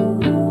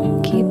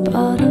 Keep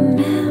all the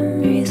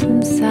memories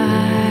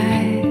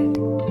inside.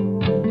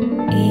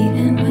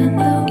 Even when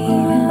the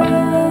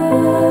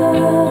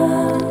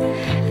world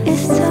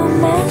is so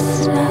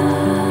messed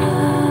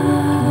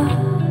up,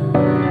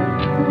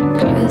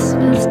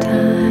 Christmas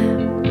time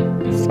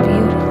is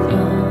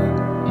beautiful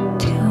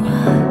to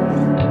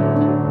us.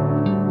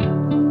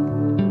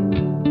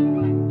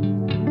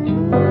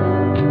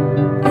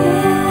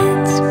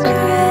 It's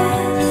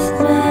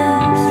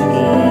Christmas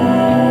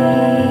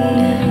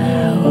Eve, and I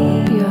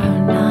hope you're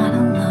not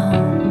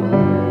alone.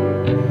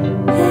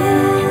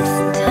 This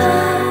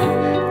time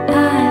I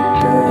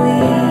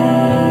believe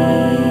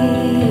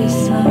there's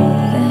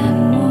something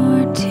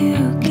more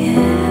to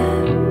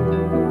give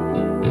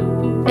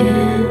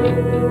and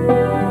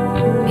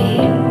me.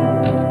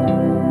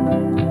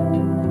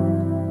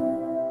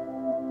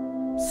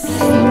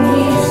 Sing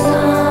me a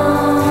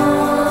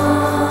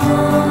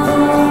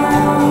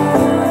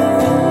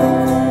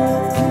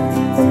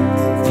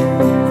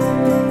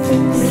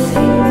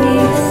Sing me a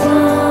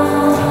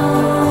song.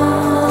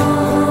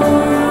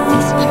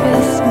 It's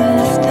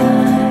Christmas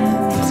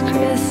time. It's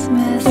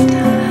Christmas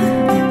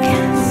time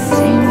again.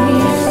 Sing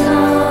me a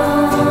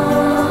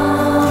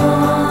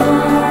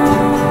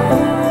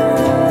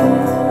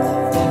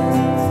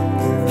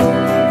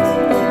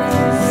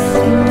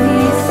Sing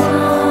me a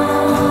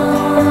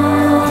song.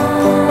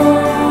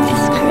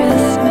 It's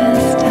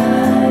Christmas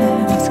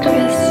time. It's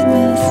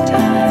Christmas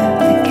time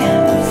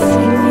again.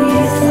 Sing me a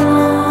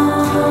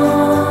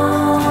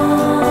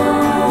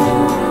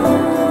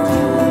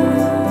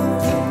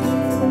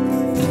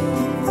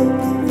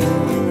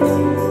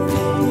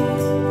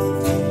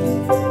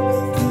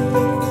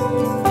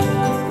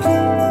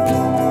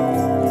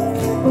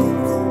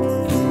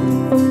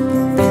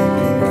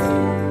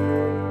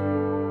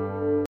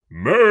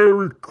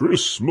Merry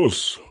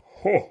Christmas!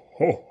 Ho,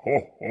 ho,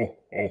 ho, ho,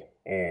 ho,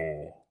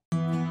 ho.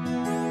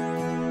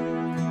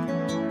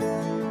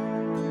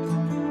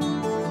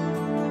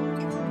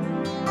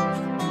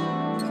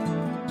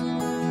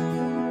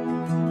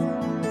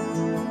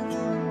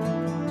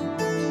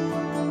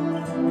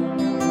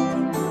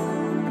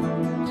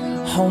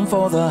 Home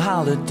for the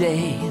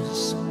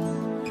holidays.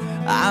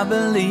 I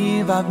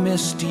believe I've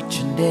missed each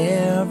and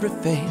every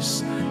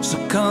face. So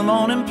come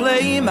on and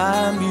play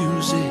my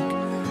music.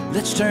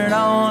 Let's turn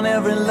on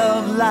every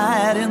love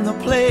light in the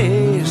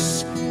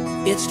place.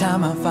 It's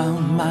time I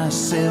found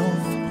myself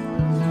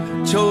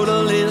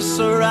totally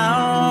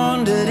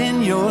surrounded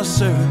in your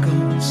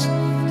circles.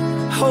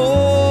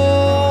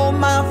 Oh,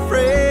 my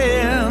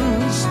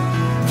friends,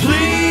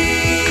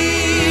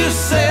 please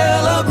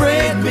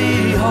celebrate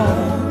me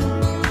home.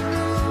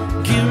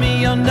 Give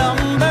me your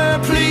number,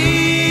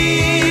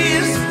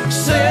 please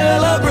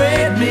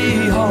celebrate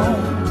me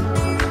home.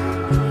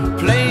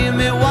 Play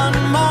me one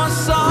more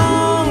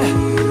song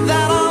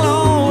that I'll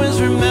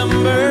always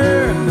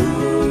remember,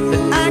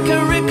 that I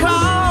can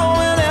recall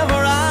whenever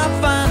I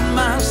find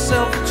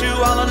myself too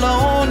all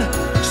alone.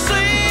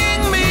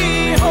 Sing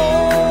me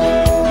home.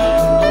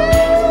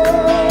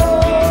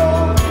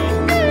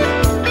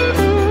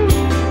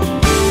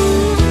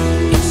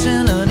 It's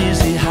an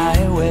uneasy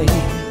highway,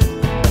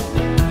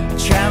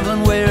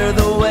 traveling where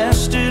the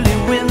westerly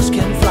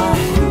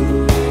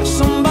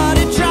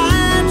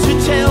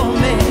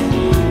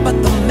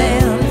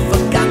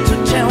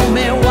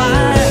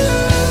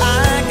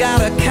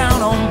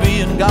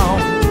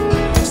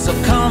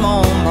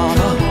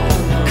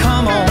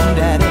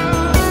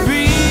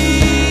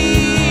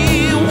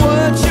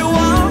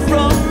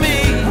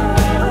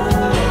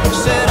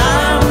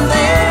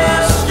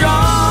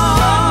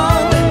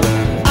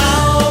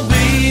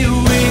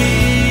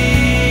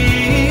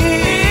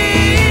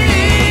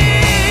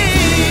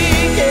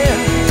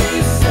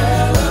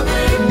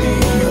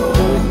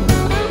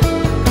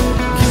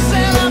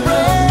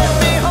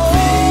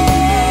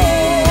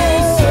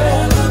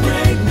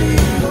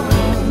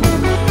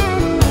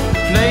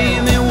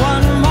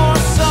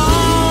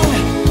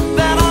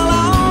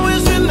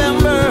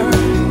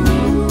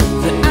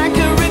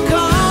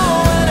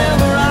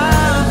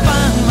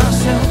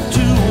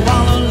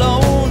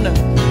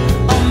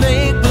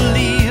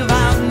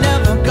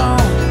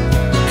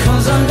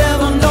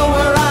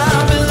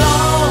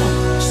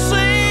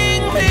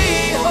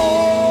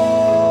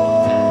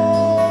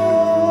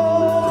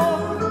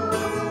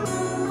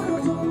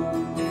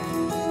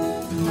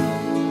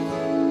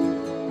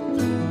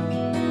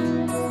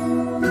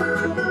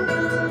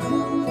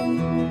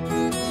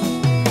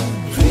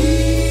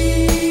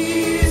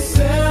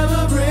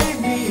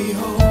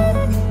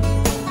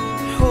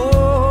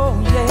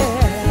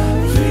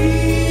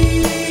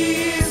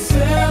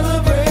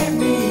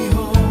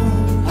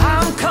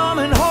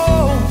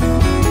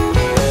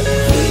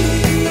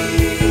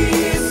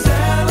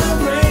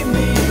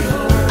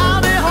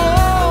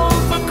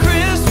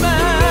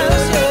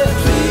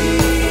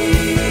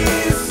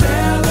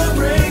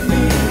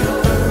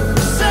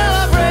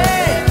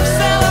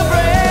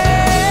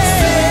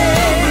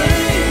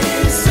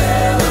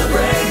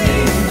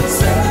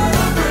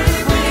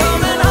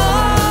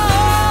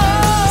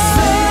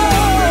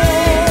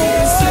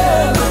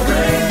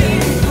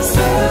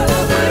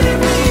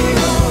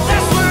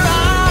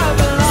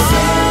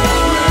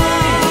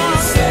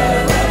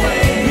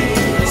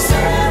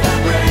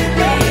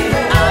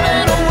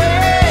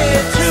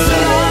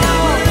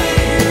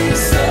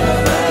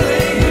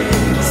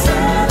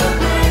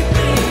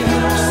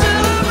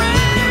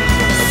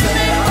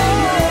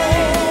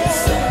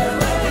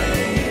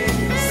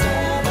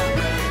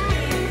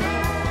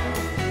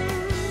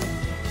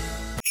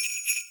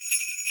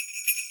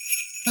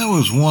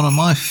was one of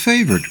my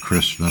favorite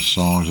Christmas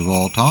songs of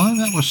all time.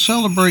 That was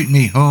Celebrate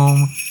Me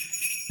Home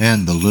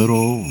and the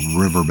Little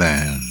River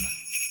Band.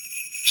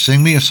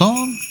 Sing Me a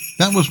Song?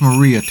 That was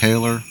Maria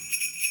Taylor.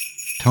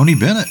 Tony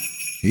Bennett,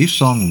 he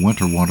sung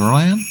Winter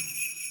Wonderland.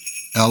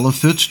 Ella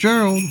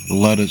Fitzgerald,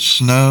 Let It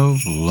Snow,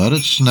 Let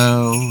It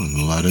Snow,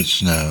 Let It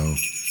Snow.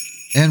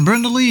 And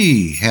Brenda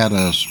Lee had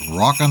us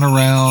rocking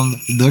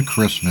around the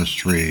Christmas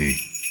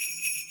tree.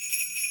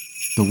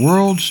 The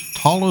world's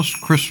tallest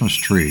Christmas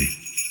tree,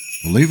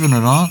 believe it or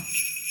not,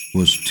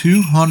 was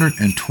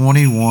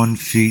 221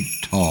 feet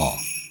tall.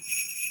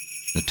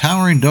 The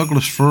towering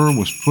Douglas fir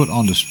was put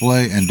on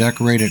display and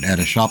decorated at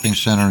a shopping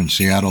center in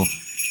Seattle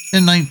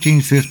in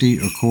 1950,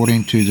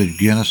 according to the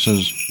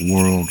Guinness's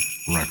World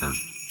Record.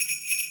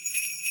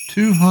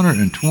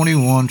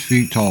 221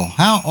 feet tall.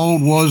 How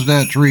old was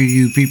that tree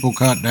you people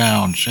cut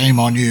down? Shame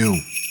on you.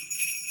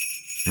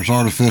 There's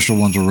artificial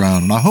ones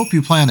around, and I hope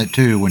you plant it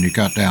too when you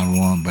cut down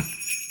one, but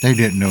they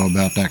didn't know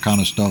about that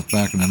kind of stuff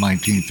back in the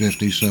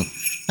 1950s, so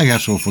I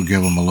guess we'll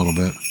forgive them a little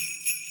bit.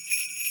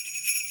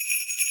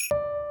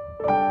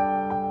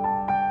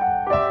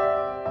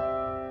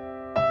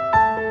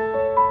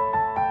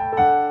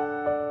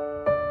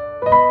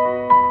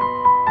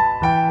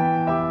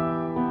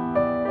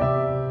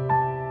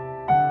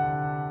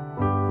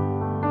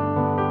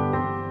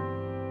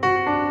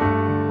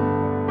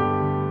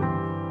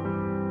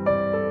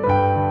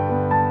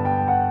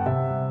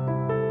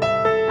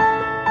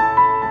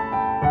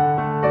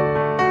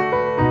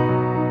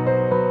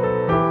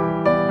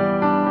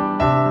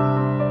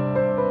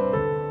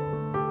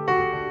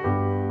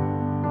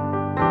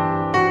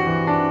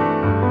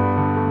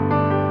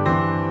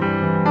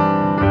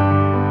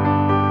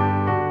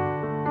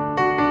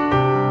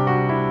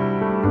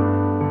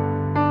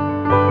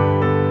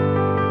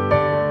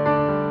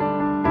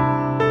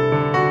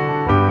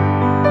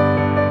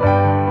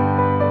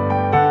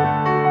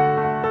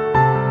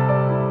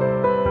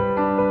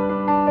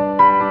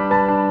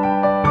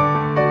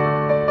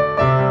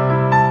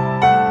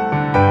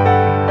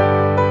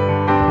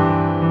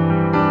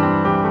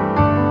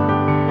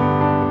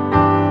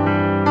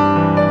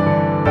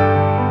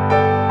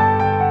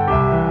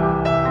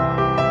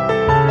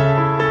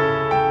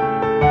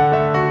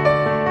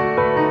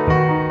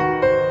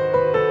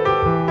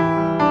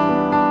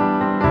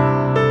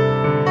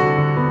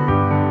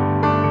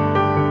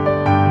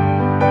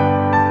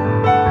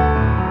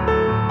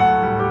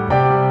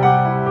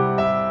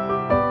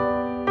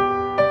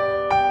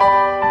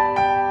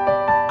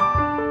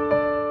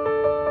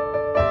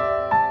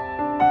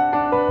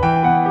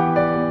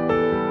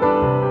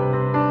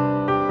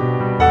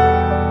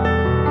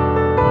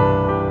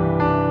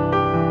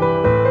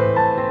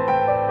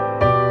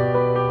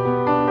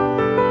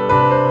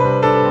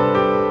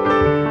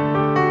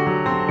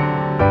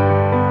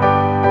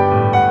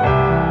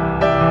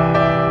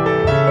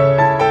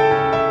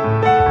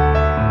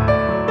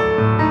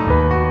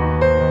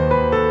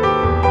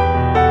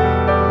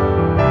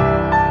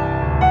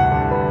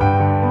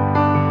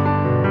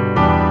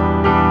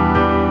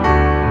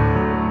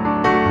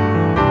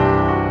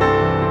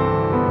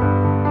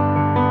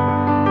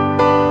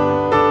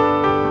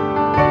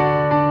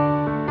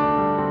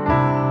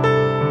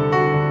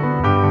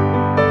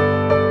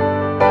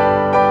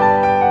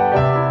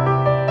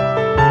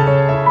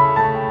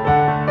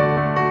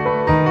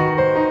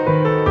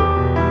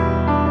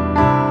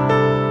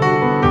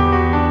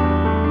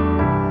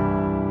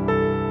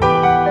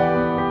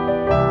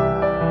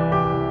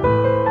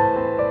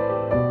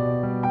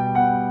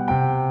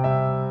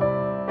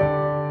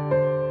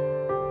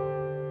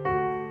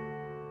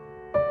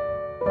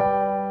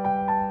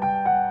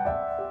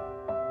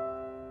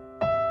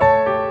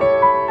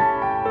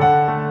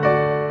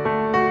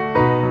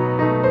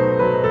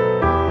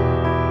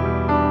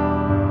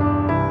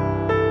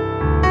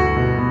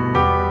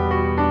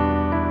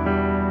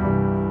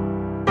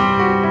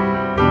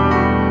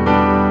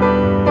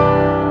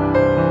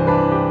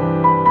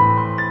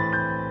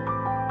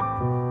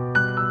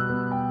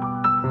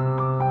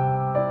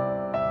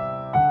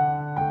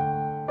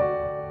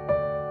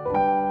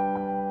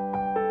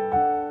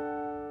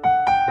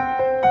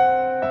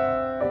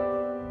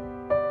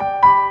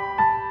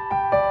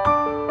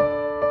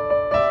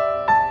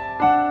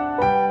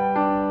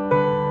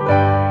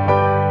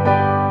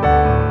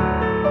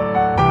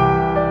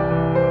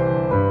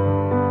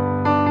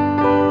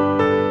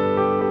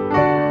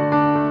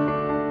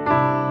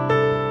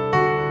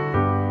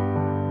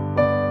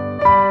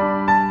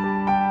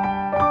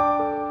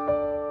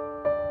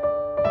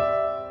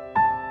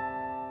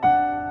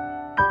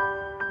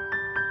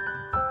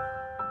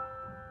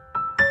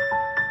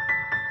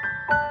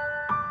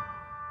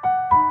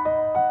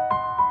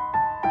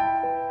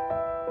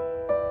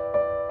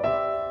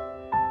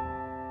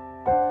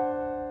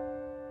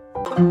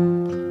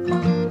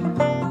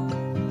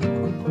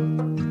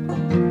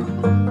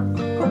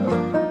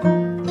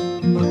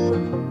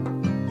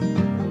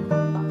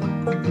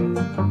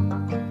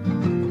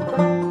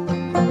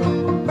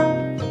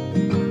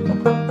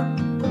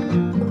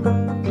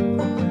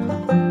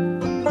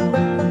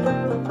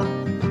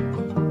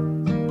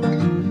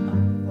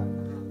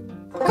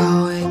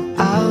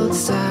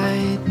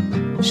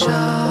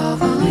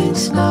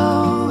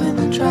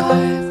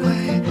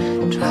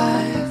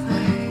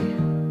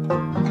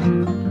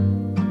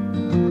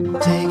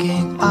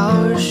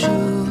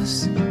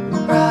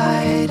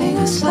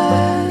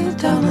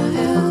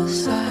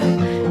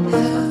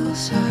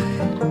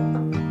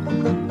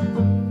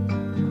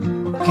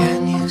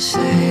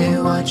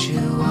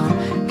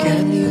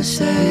 to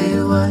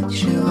say what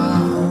you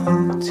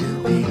want to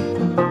be?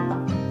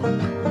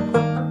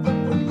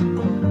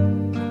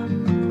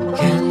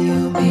 Can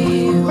you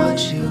be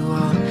what you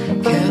want?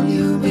 Can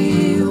you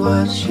be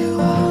what you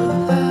are?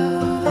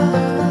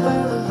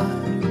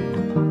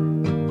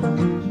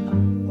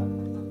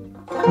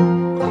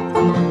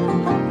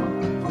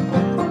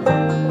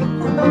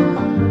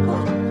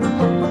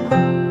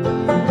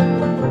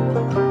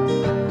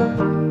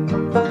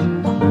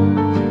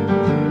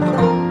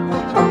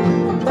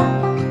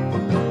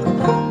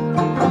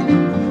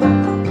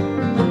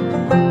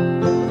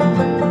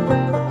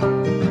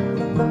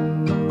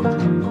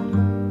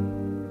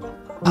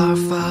 Our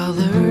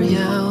father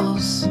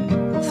yells,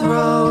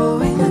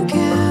 throwing the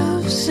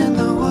gifts in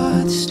the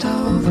wood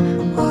stove,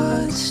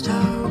 wood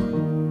stove.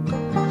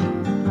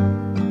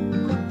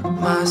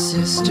 My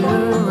sister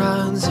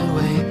runs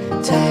away,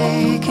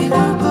 taking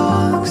her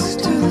books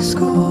to the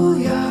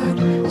schoolyard,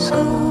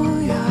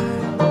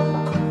 schoolyard.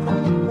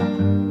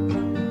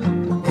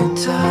 In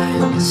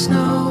time the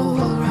snow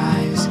will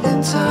rise,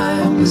 in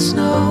time the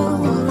snow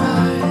will rise.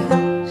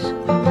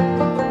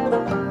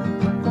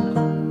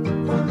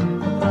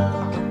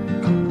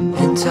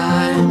 In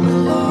time the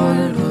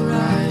Lord will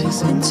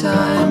rise, in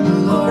time the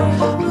Lord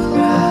will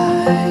rise.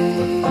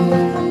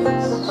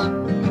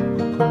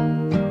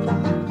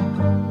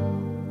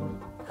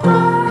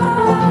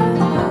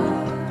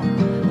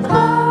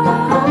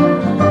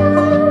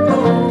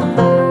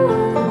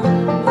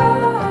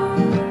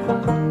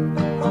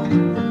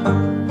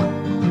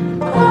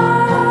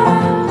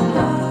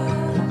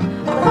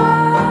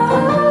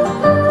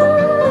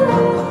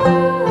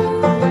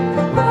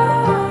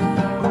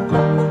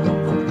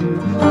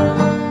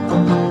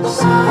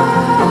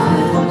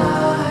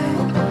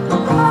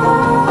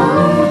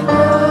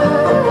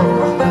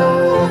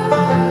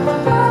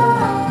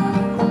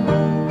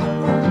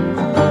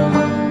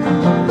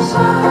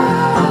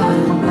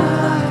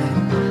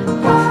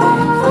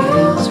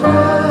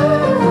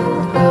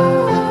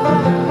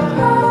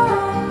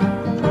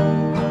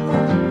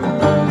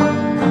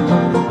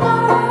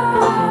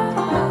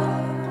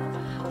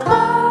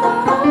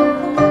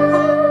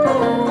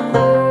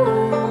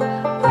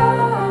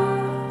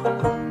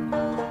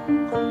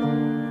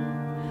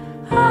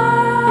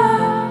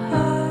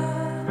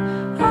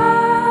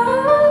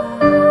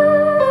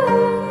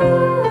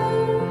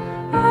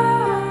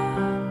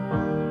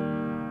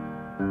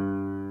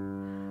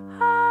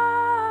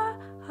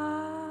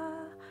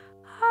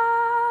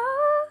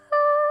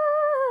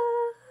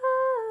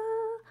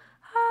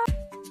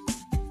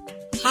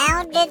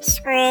 How did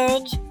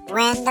Scrooge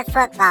win the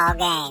football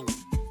game?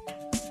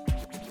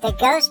 The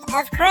ghost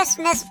of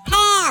Christmas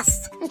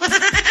past!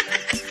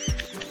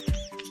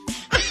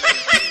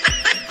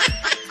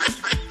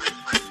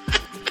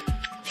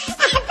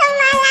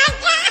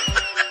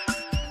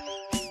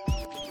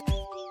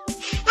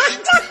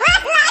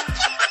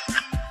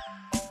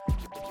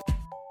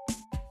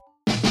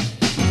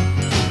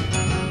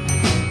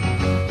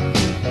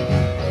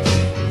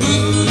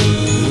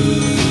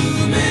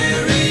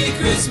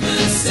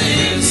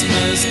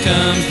 Christmas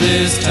comes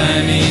this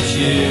time each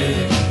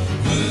year.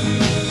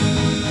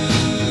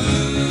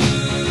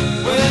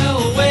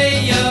 Well,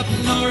 way up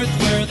north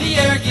where the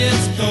air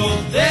gets cold,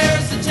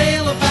 there's a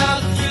tale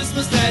about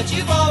Christmas that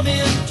you've all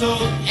been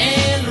told.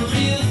 And a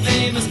real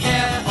famous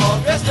cat all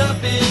dressed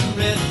up in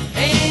red,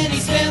 and he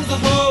spends the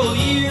whole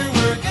year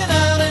working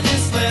out in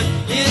his sled.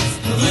 It's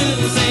the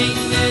little Saint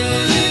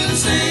Nick.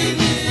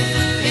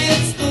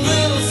 It's the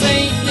little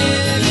Saint Nick.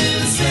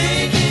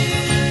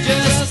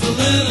 Just a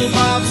little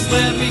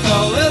bobsled we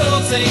call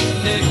little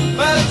Saint Nick.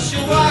 But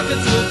she'll walk a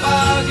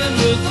toboggan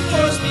with a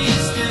four-speed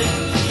stick.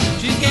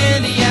 She's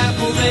candy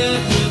apple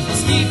red with a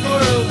ski for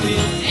a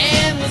wheel.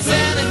 And when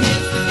Santa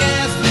hits the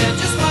gas, man,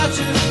 just watch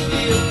her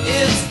feel.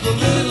 It's the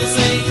little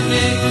Saint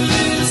Nick.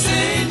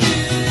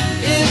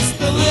 It's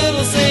the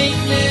little Saint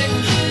Nick.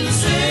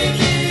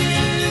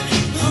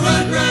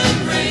 Run, run,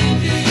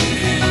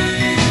 reindeer.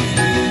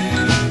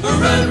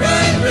 Run,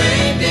 run,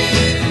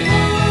 reindeer.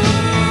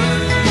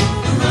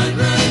 Run,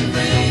 run,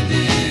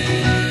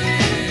 reindeer.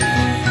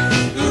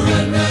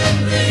 Run, run,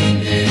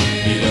 reindeer.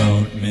 You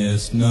don't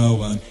miss no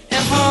one.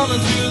 And hauling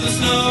through the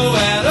snow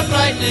at a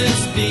frightening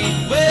speed,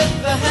 with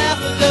a half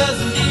a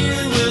dozen deer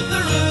with a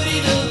Rudy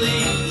to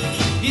lead.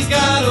 He's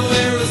gotta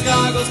wear his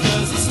goggles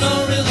 'cause the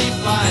snow really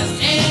flies,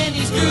 and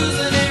he's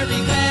cruising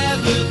every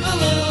path with a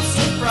little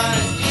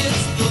surprise.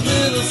 It's the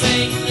little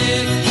Saint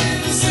Nick.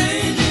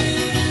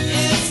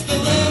 It's the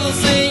little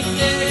Saint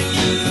Nick.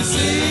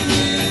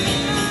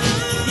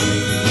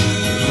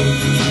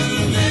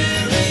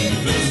 Merry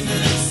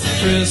Christmas.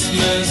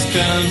 Christmas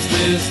comes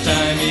this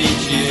time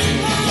each year.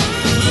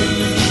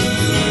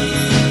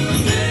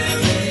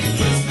 Merry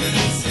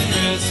Christmas.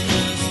 Christmas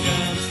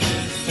comes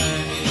this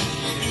time each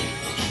year.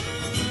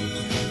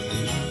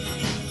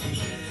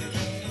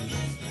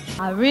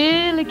 I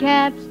really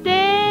can't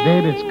stay.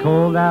 Baby, it's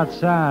cold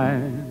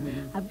outside.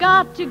 I've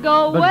got to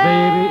go But away.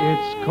 baby,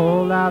 it's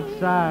cold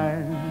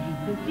outside.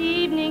 This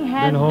evening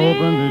has been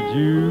hoping that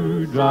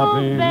you drop so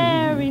in.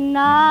 very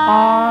nice.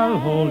 I'll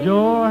hold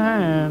your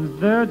hands,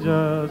 they're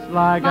just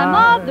like My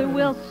mother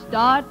will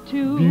start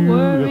to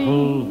worry,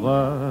 beautiful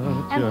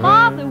what and you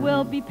father heard.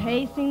 will be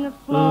pacing the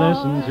floor.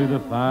 Listen to the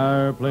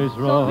fireplace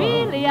So roar.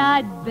 really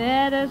I'd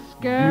better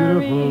scurry.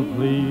 Beautiful,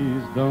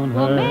 please don't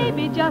Well, hurt.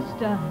 maybe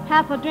just a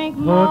half a drink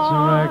Put more.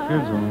 some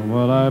records on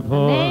while I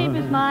pour. The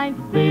neighbors might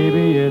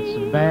Baby,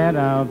 it's bad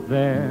out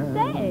there.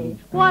 say,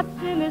 what's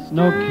in this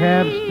No drink?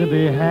 cabs to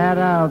be had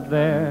out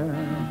there.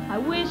 I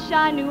wish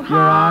I knew how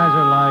Your eyes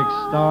are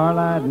like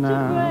starlight to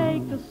now.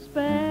 break the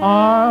spell.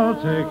 I'll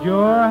take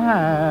your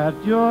hat,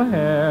 your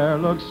hair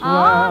looks I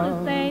ought to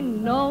swell. say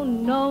no,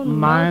 no, no,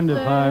 Mind if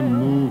sir. I'm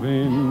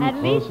moving At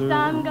closer? least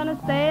I'm gonna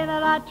say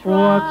that I tried.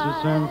 What's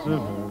the sense of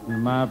hurting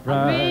my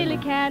pride? I really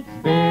can't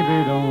stand.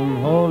 Baby,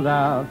 don't hold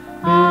out.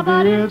 Oh,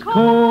 but Baby, it's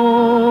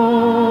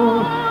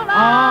cold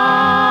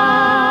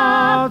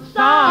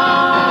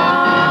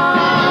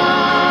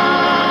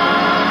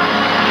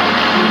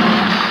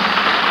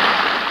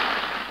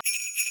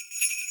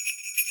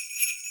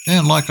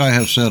And like I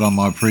have said on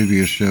my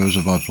previous shows,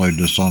 if I played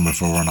this song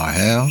before, and I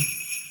have,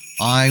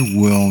 I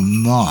will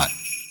not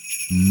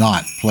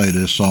play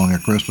this song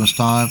at Christmas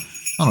time.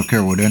 I don't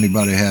care what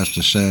anybody has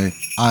to say.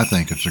 I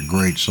think it's a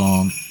great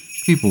song.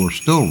 People are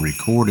still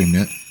recording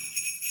it,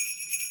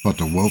 but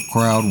the woke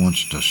crowd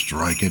wants to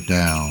strike it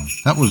down.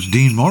 That was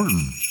Dean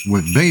Martin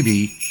with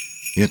Baby,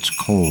 It's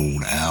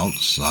Cold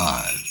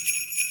Outside.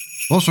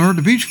 Also heard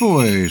the Beach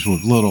Boys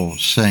with Little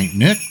Saint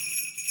Nick.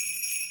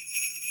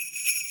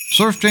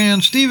 Surf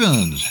Jan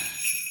Stevens,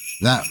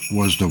 That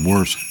Was the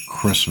Worst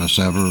Christmas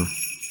Ever.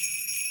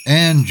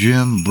 And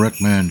Jim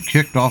Brickman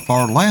kicked off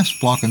our last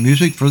block of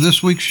music for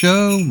this week's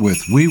show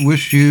with We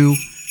Wish You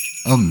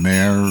a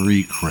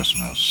Merry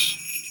Christmas.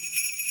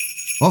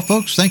 Well,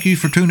 folks, thank you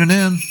for tuning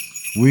in.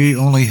 We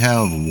only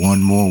have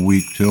one more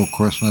week till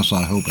Christmas.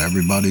 I hope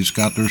everybody's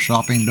got their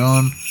shopping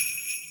done.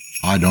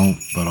 I don't,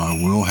 but I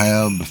will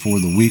have before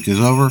the week is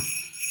over.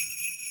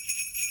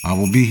 I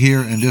will be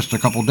here in just a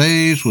couple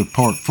days with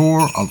part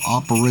 4 of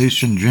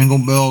Operation Jingle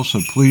Bell,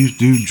 so please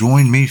do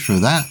join me for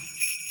that.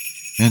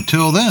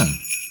 Until then,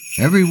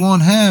 everyone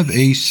have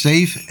a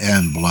safe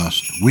and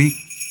blessed week.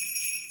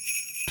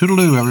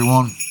 Toodaloo,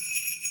 everyone.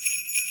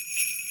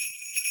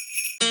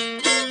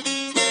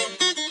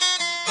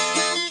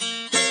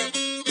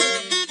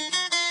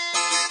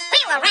 We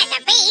were at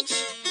the beach.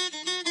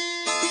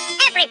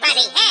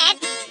 Everybody had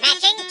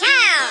matching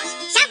towels.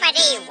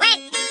 Somebody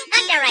went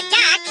under a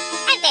dock,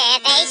 and there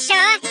they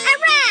saw